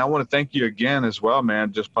yeah, man, I want to thank you again as well,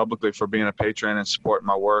 man, just publicly for being a patron and supporting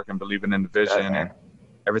my work and believing in the vision and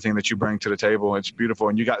everything that you bring to the table. It's beautiful,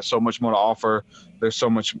 and you got so much more to offer. There's so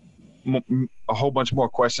much, a whole bunch more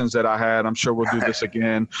questions that I had. I'm sure we'll do this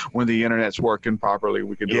again when the internet's working properly.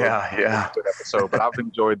 We can do an episode. But I've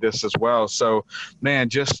enjoyed this as well. So, man,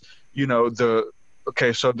 just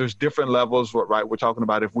so there's different levels. Right? We're talking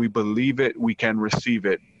about if we believe it, we can receive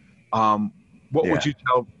it. What would you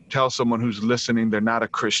tell someone who's listening? They're not a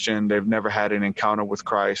Christian. They've never had an encounter with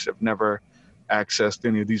Christ. They've never accessed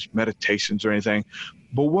any of these meditations or anything.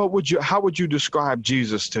 But how would you describe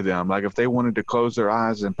Jesus to them? Like if they wanted to close their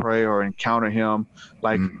eyes and pray or encounter him,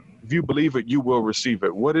 like if you believe it, you will receive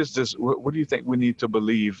it. What is this? What do you think we need to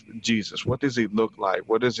believe Jesus? What does he look like?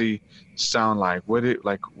 What does he sound like?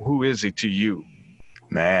 Who is he to you?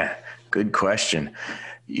 Man, good question.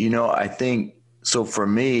 I think, so for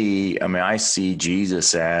me, I see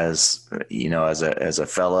Jesus as a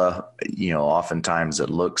fella, oftentimes that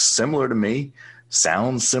looks similar to me,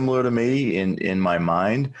 sounds similar to me in my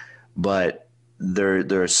mind, but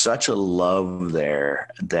there's such a love there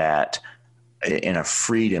that, in a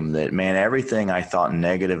freedom that, man, everything I thought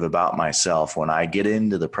negative about myself, when I get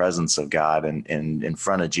into the presence of God and in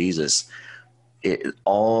front of Jesus,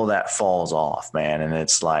 all that falls off, man. And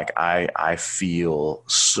it's like, I feel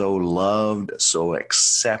so loved, so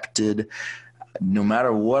accepted, no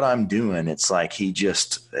matter what I'm doing. It's like he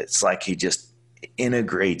just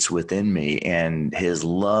integrates within me, and his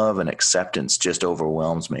love and acceptance just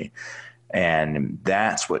overwhelms me. And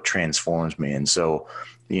that's what transforms me. And so,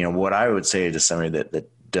 what I would say to somebody that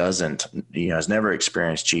doesn't, has never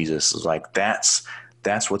experienced Jesus, is like, that's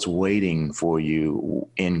what's waiting for you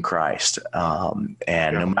in Christ. No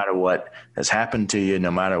matter what has happened to you,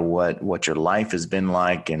 no matter what your life has been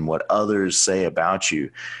like and what others say about you,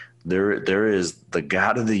 there is the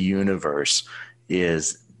God of the universe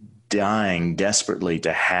is dying desperately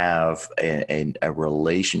to have a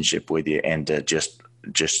relationship with you and to just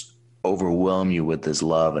overwhelm you with his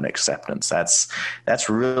love and acceptance. That's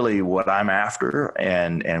really what I'm after,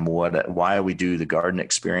 and why we do the garden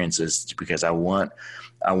experiences, because I want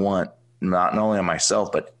not only on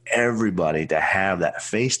myself but everybody to have that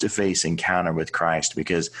face-to-face encounter with Christ.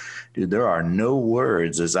 Because, dude, there are no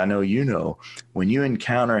words, as I know when you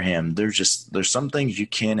encounter him, there's some things you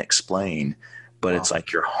can't explain, but it's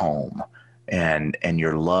like you're home and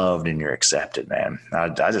you're loved and you're accepted, man. I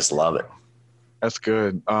just love it. That's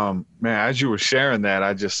good. Man, as you were sharing that,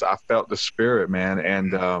 I felt the Spirit, man.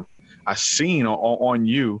 And I seen on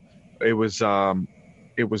you, it was the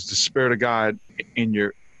Spirit of God in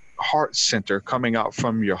your heart center coming out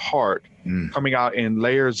from your heart, coming out in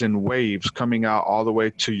layers and waves, coming out all the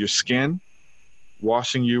way to your skin,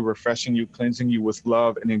 washing you, refreshing you, cleansing you with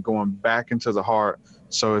love, and then going back into the heart.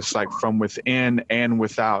 So it's like from within and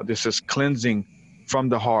without. This is cleansing from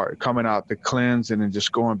the heart, coming out to cleanse and then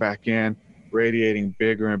just going back in, radiating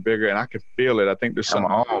bigger and bigger. And I can feel it. I think there's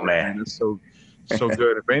something. Oh, man. It's so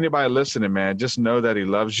good. If anybody listening, man, just know that he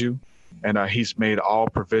loves you. And he's made all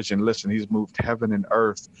provision. Listen, he's moved heaven and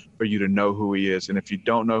earth for you to know who he is. And if you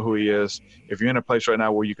don't know who he is, if you're in a place right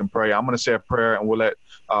now where you can pray, I'm going to say a prayer and we'll let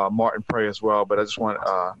Martin pray as well. But I just want,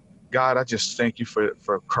 God, I just thank you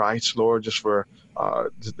for Christ, Lord, just for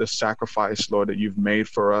the sacrifice, Lord, that you've made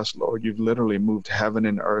for us, Lord. You've literally moved heaven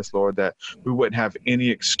and earth, Lord, that we wouldn't have any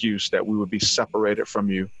excuse that we would be separated from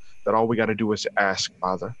you, that all we got to do is ask,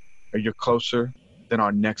 Father. You're closer than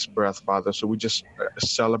our next breath, Father. So we just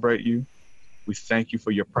celebrate you. We thank you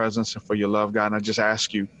for your presence and for your love, God. And I just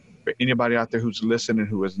ask you, for anybody out there who's listening,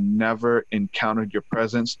 who has never encountered your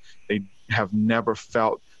presence, they have never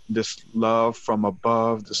felt this love from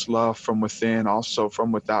above, this love from within, also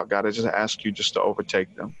from without, God, I just ask you just to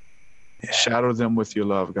overtake them. Yeah. Shadow them with your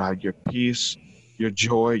love, God, your peace, your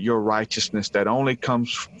joy, your righteousness that only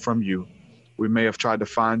comes from you. We may have tried to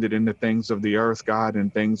find it in the things of the earth, God,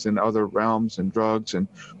 and things in other realms and drugs and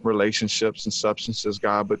relationships and substances,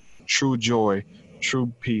 God, but true joy,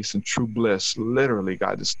 true peace, and true bliss, literally,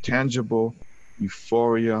 God, is tangible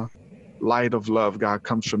euphoria, light of love, God,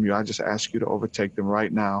 comes from you. I just ask you to overtake them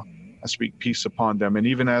right now. I speak peace upon them. And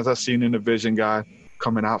even as I've seen in the vision, God,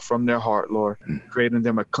 coming out from their heart, Lord, creating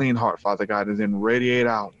them a clean heart, Father God, and then radiate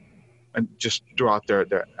out and just throughout their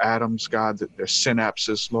atoms, God, their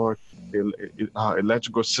synapses, Lord, the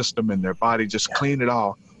electrical system in their body, just clean it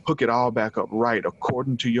all, hook it all back up right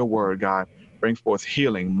according to your word, God. Bring forth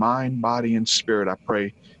healing, mind, body, and spirit, I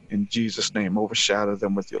pray in Jesus' name. Overshadow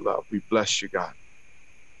them with your love. We bless you, God.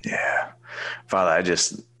 Yeah, Father,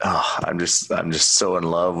 I'm just so in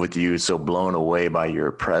love with you, so blown away by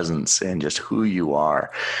your presence and just who you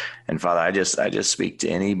are. And Father, I just speak to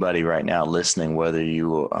anybody right now listening, whether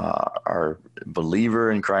you are a believer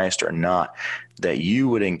in Christ or not, that you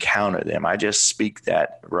would encounter them. I just speak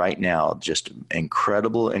that right now, just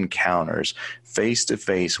incredible encounters face to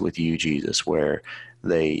face with you, Jesus, where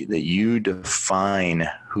that you define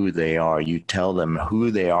who they are. You tell them who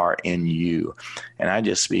they are in you. And I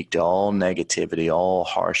just speak to all negativity, all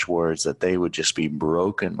harsh words, that they would just be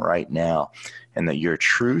broken right now, and that your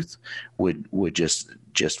truth would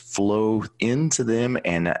just flow into them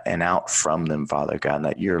and out from them, Father God, and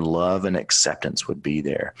that your love and acceptance would be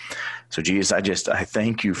there. So Jesus, I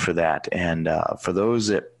thank you for that. And for those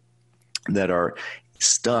that are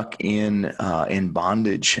stuck in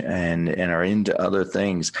bondage and are into other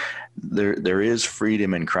things, there is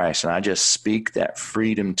freedom in Christ. And I just speak that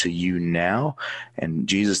freedom to you now. And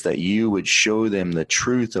Jesus, that you would show them the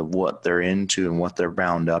truth of what they're into and what they're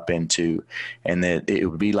bound up into. And that it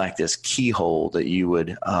would be like this keyhole that you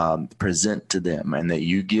would present to them, and that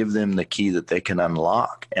you give them the key that they can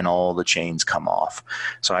unlock and all the chains come off.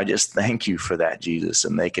 So I just thank you for that, Jesus,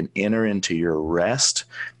 and they can enter into your rest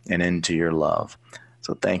and into your love.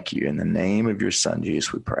 So thank you. In the name of your son,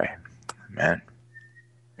 Jesus, we pray. Amen.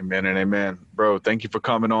 Amen and amen. Bro, thank you for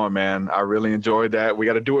coming on, man. I really enjoyed that. We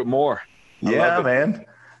got to do it more. Yeah, man.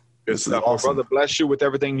 Good stuff. Awesome. Brother, bless you with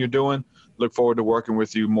everything you're doing. Look forward to working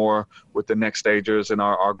with you more with the next stagers and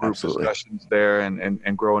our group discussions there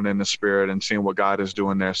and growing in the spirit and seeing what God is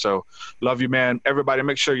doing there. So love you, man. Everybody,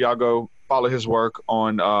 make sure y'all go follow his work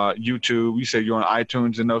on YouTube. You said you're on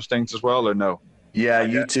iTunes and those things as well, or no? Yeah,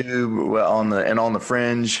 YouTube on the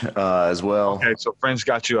Fringe as well. Okay, so Fringe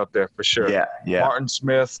got you up there for sure. Yeah. Martin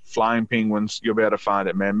Smith, Flying Penguins. You'll be able to find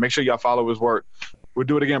it, man. Make sure y'all follow his work. We'll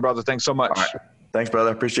do it again, brother. Thanks so much. All right. Thanks,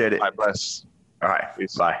 brother. Appreciate it. All right, bless. All right.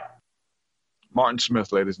 Peace. Bye. Martin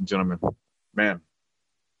Smith, ladies and gentlemen. Man,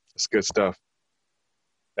 it's good stuff.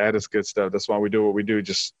 That is good stuff. That's why we do what we do.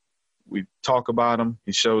 We talk about him.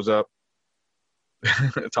 He shows up.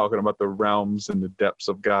 Talking about the realms and the depths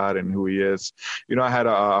of God and who he is. You know, I had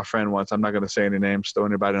a friend once, I'm not going to say any names, throw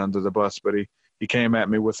anybody under the bus, but he came at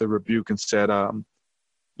me with a rebuke and said,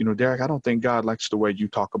 you know, Derek, I don't think God likes the way you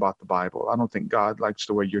talk about the Bible. I don't think God likes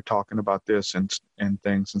the way you're talking about this and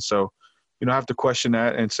things. And so, you know, I have to question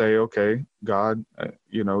that and say, okay, God,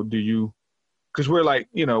 you know, because we're like,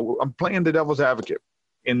 you know, I'm playing the devil's advocate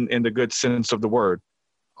in the good sense of the word.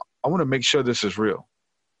 I want to make sure this is real.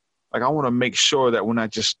 Like, I want to make sure that we're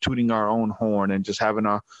not just tooting our own horn and just having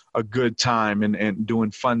a good time and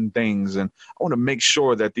doing fun things. And I want to make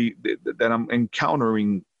sure that that I'm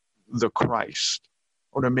encountering the Christ.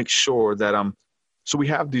 I want to make sure that so we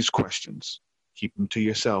have these questions. Keep them to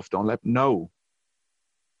yourself. Don't let them know.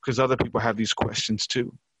 Because other people have these questions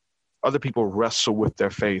too. Other people wrestle with their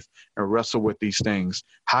faith and wrestle with these things.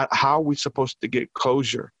 How are we supposed to get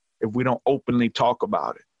closure if we don't openly talk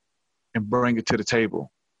about it and bring it to the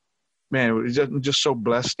table? Man, I'm just so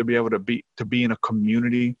blessed to be able to be in a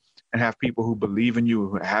community and have people who believe in you,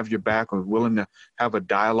 who have your back, who are willing to have a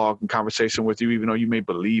dialogue and conversation with you, even though you may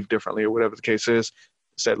believe differently or whatever the case is.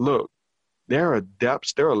 Said, look, there are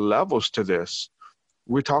depths, there are levels to this.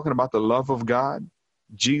 We're talking about the love of God,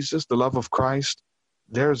 Jesus, the love of Christ.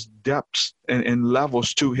 There's depths and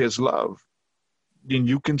levels to his love. And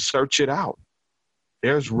you can search it out.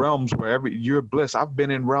 There's realms where you're bliss. I've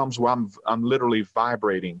been in realms where I'm literally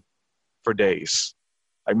vibrating for days.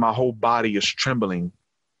 Like my whole body is trembling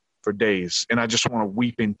for days. And I just want to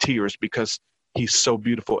weep in tears because he's so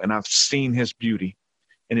beautiful. And I've seen his beauty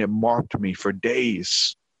and it marked me for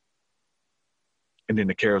days. And then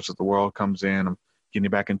the cares of the world comes in. I'm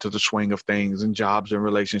getting back into the swing of things and jobs and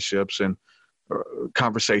relationships and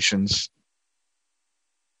conversations,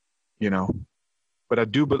 but I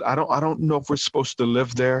don't know if we're supposed to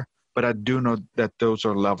live there, but I do know that those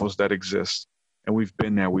are levels that exist, and we've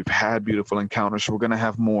been there. We've had beautiful encounters. We're going to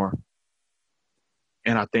have more.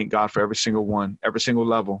 And I thank God for every single one, every single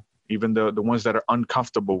level, even the ones that are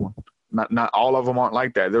uncomfortable. Not all of them aren't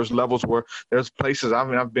like that. There's levels where there's places.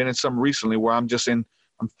 I've been in some recently where I'm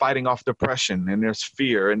fighting off depression, and there's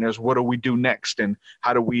fear, and there's what do we do next, and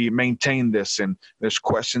how do we maintain this, and there's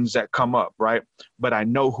questions that come up, right? But I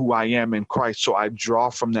know who I am in Christ, so I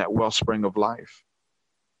draw from that wellspring of life.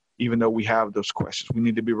 Even though we have those questions, we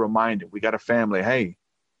need to be reminded. We got a family. Hey,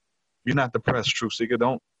 you're not depressed, Truth Seeker.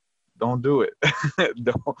 Don't do it.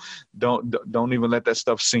 don't even let that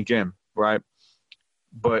stuff sink in, right?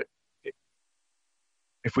 But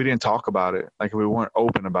if we didn't talk about it, like if we weren't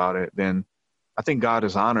open about it, then I think God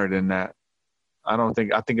is honored in that. I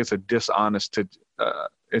think it's dishonest and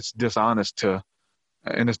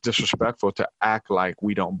it's disrespectful to act like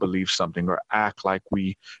we don't believe something or act like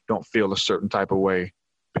we don't feel a certain type of way,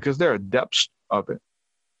 because there are depths of it.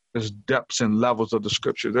 There's depths and levels of the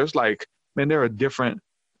scripture. There's there are different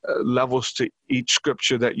levels to each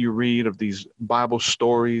scripture that you read of these Bible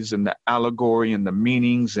stories and the allegory and the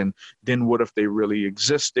meanings. And then what if they really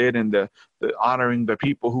existed, and the honoring the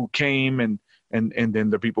people who came and then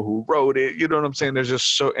the people who wrote it, you know what I'm saying? There's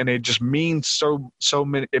just and it just means so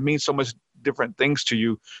many, it means so much different things to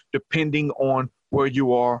you depending on where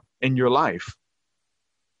you are in your life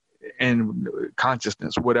and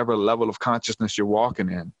consciousness, whatever level of consciousness you're walking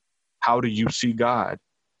in. How do you see God?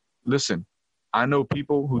 Listen, I know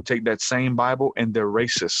people who take that same Bible and they're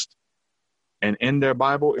racist. And in their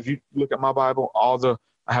Bible, if you look at my Bible,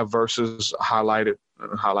 I have verses highlighted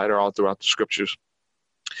all throughout the scriptures.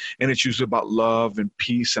 And it's usually about love and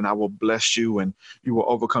peace, and I will bless you, and you will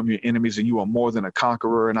overcome your enemies, and you are more than a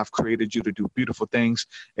conqueror, and I've created you to do beautiful things.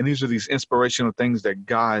 And these are these inspirational things that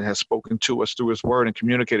God has spoken to us through his word and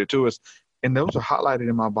communicated to us. And those are highlighted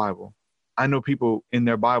in my Bible. I know people in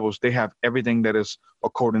their Bibles, they have everything that is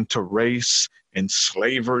according to race and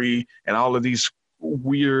slavery and all of these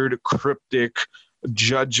weird, cryptic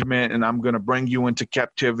judgment, and I'm going to bring you into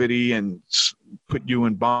captivity and put you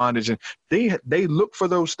in bondage. And they look for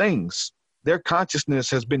those things. Their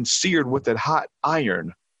consciousness has been seared with that hot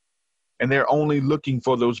iron, and they're only looking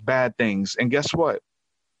for those bad things. And guess what?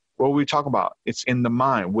 What we talk about, it's in the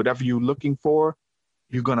mind. Whatever you're looking for,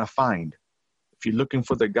 you're going to find. If you're looking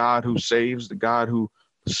for the God who saves, the God who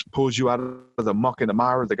pulls you out of the muck and the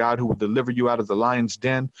mire, the God who will deliver you out of the lion's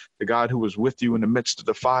den, the God who was with you in the midst of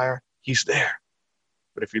the fire, he's there.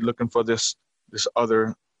 But if you're looking for this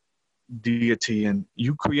other deity, and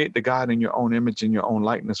you create the God in your own image and your own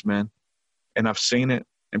likeness, man. And I've seen it,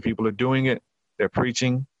 and people are doing it. They're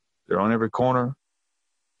preaching. They're on every corner.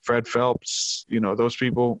 Fred Phelps, those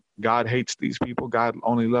people. God hates these people. God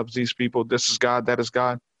only loves these people. This is God. That is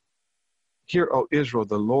God. Hear, O Israel,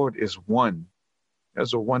 the Lord is one.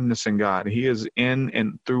 There's a oneness in God. He is in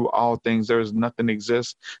and through all things. There is nothing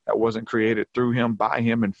exists that wasn't created through him, by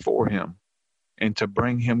him, and for him. And to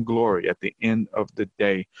bring him glory at the end of the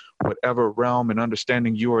day. Whatever realm and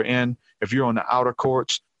understanding you are in, if you're on the outer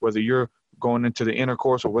courts, whether you're going into the inner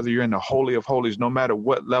courts or whether you're in the Holy of Holies, no matter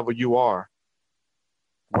what level you are,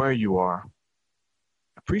 where you are,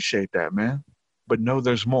 appreciate that, man. But know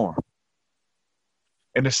there's more.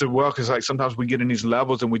 And it's because sometimes we get in these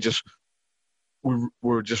levels and we're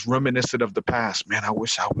just reminiscent of the past. Man, I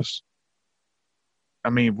wish I was.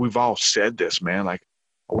 We've all said this, man. I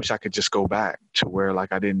wish I could just go back to where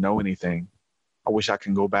I didn't know anything. I wish I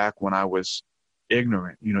can go back when I was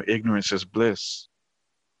ignorant. Ignorance is bliss.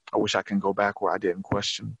 I wish I can go back where I didn't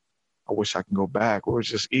question. I I wish I can go back, or it's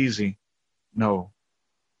just easy. No,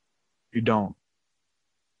 you don't.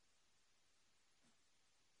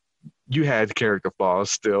 You had character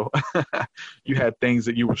flaws still. You had things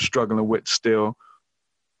that you were struggling with still.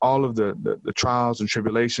 All of the trials and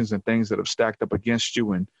tribulations and things that have stacked up against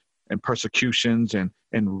you, and persecutions and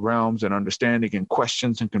realms and understanding and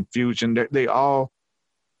questions and confusion, they all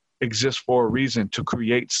exist for a reason, to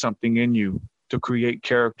create something in you, to create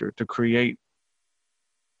character, to create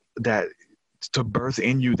that, to birth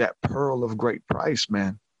in you that pearl of great price,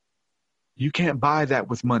 man. You can't buy that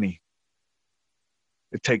with money.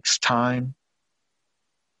 It takes time.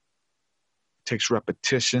 It takes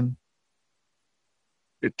repetition.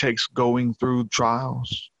 It takes going through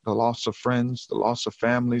trials, the loss of friends, the loss of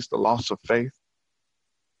families, the loss of faith,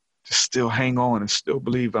 to still hang on and still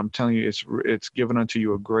believe. I'm telling you, it's given unto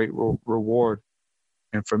you a great reward.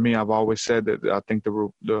 And for me, I've always said that I think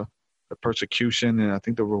the persecution, and I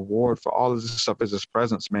think the reward for all of this stuff is His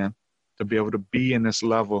presence, man. To be able to be in this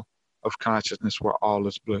level of consciousness where all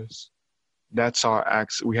is bliss. That's our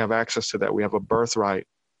access. We have access to that. We have a birthright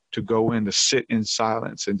to go in, to sit in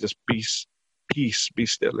silence and just be still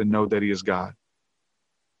and know that He is God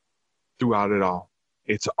throughout it all.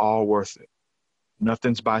 It's all worth it.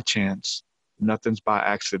 Nothing's by chance. Nothing's by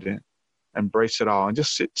accident. Embrace it all and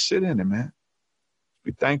just sit in it, man.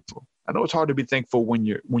 Be thankful. I know it's hard to be thankful when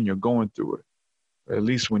you're going through it, or at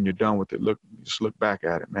least when you're done with it. Just look back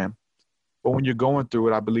at it, man. But when you're going through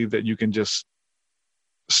it, I believe that you can just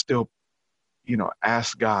still,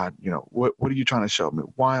 ask God, what are you trying to show me?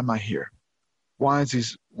 Why am I here? Why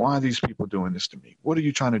are these people doing this to me? What are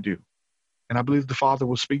you trying to do? And I believe the Father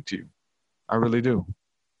will speak to you. I really do.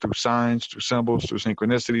 Through signs, through symbols, through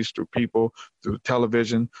synchronicities, through people, through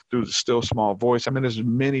television, through the still small voice. I mean, there's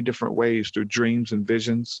many different ways, through dreams and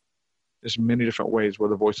visions. There's many different ways where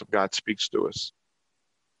the voice of God speaks to us.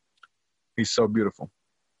 He's so beautiful.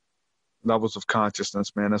 Levels of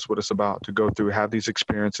consciousness, man, that's what it's about, to go through, have these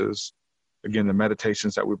experiences. Again, the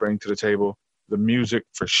meditations that we bring to the table, the music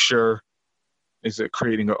for sure is it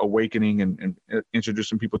creating an awakening and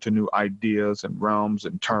introducing people to new ideas and realms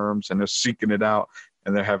and terms, and they're seeking it out,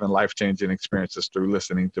 and they're having life-changing experiences through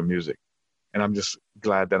listening to music. And I'm just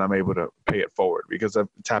glad that I'm able to pay it forward, because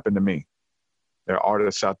it's happened to me. There are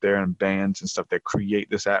artists out there and bands and stuff that create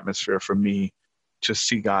this atmosphere for me to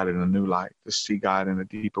see God in a new light, to see God in a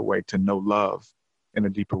deeper way, to know love in a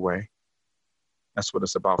deeper way. That's what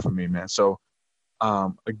it's about for me, man. So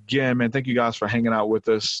again, man, thank you guys for hanging out with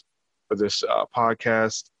us for this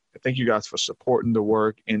podcast. Thank you guys for supporting the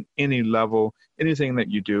work in any level, anything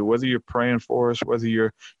that you do, whether you're praying for us, whether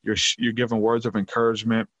you're giving words of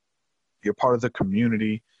encouragement, you're part of the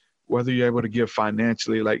community, whether you're able to give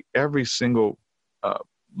financially, like every single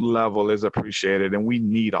level is appreciated, and we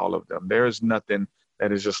need all of them. There is nothing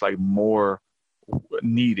that is just like more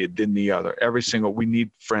needed than the other. We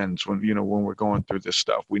need friends when we're going through this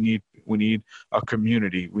stuff. We need a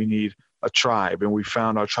community. We need a tribe, and we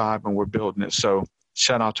found our tribe and we're building it. So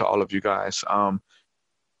shout out to all of you guys.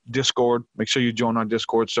 Discord, make sure you join our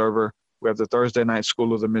Discord server. We have the Thursday night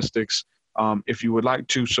School of the Mystics. If you would like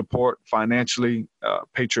to support financially,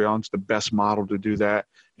 Patreon's the best model to do that.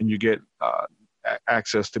 And you get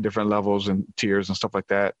access to different levels and tiers and stuff like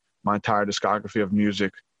that. My entire discography of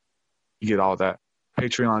music, you get all that.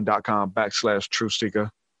 Patreon.com/TruthSeeker.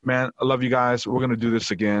 Man, I love you guys. We're going to do this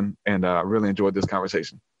again, and I really enjoyed this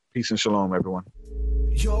conversation. Peace and shalom, everyone.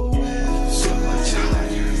 Your will so much higher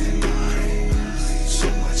than mine, so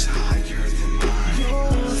much higher than mine.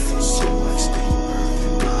 Yours so much deeper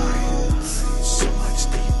than mine, so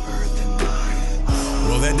much deeper than mine.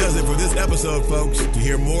 Well, that does it for this episode, folks. To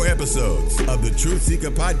hear more episodes of the Truth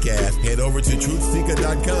Seeker podcast, head over to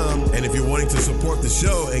truthseeker.com. And if you're wanting to support the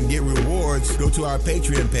show and get rewards, go to our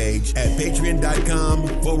Patreon page at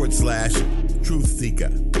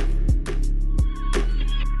patreon.com/truthseeker.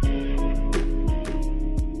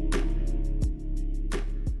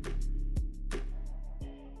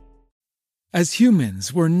 As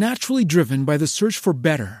humans, we're naturally driven by the search for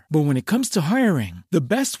better. But when it comes to hiring, the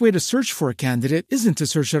best way to search for a candidate isn't to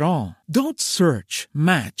search at all. Don't search,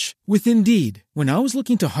 match with Indeed. When I was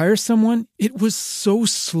looking to hire someone, it was so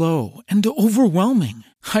slow and overwhelming.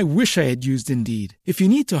 I wish I had used Indeed. If you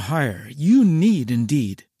need to hire, you need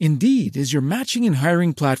Indeed. Indeed is your matching and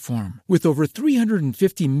hiring platform with over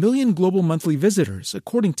 350 million global monthly visitors,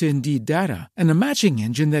 according to Indeed data, and a matching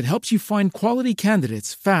engine that helps you find quality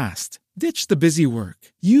candidates fast. Ditch the busy work.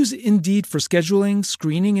 Use Indeed for scheduling,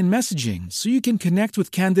 screening, and messaging so you can connect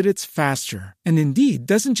with candidates faster. And Indeed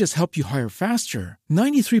doesn't just help you hire faster.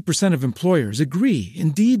 93% of employers agree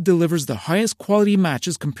Indeed delivers the highest quality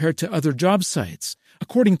matches compared to other job sites.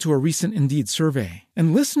 according to a recent Indeed survey.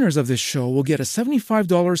 And listeners of this show will get a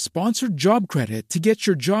 $75 sponsored job credit to get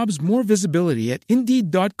your jobs more visibility at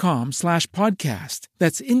Indeed.com/podcast.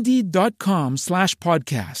 That's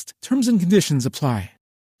Indeed.com/podcast. Terms and conditions apply.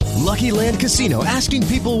 Lucky Land Casino, asking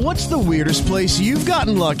people, what's the weirdest place you've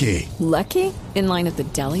gotten lucky? Lucky? In line at the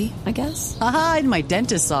deli, I guess? Aha, in my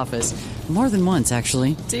dentist's office. More than once,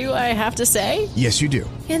 actually. Do I have to say? Yes, you do.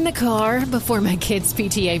 In the car before my kids'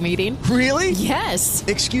 PTA meeting. Really? Yes.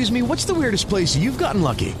 Excuse me, what's the weirdest place you've gotten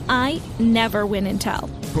lucky? I never win and tell.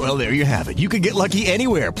 Well, there you have it. You can get lucky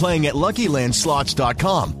anywhere, playing at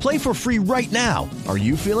LuckyLandSlots.com. Play for free right now. Are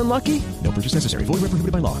you feeling lucky? No purchase necessary. Void where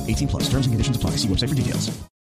prohibited by law. 18+. Terms and conditions apply. See website for details.